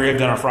Broadway 3. I've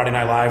done our Friday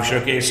Night Live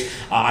showcase.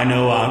 I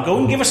know. Go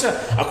and give us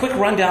a quick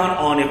rundown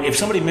on if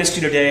somebody missed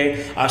you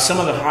today, some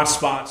of the hot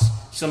spots,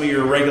 some of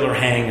your regular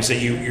hangs that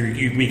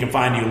we can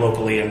find you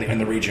locally in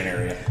the region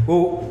area.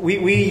 Well,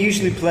 we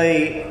usually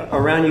play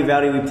around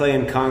Uvalde. We play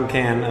in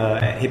Concan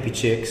at Hippie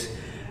Chicks.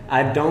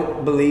 I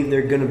don't believe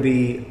they're going to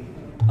be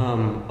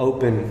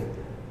open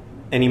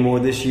anymore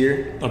this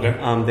year.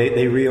 Okay.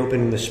 They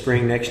reopen in the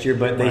spring next year,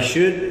 but they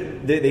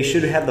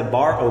should have the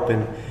bar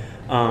open.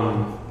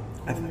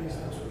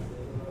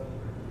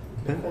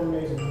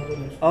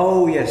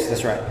 Oh yes,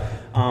 that's right.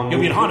 You'll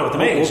be in Hondo at the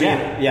Maze,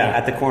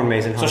 at the Corn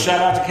Maze in Hondo. So shout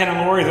out to Ken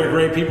and Lori, they're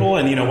great people,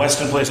 and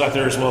Weston plays out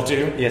there as well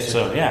too. Yes,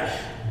 sir. So yeah.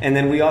 And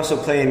then we also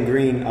play in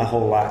Green a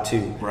whole lot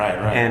too. Right.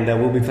 And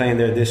we'll be playing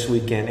there this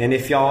weekend. And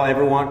if y'all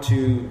ever want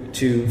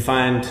to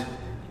find,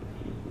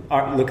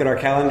 look at our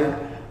calendar,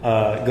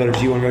 go to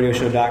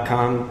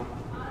G1radioshow.com.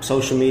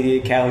 Social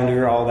media,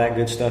 calendar, all that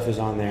good stuff is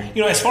on there.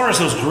 As far as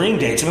those Green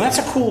dates, I mean, that's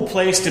a cool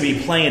place to be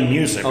playing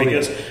music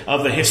because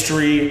of the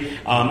history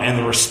and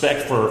the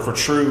respect for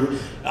true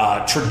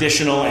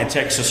traditional and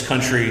Texas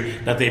country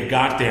that they've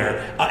got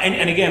there.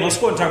 And again, let's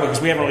go ahead and talk about it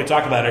because we haven't really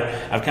talked about it.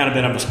 I've kind of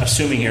been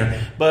assuming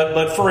here.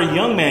 But for a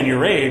young man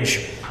your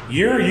age,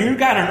 you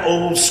got an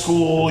old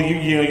school,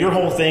 your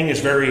whole thing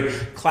is very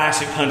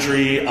classic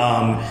country.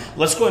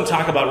 Let's go ahead and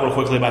talk about real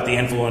quickly about the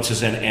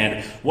influences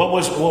and what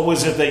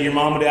was it that your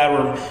mom and dad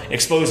were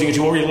exposing you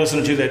to? What were you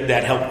listening to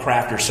that helped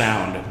craft your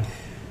sound?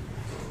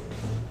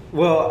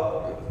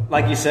 Well,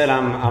 like you said,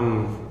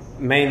 I'm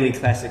mainly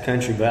classic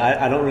country, but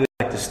I don't really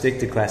like to stick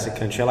to classic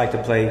country. I like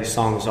to play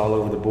songs all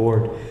over the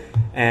board,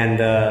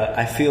 and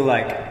I feel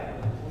like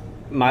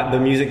the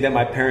music that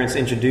my parents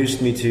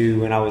introduced me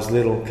to when I was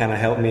little kind of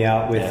helped me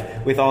out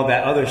with all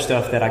that other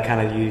stuff that I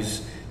kind of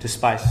use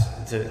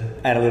to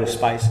add a little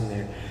spice in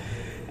there.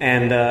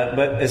 And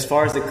but as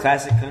far as the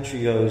classic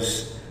country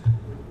goes,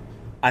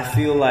 I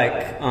feel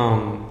like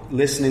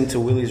listening to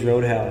Willie's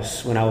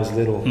Roadhouse when I was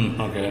little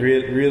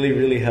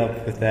really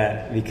helped with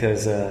that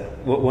because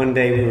one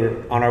day we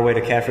were on our way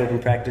to calf roping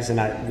practice and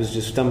I was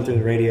just thumbing through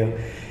the radio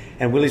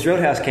and Willie's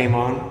Roadhouse came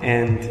on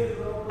and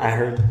I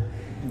heard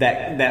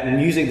that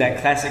music,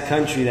 that classic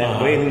country,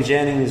 that Waylon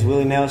Jennings,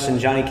 Willie Nelson,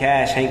 Johnny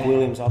Cash, Hank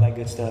Williams, all that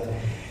good stuff.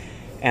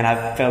 And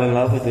I fell in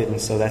love with it, and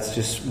so that's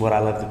just what I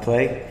love to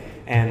play.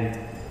 And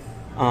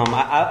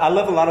I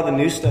love a lot of the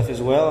new stuff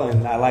as well,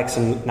 and I like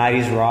some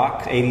 90s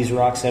rock, 80s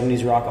rock,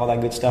 70s rock, all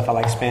that good stuff. I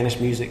like Spanish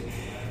music.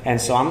 And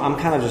so I'm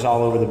kind of just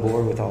all over the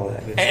board with all of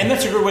that good stuff. And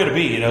that's a good way to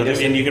be,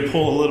 and you can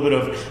pull a little bit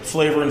of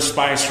flavor and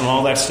spice from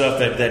all that stuff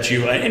that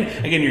you,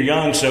 and again, you're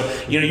young, so,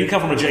 you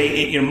come from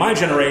my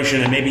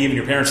generation and maybe even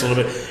your parents a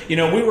little bit,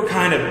 we were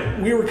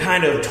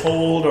kind of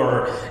told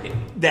or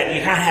that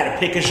you had to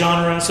pick a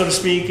genre, so to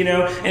speak,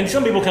 and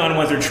some people kind of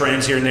went through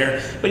trends here and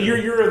there, but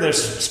you're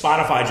this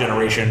Spotify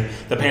generation,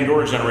 the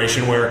Pandora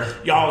generation, where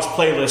y'all's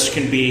playlists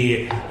can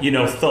be,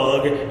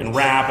 thug and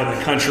rap and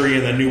the country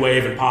and the new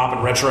wave and pop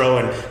and retro,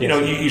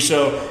 and,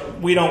 so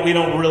we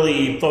don't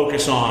really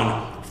focus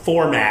on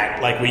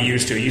format like we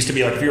used to. It used to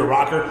be like if you're a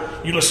rocker,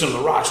 you listen to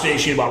the rock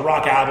station about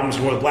rock albums,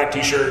 you wore the black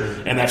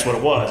t-shirt, and that's what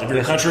it was. If you're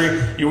a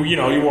country,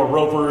 you wore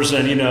ropers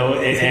and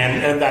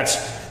and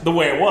that's the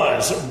way it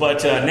was.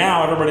 But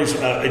now everybody's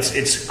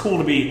it's cool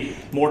to be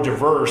more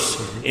diverse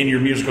in your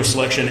musical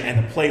selection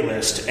and the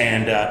playlist,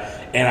 and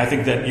I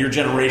think that your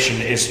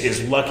generation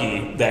is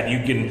lucky that you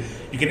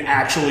can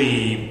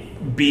actually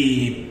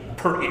be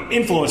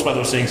influenced by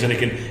those things, and it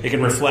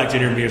can reflect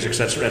in your music.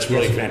 So that's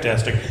really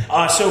fantastic.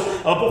 But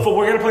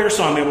we're going to play your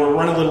song, man. We're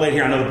running a little late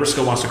here. I know the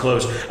Briscoe wants to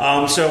close.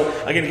 So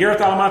again, Garrett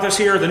Talamantes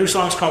here. The new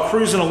song's called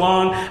 "Cruising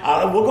Along."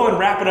 We'll go and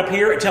wrap it up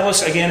here. Tell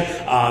us again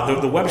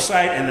the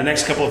website and the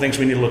next couple of things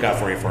we need to look out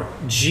for you for.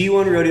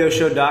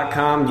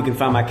 G1radioshow.com. You can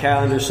find my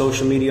calendar,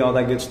 social media, all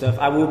that good stuff.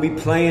 I will be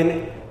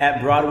playing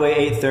at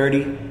Broadway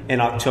 8:30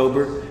 in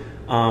October.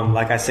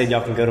 Like I said,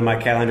 y'all can go to my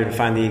calendar to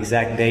find the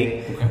exact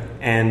date. Okay.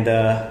 And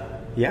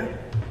yeah.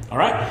 All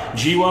right.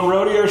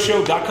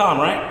 G1radioshow.com,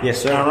 right? Yes,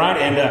 sir. All right.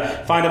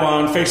 And find them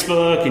on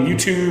Facebook and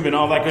YouTube and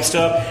all that good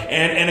stuff.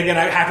 And again,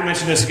 I have to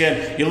mention this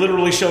again. You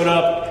literally showed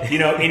up, with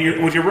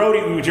your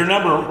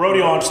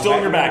rodeo on, still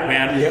on your back,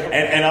 man. Yep.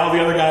 And all the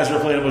other guys that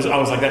were playing, I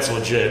was like, that's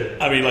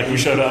legit. I mean, like, we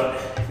showed up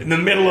in the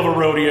middle of a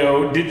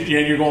rodeo, and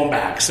you're going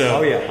back. So,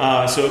 oh,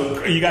 yeah.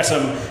 So you got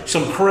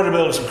some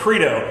credibility, some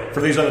credo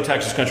for these other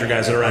Texas country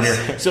guys that are around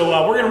here. So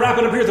we're going to wrap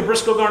it up here at the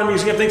Briscoe-Garner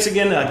Museum. Thanks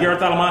again, Garrett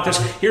Talamantes.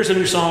 Here's a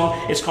new song.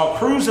 It's called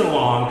 "Cruising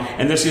Along,"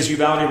 and this is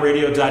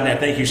UvaldeRadio.net.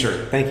 Thank you,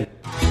 sir. Thank you.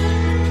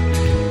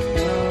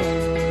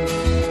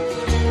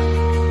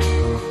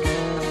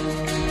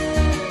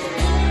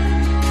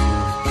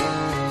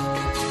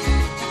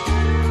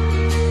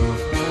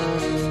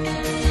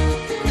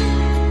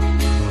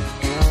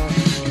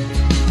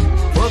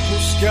 Purple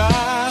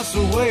skies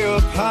are way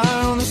up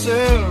high on this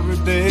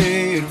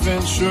everyday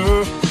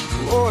adventure.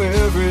 Oh,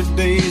 every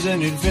day's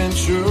an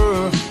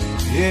adventure.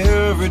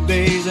 Every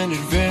day's an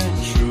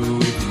adventure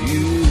with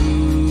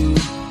you.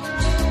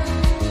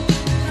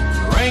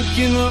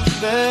 Ranking up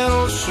that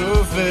old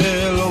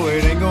Chevelle, oh,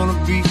 it ain't gonna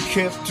be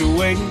kept to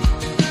waiting.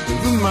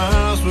 The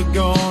miles we're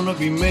gonna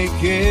be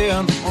making,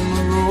 on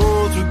the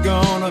roads we're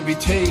gonna be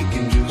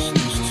taking, just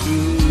us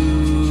two.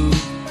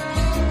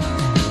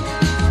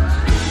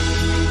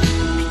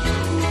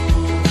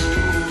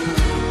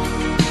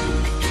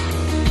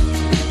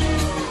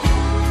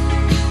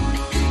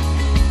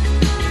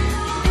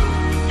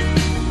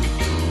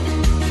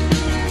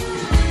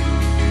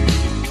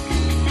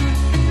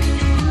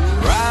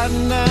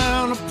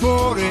 Down a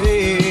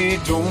 40,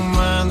 don't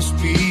mind the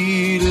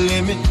speed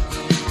limit.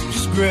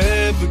 Just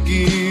grab the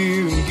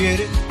gear and get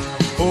it.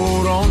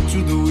 Hold on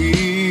to the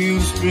wheel,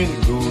 spin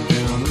it, go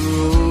down the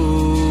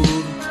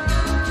road.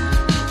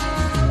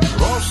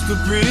 Cross the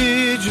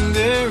bridge and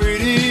there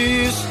it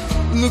is.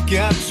 Look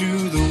out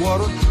to the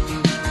water.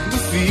 The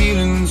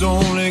feeling's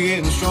only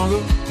getting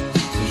stronger.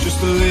 It's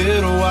just a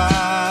little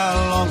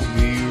while longer,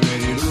 be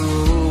ready to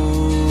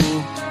roll.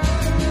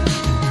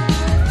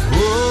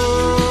 Whoa.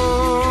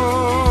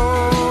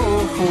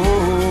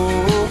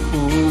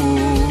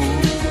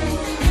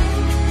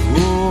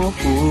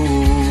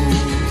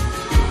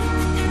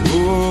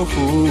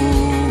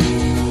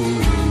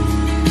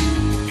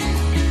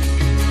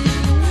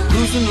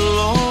 Cruising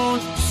along,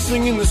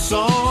 singing the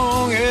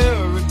song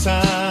every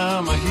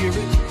time I hear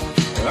it.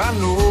 I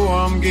know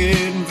I'm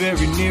getting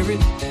very near it.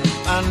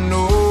 I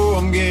know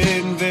I'm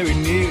getting very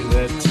near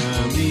that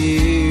time of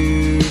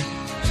year.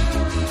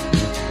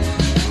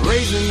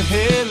 Raising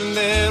hell in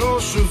that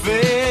old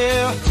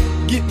Chevelle,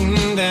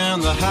 getting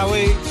down the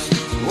highways.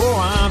 Oh,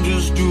 I'm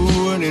just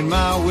doing it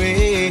my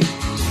way.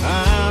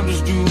 I'm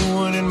just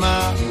doing it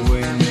my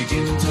way,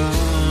 making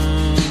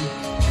time.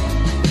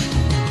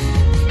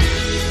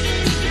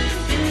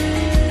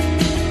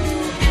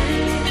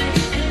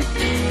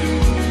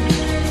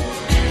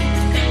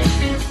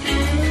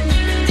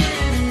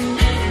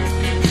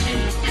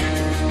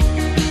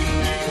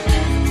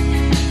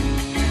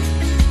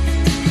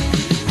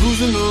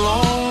 Cruising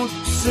along,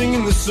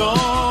 singing the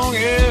song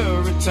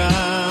every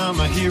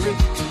time I hear it.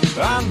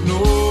 I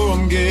know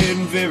I'm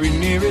getting very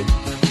near it.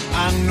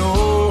 I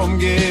know I'm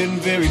getting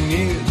very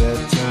near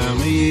that time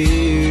of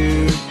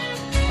year.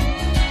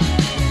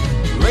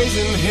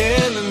 Raising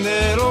hell in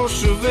that old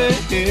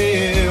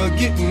Chevelle,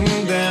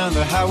 getting down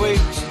the highways.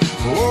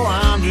 Oh,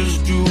 I'm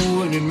just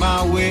doing it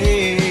my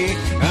way.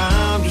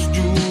 I'm just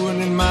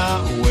doing it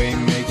my way,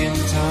 making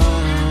time.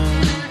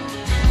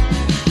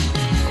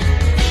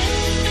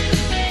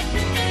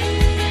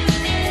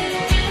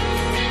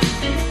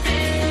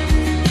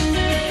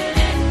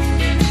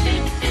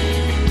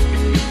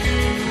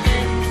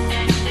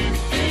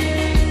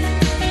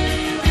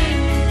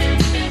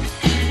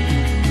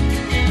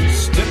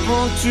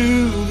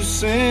 Onto the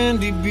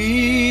sandy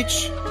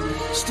beach,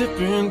 step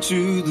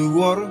into the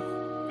water.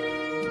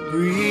 The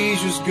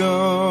breeze just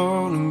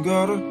gone and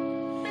got her,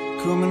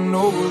 coming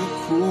over the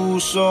cool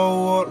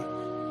salt water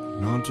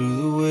and onto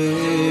the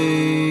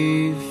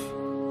wave.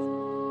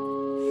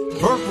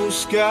 Purple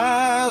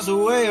skies are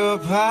way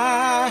up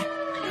high,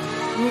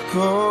 look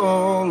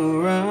all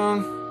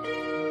around.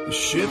 The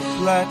ship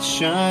lights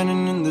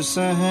shining in the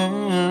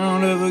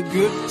sound of a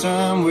good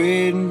time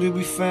waiting to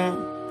be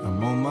found.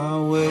 I'm on my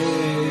way.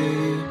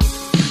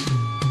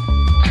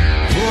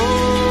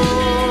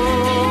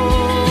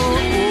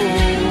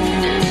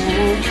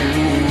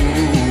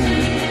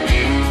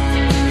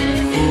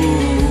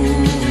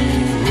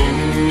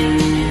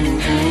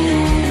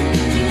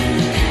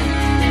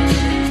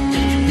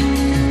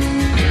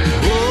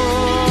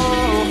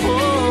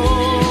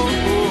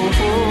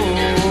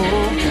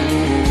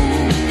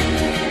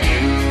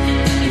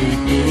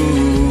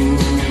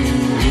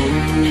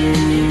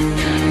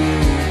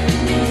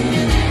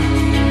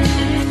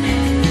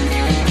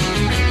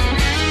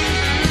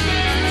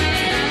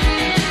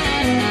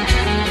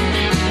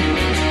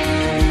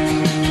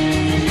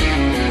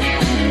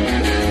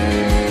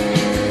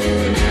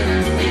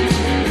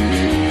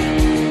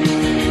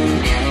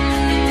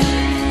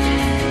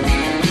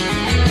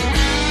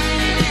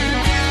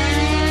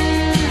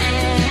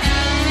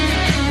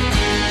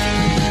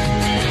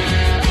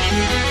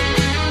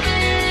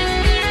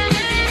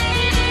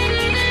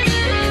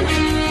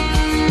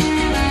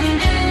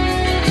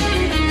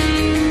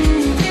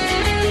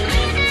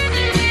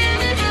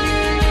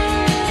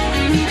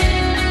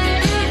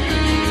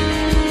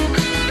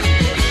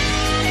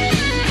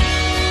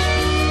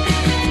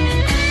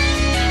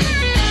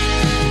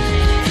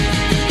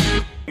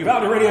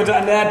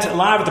 UvaldeRadio.net,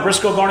 live at the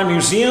Briscoe-Garner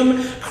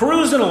Museum.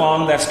 Cruising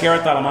along. That's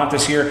Garrett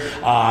Talamantes here.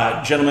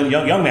 Gentleman,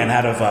 young man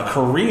out of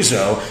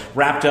Carrizo,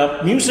 wrapped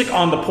up music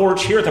on the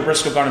porch here at the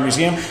Briscoe-Garner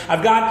Museum.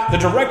 I've got the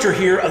director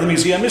here of the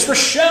museum, Miss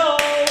Rochelle.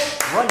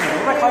 What did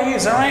I call you?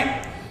 Is that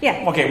right?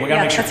 Yeah. Okay, we got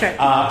to make sure. That's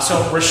right.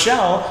 So,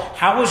 Rochelle,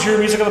 how was your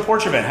Music on the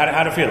Porch event?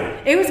 How'd it feel?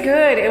 It was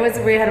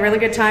good. We had a really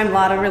good time. A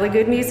lot of really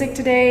good music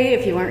today.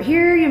 If you weren't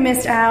here, you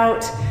missed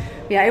out.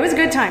 Yeah, it was a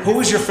good time. Who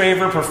was your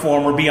favorite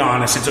performer? Be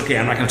honest. It's okay.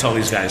 I'm not going to tell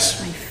these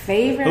guys. My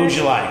favorite? Who'd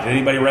you like? Did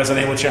anybody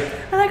resonate with you?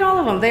 I like all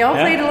of them. They all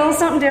played a little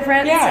something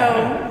different.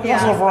 Yeah. So,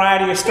 there's a little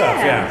variety of stuff.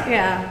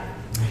 Yeah.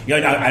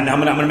 And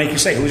I'm going to make you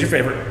say, who's your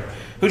favorite?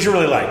 Who'd you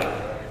really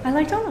like? I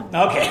liked all of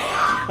them. Okay.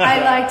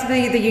 I liked the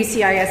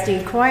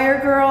UCISD choir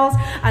girls.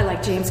 I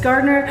liked James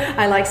Gardner.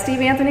 I liked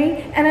Steve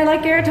Anthony. And I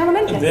liked Garrett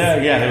Talamantes.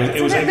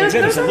 It was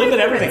a little bit of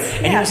everything.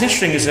 And what's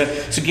interesting is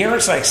that, so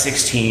Garrett's like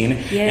 16,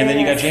 and then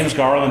you got James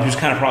Garland, who's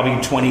kind of probably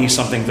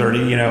 20-something,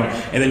 30,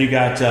 and then you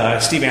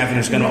got Steve Anthony,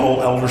 who's kind of an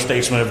old elder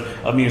statesman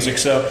of music.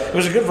 So it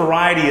was a good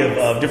variety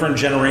of different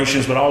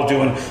generations, but all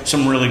doing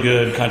some really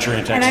good country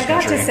and Texas And I've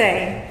got country. to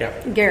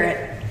say,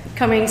 Garrett,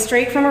 coming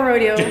straight from a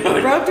rodeo,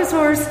 roped his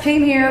horse,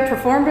 came here,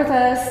 performed with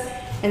us,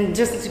 and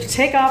just to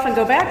take off and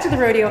go back to the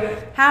rodeo.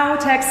 How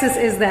Texas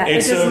is that?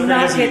 It's it does so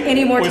not crazy. get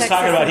any more We're Texas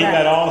talking about than he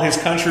that. got all his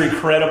country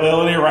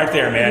credibility right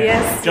there, man.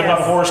 Yes, Jumped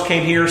off a horse,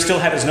 came here, still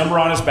had his number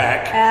on his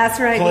back.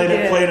 That's right. Played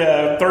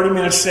a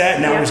 30-minute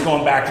set. Now he's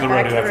going back to the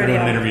rodeo after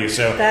doing an interview.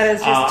 So that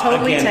is just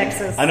totally again,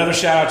 Texas. Another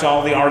shout out to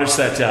all the artists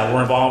that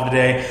were involved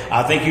today.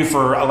 Thank you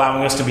for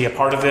allowing us to be a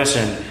part of this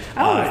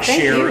and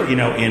share,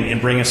 in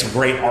bringing some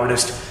great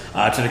artists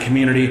to the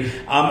community.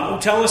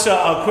 Tell us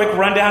a quick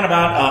rundown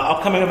about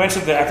upcoming events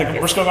at the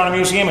Briscoe-Garner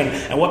Museum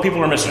and what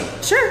people are missing.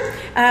 Sure.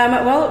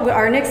 Well,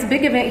 our next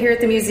big event here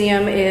at the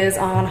museum is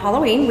on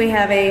Halloween. We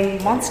have a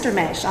Monster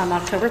Mash on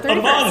October 31st.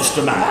 A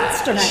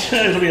Monster Mash.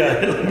 It'll be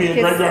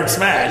a graveyard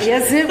smash.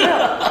 Yes, it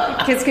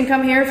will. Kids can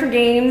come here for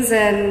games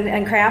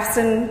and crafts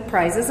and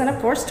prizes and, of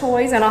course,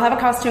 toys. And I'll have a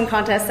costume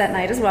contest that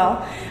night as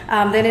well.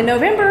 Then in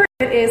November,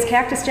 it is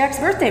Cactus Jack's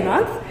birthday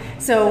month.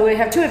 So we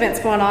have two events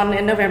going on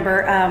in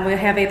November. We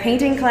have a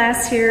painting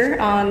class here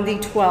on the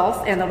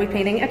 12th, and they'll be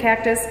painting a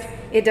cactus.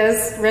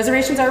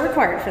 Reservations are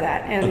required for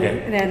that. And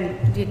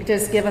then you can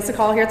just give us a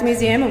call here at the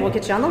museum, and we'll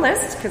get you on the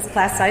list because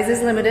class size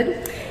is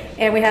limited.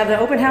 And we have the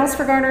open house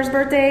for Garner's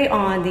birthday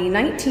on the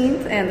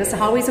 19th, and the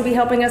Sahawies will be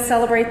helping us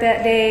celebrate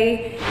that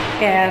day.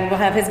 And we'll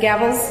have his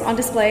gavels on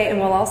display, and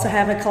we'll also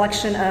have a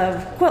collection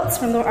of quilts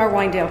from our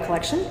Winedale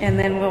collection. And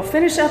then we'll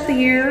finish up the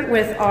year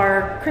with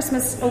our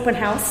Christmas open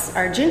house,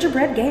 our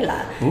gingerbread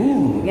gala.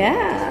 Ooh.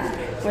 Yeah.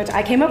 Which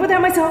I came up with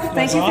that myself.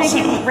 Thank you.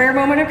 Rare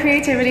moment of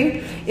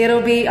creativity.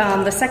 It'll be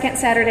the second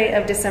Saturday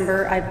of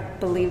December. I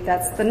believe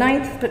that's the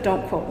 9th, but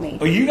don't quote me.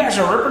 Well, you guys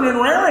are ripping and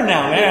raring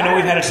now, man. I know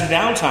we've had some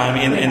downtime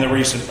in the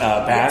recent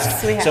past.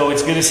 Yes, we have. So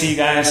it's good to see you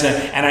guys.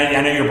 And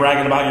I know you're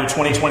bragging about your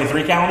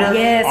 2023 calendar.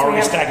 Yes,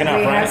 already stacking up,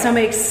 right? We have some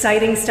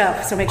exciting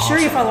stuff. So make sure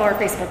you follow our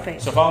Facebook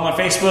page. So follow my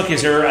Facebook.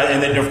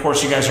 And then, of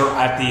course, you guys are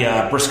at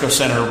the Briscoe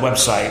Center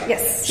website.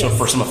 Yes. So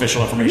for some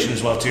official information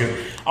as well,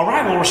 too. All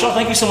right. Well, Rochelle,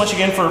 thank you so much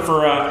again for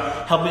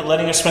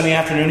letting us spend the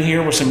afternoon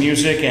here with some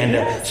music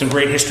and some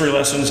great history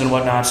lessons and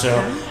whatnot. So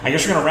I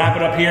guess we're going to wrap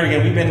it up here.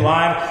 Again, we've been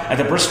live at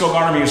the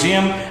Briscoe-Garner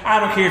Museum. I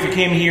don't care if you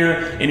came here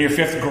in your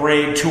 5th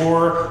grade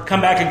tour. Come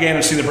back again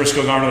and see the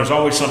Briscoe-Garner. There's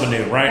always something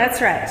new, right?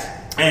 That's right.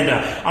 And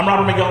I'm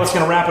Robert Miguel. That's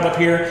going to wrap it up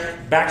here.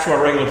 Back to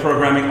our regular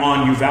programming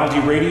on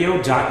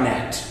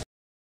UvaldeRadio.net.